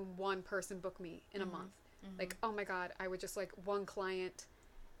have even one person book me in a month. Like, oh my God, I would just, like, one client,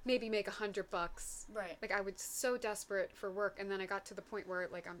 maybe make $100. Right. Like, I was so desperate for work, and then I got to the point where,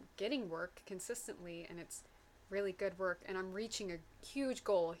 like, I'm getting work consistently, and it's really good work, and I'm reaching a huge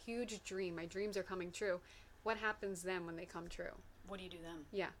goal, a huge dream. My dreams are coming true. What happens then when they come true? What do you do then?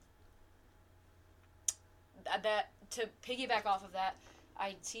 Yeah. That to piggyback off of that,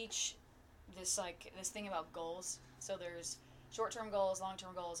 I teach this thing about goals. So there's short-term goals,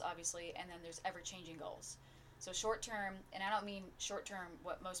 long-term goals, obviously, and then there's ever-changing goals. So short-term, and I don't mean short-term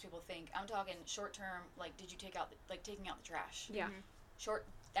what most people think. I'm talking short-term, like taking out the trash. Yeah.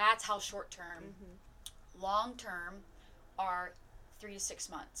 That's how short-term. Long-term are 3 to 6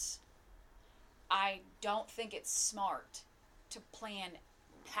 months. I don't think it's smart to plan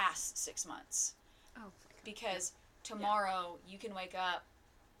past 6 months. Oh. Because tomorrow you can wake up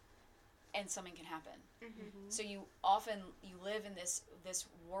and something can happen. So you live in this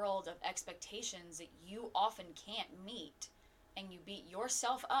world of expectations that you often can't meet, and you beat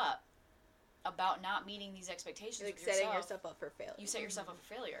yourself up about not meeting these expectations. Like with setting yourself up for failure. You set yourself up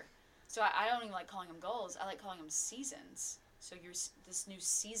for failure. So I don't even like calling them goals. I like calling them seasons. So you're this new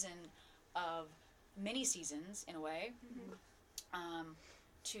season of mini seasons in a way,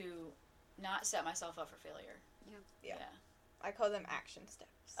 to not set myself up for failure. Yeah. I call them action steps.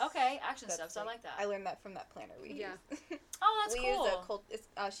 Okay, action That's steps. I like that. I learned that from that planner we Yeah. use. Oh, that's we cool.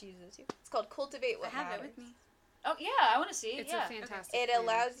 use she uses it too. It's called Cultivate What I have Matters. it with me. Oh yeah, I want to see. It's yeah. a fantastic. It plan.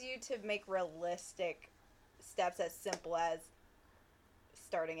 allows you to make realistic steps as simple as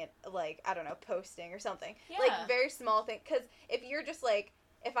starting it, like, I don't know, posting or something. Yeah. Like, very small thing. Because if you're just like,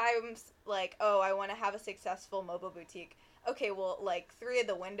 if I'm like, oh, I want to have a successful mobile boutique. Okay, well, like, 3 of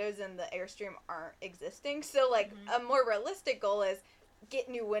the windows in the Airstream aren't existing. So, like, a more realistic goal is get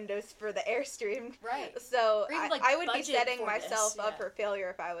new windows for the Airstream. Right. So Or even, like, I would be budget setting for myself this, up yeah. for failure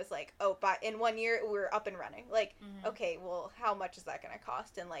if I was like, oh, but in 1 year we're up and running. Like, Mhm. okay, well, how much is that going to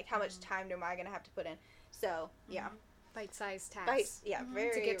cost, and like, how much time am I going to have to put in? So yeah, Bite-sized tasks.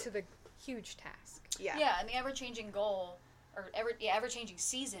 very To get to the huge task. yeah. Yeah, and the ever-changing goal, or ever-changing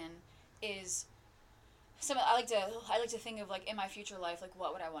season is something I like to think of, like, in my future life, like,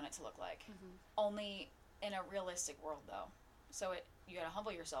 what would I want it to look like? Only in a realistic world, though. So you gotta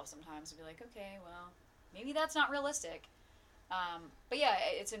humble yourself sometimes and be like, okay, well, maybe that's not realistic. But yeah,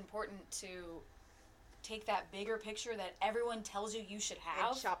 it's important to take that bigger picture that everyone tells you should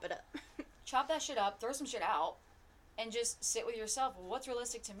have, And chop it up. chop that shit up, throw some shit out, and just sit with yourself. Well, what's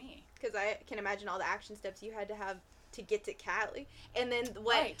realistic to me? Because I can imagine all the action steps you had to have to get to Cali, and then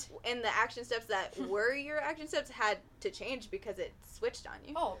what? Right. And the action steps that were your action steps had to change because it switched on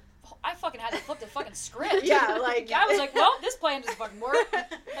you. Oh, I fucking had to flip the fucking script. Yeah, like I was like, well, this plan doesn't fucking work.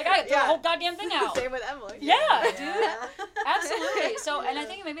 Like, I had to throw the whole goddamn thing out. Same with Emily. Yeah, dude. Yeah. Absolutely. So, and I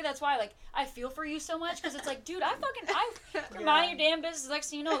think maybe that's why, like, I feel for you so much, because it's like, dude, you're minding your damn business. Next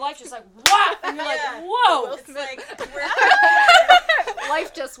thing you know, life just like, wow! And you're like, Yeah. whoa! It's like, we're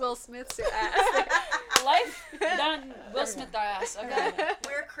Life just Will Smith's your ass. Life done Will Smith our ass. Okay.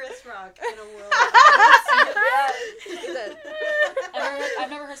 we're Chris Rock in a world. I've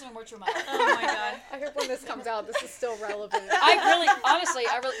never heard something more true in my life. Oh my god. I hope when this comes out, this is still relevant. Honestly,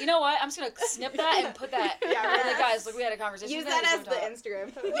 you know what? I'm just gonna snip that and put that. Yeah, right. Like, guys, look, we had a conversation. Use That that is as what the I'm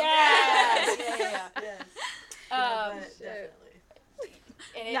Instagram. talking about. Yes. Yeah. Yes. Um, But definitely.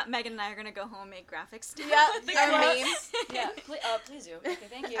 and it, Yeah, Megan and I are gonna go home and make graphics. Yeah, our Yes. memes. yeah. Please do. Okay,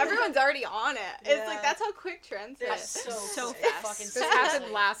 thank you. Everyone's already on it. It's Yeah. like, that's how quick trends hit. Yeah. So quick. fast. Fucking This seriously.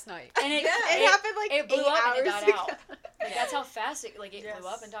 happened last night. And it, It happened like it blew 8 up and it hours died ago. out. Like, that's how fast it blew Yes.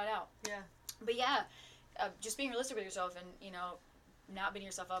 up and died out. Yeah. But yeah, just being realistic with yourself and, not beating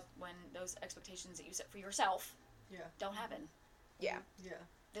yourself up when those expectations that you set for yourself Yeah. don't happen. Yeah. Yeah.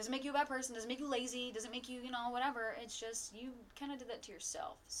 Doesn't make you a bad person, doesn't make you lazy, doesn't make you, whatever. It's just you kind of did that to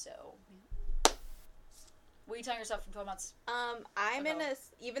yourself. So, what are you telling yourself from 12 months? I'm in ago?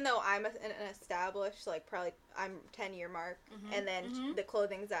 even though I'm an established, like, probably I'm 10-year mark, and then the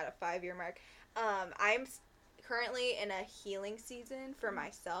clothing's at a 5-year mark. I'm currently in a healing season for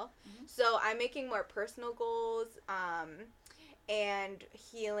myself, so I'm making more personal goals, and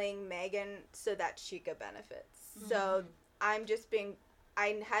healing Megan so that Chica benefits. So I'm just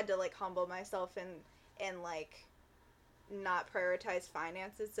I had to, like, humble myself and like not prioritize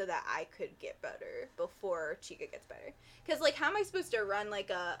finances so that I could get better before Chica gets better. Because, like, how am I supposed to run like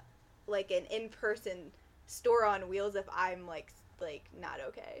an in-person store on wheels if I'm like not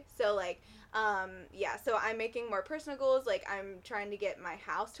okay? So, like, yeah, so I'm making more personal goals. Like, I'm trying to get my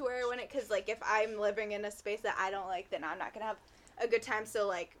house to where I want it, because, like, if I'm living in a space that I don't like, then I'm not gonna have a good time. So,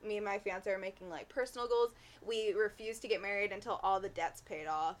 like, me and my fiance are making, like, personal goals. We refuse to get married until all the debt's paid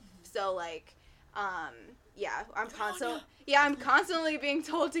off. So, like, yeah, I'm constantly being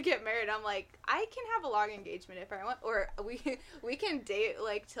told to get married. I'm like, I can have a long engagement if I want, or we can date,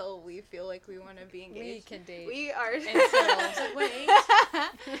 like, till we feel like we want to be engaged. We can date. We are. It's like, wait,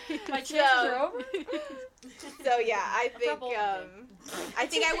 my chances are over? So yeah, I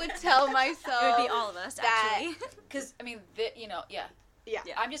think I would tell myself It would be all of us, that- actually. Because, I mean, Yeah.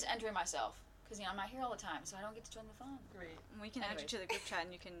 I'm just entering myself. Because, I'm not here all the time, so I don't get to join the fun. Right. We can add you Anyways. to the group chat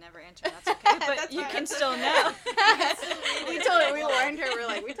and you can never enter. That's okay, but That's you fine. can still know. we warned her. We're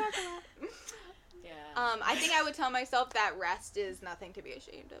like, we talked about. Yeah. I think I would tell myself that rest is nothing to be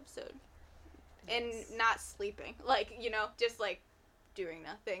ashamed of. So, and not sleeping, like, just like doing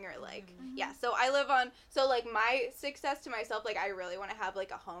nothing, or like, yeah. So I live on. So, like, my success to myself, like, I really want to have,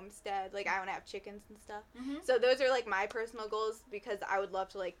 like, a homestead. Like, I want to have chickens and stuff. So those are, like, my personal goals, because I would love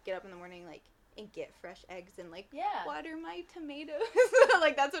to, like, get up in the morning, like, and get fresh eggs and, like, Yeah. water my tomatoes.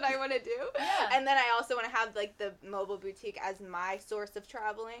 Like, that's what I want to do. Yeah. And then I also want to have, like, the mobile boutique as my source of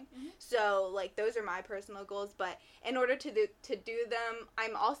traveling. So, like, those are my personal goals. But in order to do them,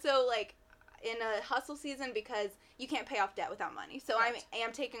 I'm also, like, in a hustle season, because you can't pay off debt without money. So Right. I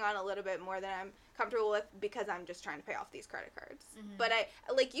am taking on a little bit more than I'm comfortable with because I'm just trying to pay off these credit cards. Mhm. But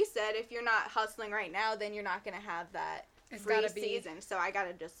like you said, if you're not hustling right now, then you're not going to have that It's free gotta be- season. So I got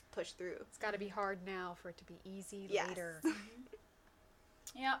to just push through. It's got to be hard now for it to be easy Yes. later.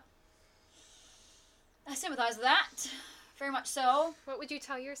 Yeah. I sympathize with that. Very much so. What would you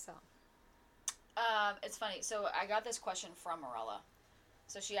tell yourself? It's funny. So I got this question from Morella.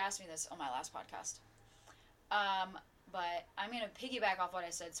 So she asked me this on my last podcast. But I'm going to piggyback off what I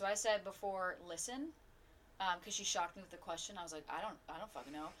said. So I said before, listen, because she shocked me with the question. I was like, I don't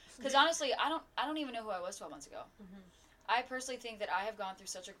fucking know. Because honestly, I don't even know who I was 12 months ago. Mhm. I personally think that I have gone through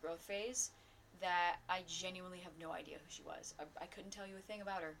such a growth phase that I genuinely have no idea who she was. I couldn't tell you a thing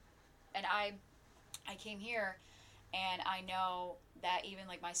about her. And I came here, and I know that even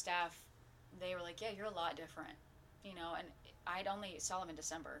like my staff, they were like, yeah, you're a lot different, you know, and I'd only saw them in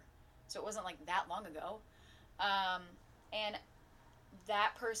December, so it wasn't like that long ago. And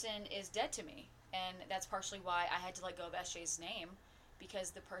that person is dead to me, and that's partially why I had to let go of SJ's name,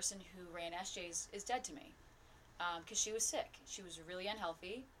 because the person who ran SJ's is dead to me, because she was sick. She was really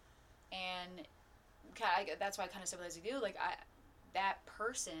unhealthy, and that's why I kind of sympathize with you. Like, that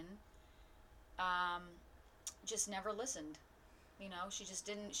person just never listened. You know, she just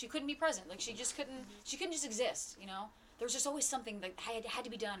didn't. She couldn't be present. Like, she just couldn't. She couldn't just exist. You know, there was just always something that had to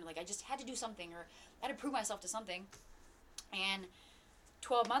be done. Like, I just had to do something, or I had to prove myself to something. And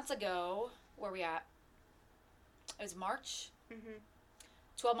 12 months ago, where we at? It was March. Mm-hmm.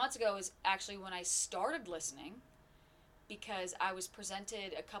 12 months ago is actually when I started listening, because I was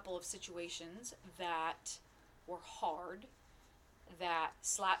presented a couple of situations that were hard, that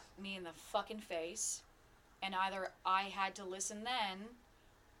slapped me in the fucking face, and either I had to listen then,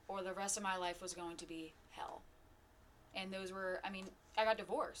 or the rest of my life was going to be hell. And those were, I mean, I got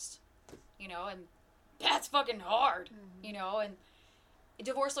divorced, you know, and that's fucking hard, you know, and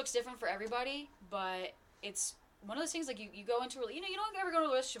divorce looks different for everybody, but it's one of those things, like, you go into, you know, you don't ever go into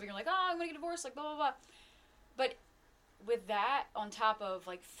a relationship and you're like, oh, I'm gonna get divorced, like, blah, blah, blah. But with that, on top of,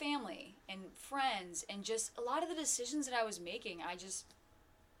 like, family and friends and just a lot of the decisions that I was making, I just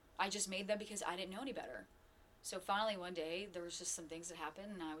made them because I didn't know any better. So finally one day, there was just some things that happened,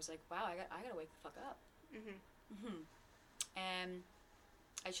 and I was like, wow, I gotta wake the fuck up. Mm-hmm. Mm-hmm. And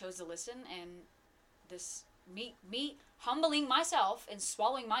I chose to listen, and this me humbling myself and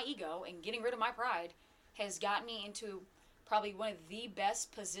swallowing my ego and getting rid of my pride has gotten me into probably one of the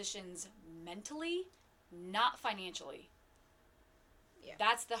best positions mentally, not financially. Yeah.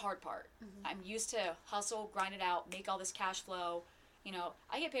 That's the hard part. Mhm. I'm used to hustle, grind it out, make all this cash flow. You know,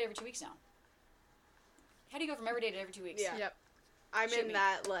 I get paid every 2 weeks now. How do you go from every day to every 2 weeks? Yeah. Yep. I'm Shoot in me.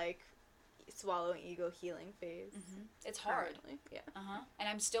 that, like, swallowing ego healing phase. Mm-hmm. It's hard. Currently. Yeah. And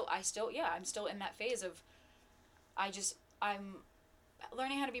I'm still in that phase of, I'm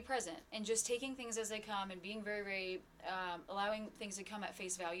learning how to be present and just taking things as they come and being very, very, allowing things to come at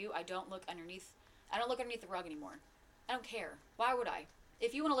face value. I don't look underneath the rug anymore. I don't care. Why would I?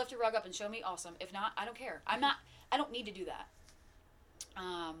 If you want to lift your rug up and show me, awesome. If not, I don't care. I don't need to do that.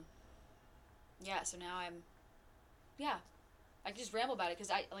 So now I just ramble about it because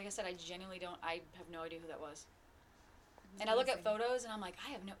like I said, I genuinely I have no idea who that was. And I look at photos and I'm like,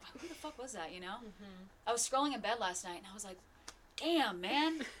 who the fuck was that, you know? Mhm. I was scrolling in bed last night and I was like, damn,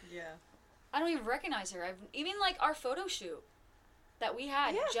 man, Yeah. I don't even recognize her. Even like our photo shoot that we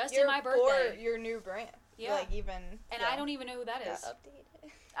had just You're in my for birthday. your new brand. Yeah. Like, even. And I don't even know who that is.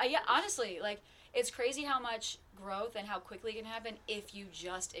 Updated. Yeah, honestly, like, it's crazy how much growth and how quickly it can happen if you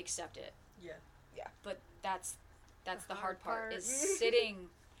just accept it. Yeah. But that's the hard part, part. is sitting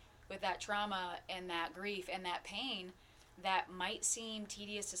with that trauma and that grief and that pain that might seem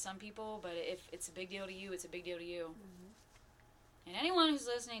tedious to some people, but if it's a big deal to you, it's a big deal to you. Mm-hmm. And anyone who's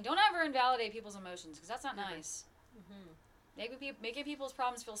listening, don't ever invalidate people's emotions, because that's not Never. nice. Mhm. Making people's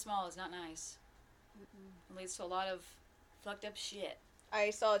problems feel small is not nice. It leads to a lot of fucked up shit.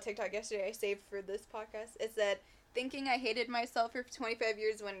 I saw a TikTok yesterday I saved for this podcast. It said, thinking I hated myself for 25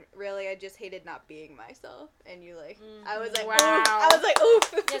 years when really I just hated not being myself. And you, like, I was like, Wow. oof. I was like,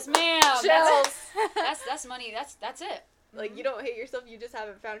 oof. Yes, ma'am. Chills. That's money. That's it. Like, you don't hate yourself, you just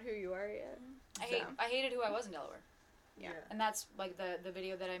haven't found who you are yet. I hated who I was in Delaware. Yeah. And that's like the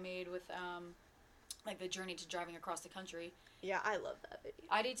video that I made with like the journey to driving across the country. Yeah, I love that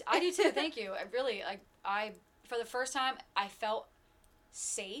video. I do too. Thank you. I for the first time I felt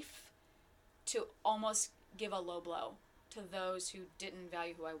safe to almost give a low blow to those who didn't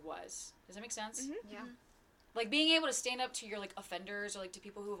value who I was. Does that make sense? Mhm. Yeah. Like, being able to stand up to your, like, offenders, or, like, to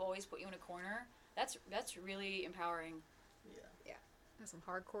people who have always put you in a corner. That's really empowering. Yeah. That's some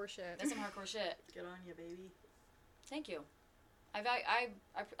hardcore shit. That's some hardcore shit. Get on you, baby. Thank you. I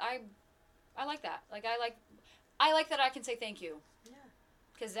I like that. I like that I can say thank you. Yeah.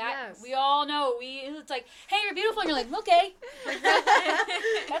 Because that, Yes. we all know, it's like, hey, you're beautiful, and you're like, okay.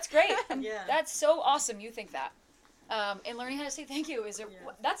 That's great. Yeah. That's so awesome you think that. And learning how to say thank you Yeah.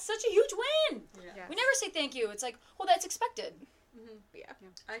 that's such a huge win. Yeah. Yes. We never say thank you. It's like, well, that's expected. Yeah.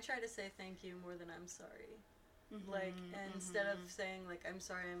 I try to say thank you more than I'm sorry. Like, and instead of saying, like, I'm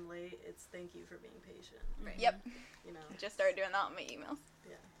sorry I'm late, it's thank you for being patient. Yep. You know? Just started doing that on my emails.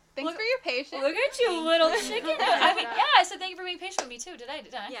 Yeah. Thanks Look- for your patience. Look at you, little chicken. I mean, yeah, I said thank you for being patient with me too. Did I?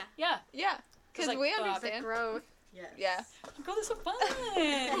 Yeah. Yeah. Yeah. Because like, we fuck. The understand. growth. Yes. Yeah. Girl, this is so fun.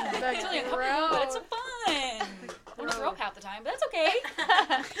 It's only a couple, growth. but it's so fun. I'm gonna throw up half the time, but that's okay.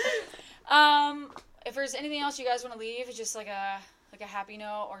 If there's anything else you guys want to leave, it's just like a happy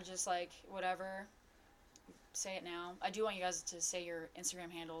note or just like whatever. Say it now. I do want you guys to say your Instagram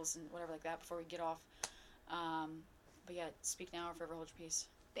handles and whatever like that before we get off. But yeah, speak now or forever hold your peace.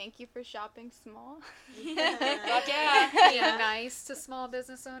 Thank you for shopping small. Fuck yeah. Being nice to small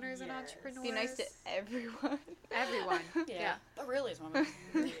business owners and Yes. entrepreneurs. Be nice to everyone. everyone. Yeah. But really, it's one of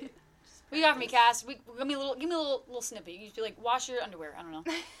them. What you got for me, Cass? Give me a little snippet. You just be like, wash your underwear. I don't know.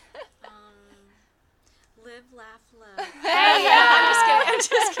 Live, laugh, love. Hey, yeah. I'm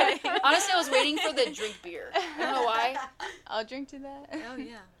just kidding. Honestly, I was waiting for the drink beer. I don't know why. I'll drink to that. Oh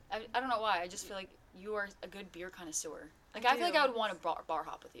yeah. I don't know why. I just feel like you are a good beer connoisseur. Like, I I feel like do. I would want to bar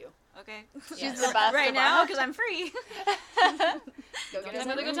hop with you. Okay. She's the best right of now us. because I'm free. Go get us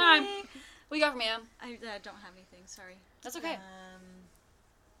another good time. What you got for me, Em? I don't have anything. Sorry. That's okay.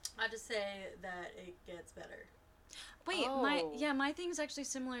 I'll just say that it gets better. Wait, Oh. my thing's actually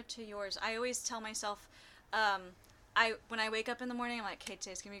similar to yours. I always tell myself, when I wake up in the morning, I'm like, okay,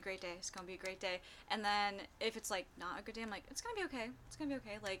 today's gonna be a great day. It's gonna be a great day. And then if it's like not a good day, I'm like, it's gonna be okay. It's gonna be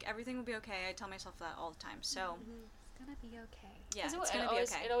okay. Like everything will be okay. I tell myself that all the time. So It's gonna be okay. yeah, 'Cause it's gonna be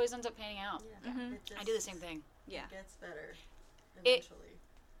okay. It always ends up panning out. Yeah. Mhm. It I do the just same thing. Yeah. gets better It- eventually.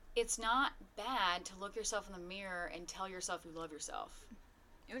 It's not bad to look yourself in the mirror and tell yourself you love yourself.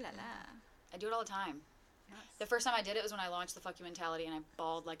 Ooh la la. I do it all the time. Yes. The first time I did it was when I launched the Fuck You Mentality and I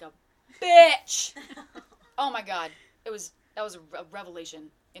bawled like a bitch. Oh my god. That was a revelation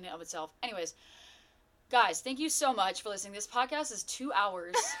in and of itself. Anyways, guys, thank you so much for listening. This podcast is 2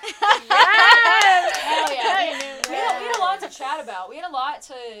 hours. Hell yeah. We had a lot to chat about. We had a lot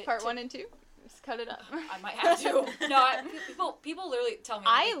to... Part 1 and 2. Just cut it up. I might have to. No, people literally tell me.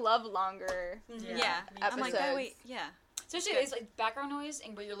 I love longer. Mhm. Yeah. me I'm like, Episodes. oh wait, yeah. Especially it's like background noise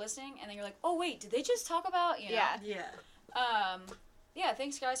and where you're listening and then you're like, oh wait, did they just talk about, you know? Yeah. Yeah. Yeah,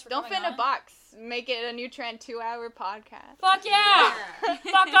 thanks guys for Don't coming fit in on. a box. Make it a new trend 2-hour podcast. Fuck yeah!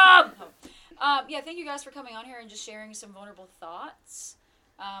 Fuck up! Yeah, thank you guys for coming on here and just sharing some vulnerable thoughts.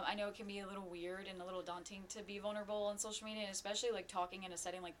 I know it can be a little weird and a little daunting to be vulnerable on social media, and especially like talking in a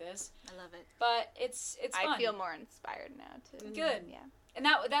setting like this. I love it. But it's fun. I feel more inspired now to. Good. Yeah. And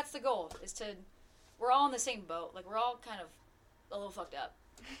that's the goal, is to, we're all in the same boat. Like, we're all kind of a little fucked up.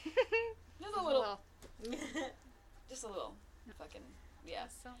 Just a little. Just a little. Fucking, yeah.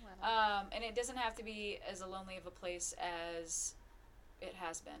 So little. And it doesn't have to be as lonely of a place as it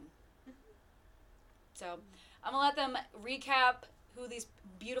has been. So, I'm gonna let them recap who these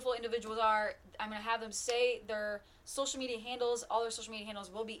beautiful individuals are. I'm gonna have them say their social media handles. All their social media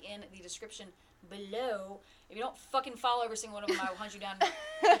handles will be in the description below. If you don't fucking follow every single one of them, I will hunt you down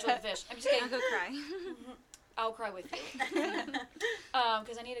with a fish. I'm just I'll kidding. go cry. I'll cry with you.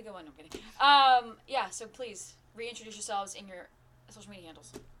 Because I need a good one. No, I'm kidding. Yeah, so please reintroduce yourselves in your social media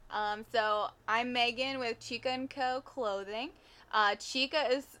handles. So I'm Megan with Chica & Co. Clothing. Chica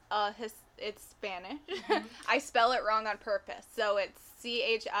is it's Spanish. I spell it wrong on purpose. So it's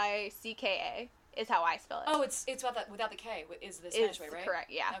CHICKA is how I spell it. Oh, it's without the K is the Spanish way, right? Correct,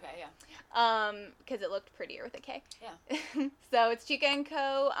 yeah. Okay, yeah. Because it looked prettier with a K. Yeah. So it's Chica &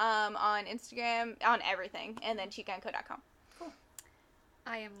 Co. On Instagram, on everything, and then chicaandco.com.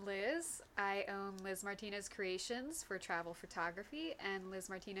 I am Liz. I own Liz Martinez Creations for travel photography and Liz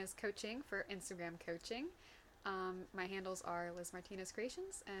Martinez Coaching for Instagram coaching. My handles are Liz Martinez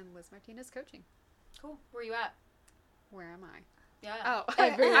Creations and Liz Martinez Coaching. Cool. Where are you at? Where am I? Yeah. Oh,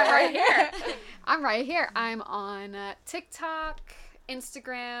 Everywhere. I'm right here. I'm right here. I'm on TikTok,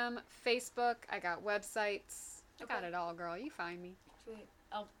 Instagram, Facebook. I got websites. I got Okay. it all, girl. You find me. Sweet.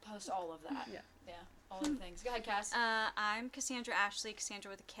 I'll post all of that. Yeah. Yeah. All the things. Go ahead, Cass. I'm Cassandra Ashley, Cassandra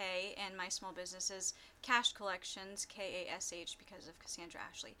with a K, and my small business is Cash Collections, KASH, because of Cassandra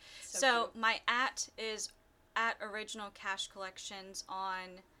Ashley. So cute. my @ is @Original Cash Collections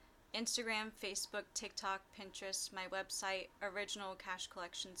on Instagram, Facebook, TikTok, Pinterest. My website,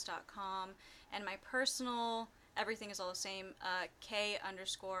 originalcashcollections.com, and my personal everything is all the same.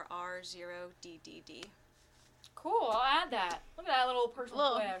 K_R0DDD. Cool. I'll add that. Look at that little personal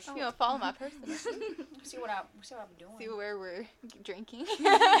Little, flash. you know, follow my person. See what I'm doing. See where we're drinking. Talk to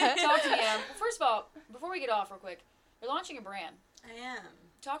me, Em. Well, first of all, before we get off real quick, you're launching a brand. I am.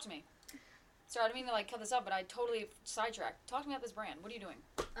 Talk to me. Sorry, I didn't mean to cut this up, but I totally sidetracked. Talk to me about this brand. What are you doing?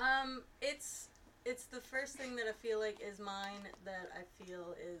 It's the first thing that I feel like is mine that I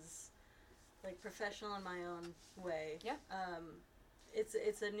feel is like professional in my own way. Yeah.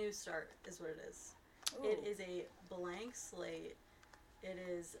 It's a new start, is what it is. Ooh. It is a blank slate. It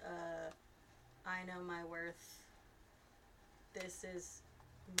is I know my worth. This is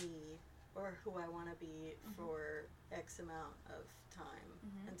me, or who I want to be for X amount of time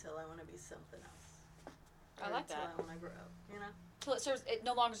until I want to be something else. I like that. Until I want to grow, you know? So it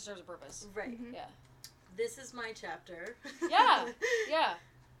no longer serves a purpose. Right. Yeah. This is my chapter. Yeah. Yeah.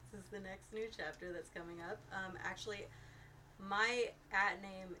 This is the next new chapter that's coming up. Actually, my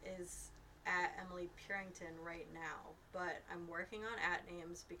 @name is @Emily Purington right now, but I'm working on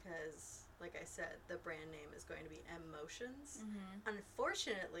 @names because, like I said, the brand name is going to be M-Motions.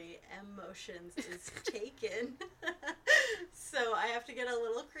 Unfortunately, M-Motions is taken, so I have to get a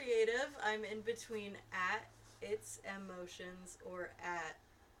little creative. I'm in between @It's M-Motions or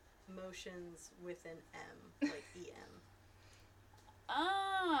 @Motions with an M, like E-M.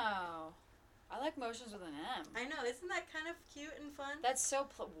 Oh. I like motions with an M. I know, isn't that kind of cute and fun? That's so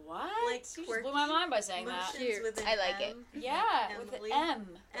what? Like you just blew my mind by saying Motions that. Cute. with an I like M. Yeah, with Emily. the M.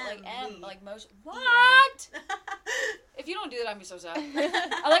 Like M, Emily. like motion. E-M. What? If you don't do that, I'd be so sad.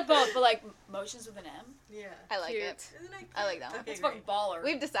 I like both, but like motions with an M. Yeah. I like Cute. it. Isn't it cute? I like that one. Okay, It's great. fucking baller.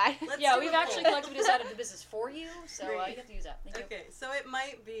 We've decided. Let's Yeah, do we've a actually poll. collectively decided the business for you, so Great. you have to use that. Thank you. Okay, so it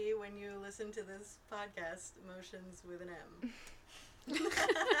might be when you listen to this podcast, Motions with an M.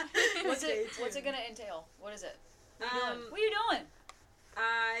 What's Stay it tuned. gonna entail? What is it? What are you doing? What are you doing?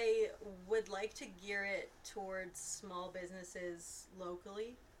 I would like to gear it towards small businesses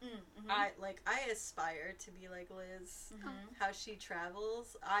locally. I aspire to be like Liz. How she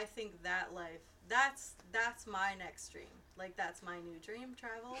travels. I think that life that's my next dream. Like that's my new dream,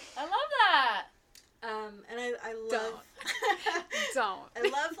 travel. I love that. And I love Don't. I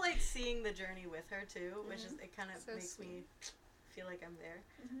love like seeing the journey with her too, which is it kind of So makes me sweet. feel like I'm there.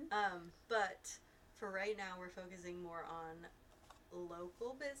 But for right now, we're focusing more on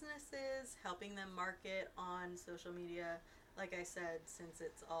local businesses, helping them market on social media. Like I said, since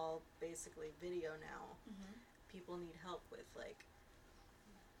it's all basically video now, people need help with like,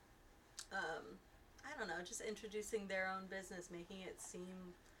 I don't know, just introducing their own business, making it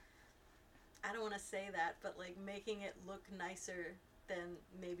seem, I don't want to say that, but like making it look nicer than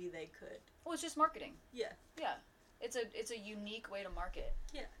maybe they could. Well, it's just marketing. Yeah. Yeah. It's a unique way to market.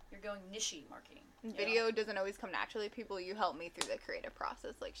 Yeah. You're going niche marketing. Video doesn't always come naturally. People, you helped me through the creative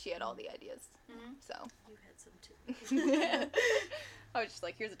process. Like, she had all the ideas. So. You had some too. I was just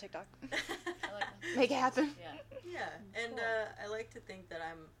like, here's a TikTok. I like that. Make it happen. Yeah. Yeah, and Cool. I like to think that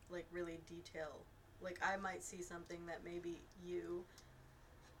I'm like really detail. Like I might see something that maybe you,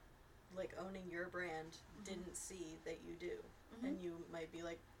 like owning your brand, didn't see that you do, and you might be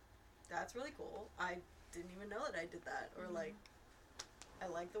like, "That's really cool. I didn't even know that I did that," or like, "I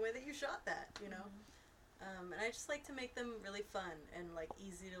like the way that you shot that," you know. And I just like to make them really fun and like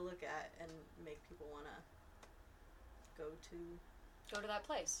easy to look at and make people wanna go to that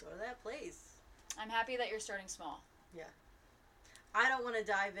place. that place. I'm happy that you're starting small. Yeah. I don't want to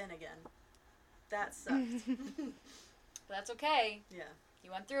dive in again. That sucked. But that's okay. Yeah.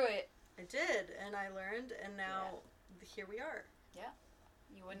 You went through it. I did, and I learned, and now here we are.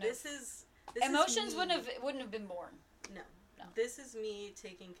 You wouldn't This have. is Emotions me. wouldn't have been born. No. No. This is me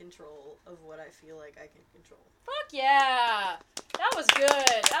taking control of what I feel like I can control. Fuck yeah! That was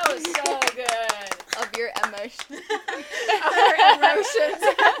good. That was so good. Of your emotion.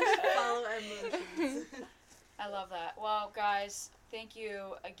 Follow emotions. I love that. Well, guys, thank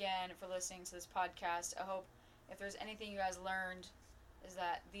you again for listening to this podcast. I hope if there's anything you guys learned is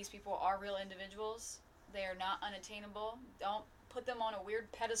that these people are real individuals. They are not unattainable. Don't put them on a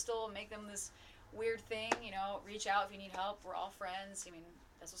weird pedestal and make them this weird thing. You know, reach out if you need help. We're all friends. I mean,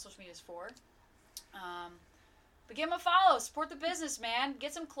 that's what social media is for. But give them a follow. Support the business, man.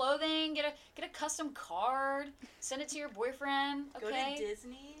 Get some clothing. Get a custom card. Send it to your boyfriend. Okay. Go to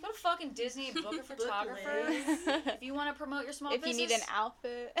Disney. Go to fucking Disney and book a photographer. Liz. If you want to promote your small If business. you need an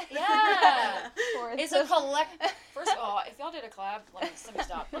outfit. Yeah. For It's the- a collect. First of all, if y'all did a collab, let me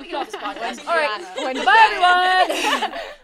stop. Let me get off this podcast. When All right. Gianna- when Bye, Gianna- everyone.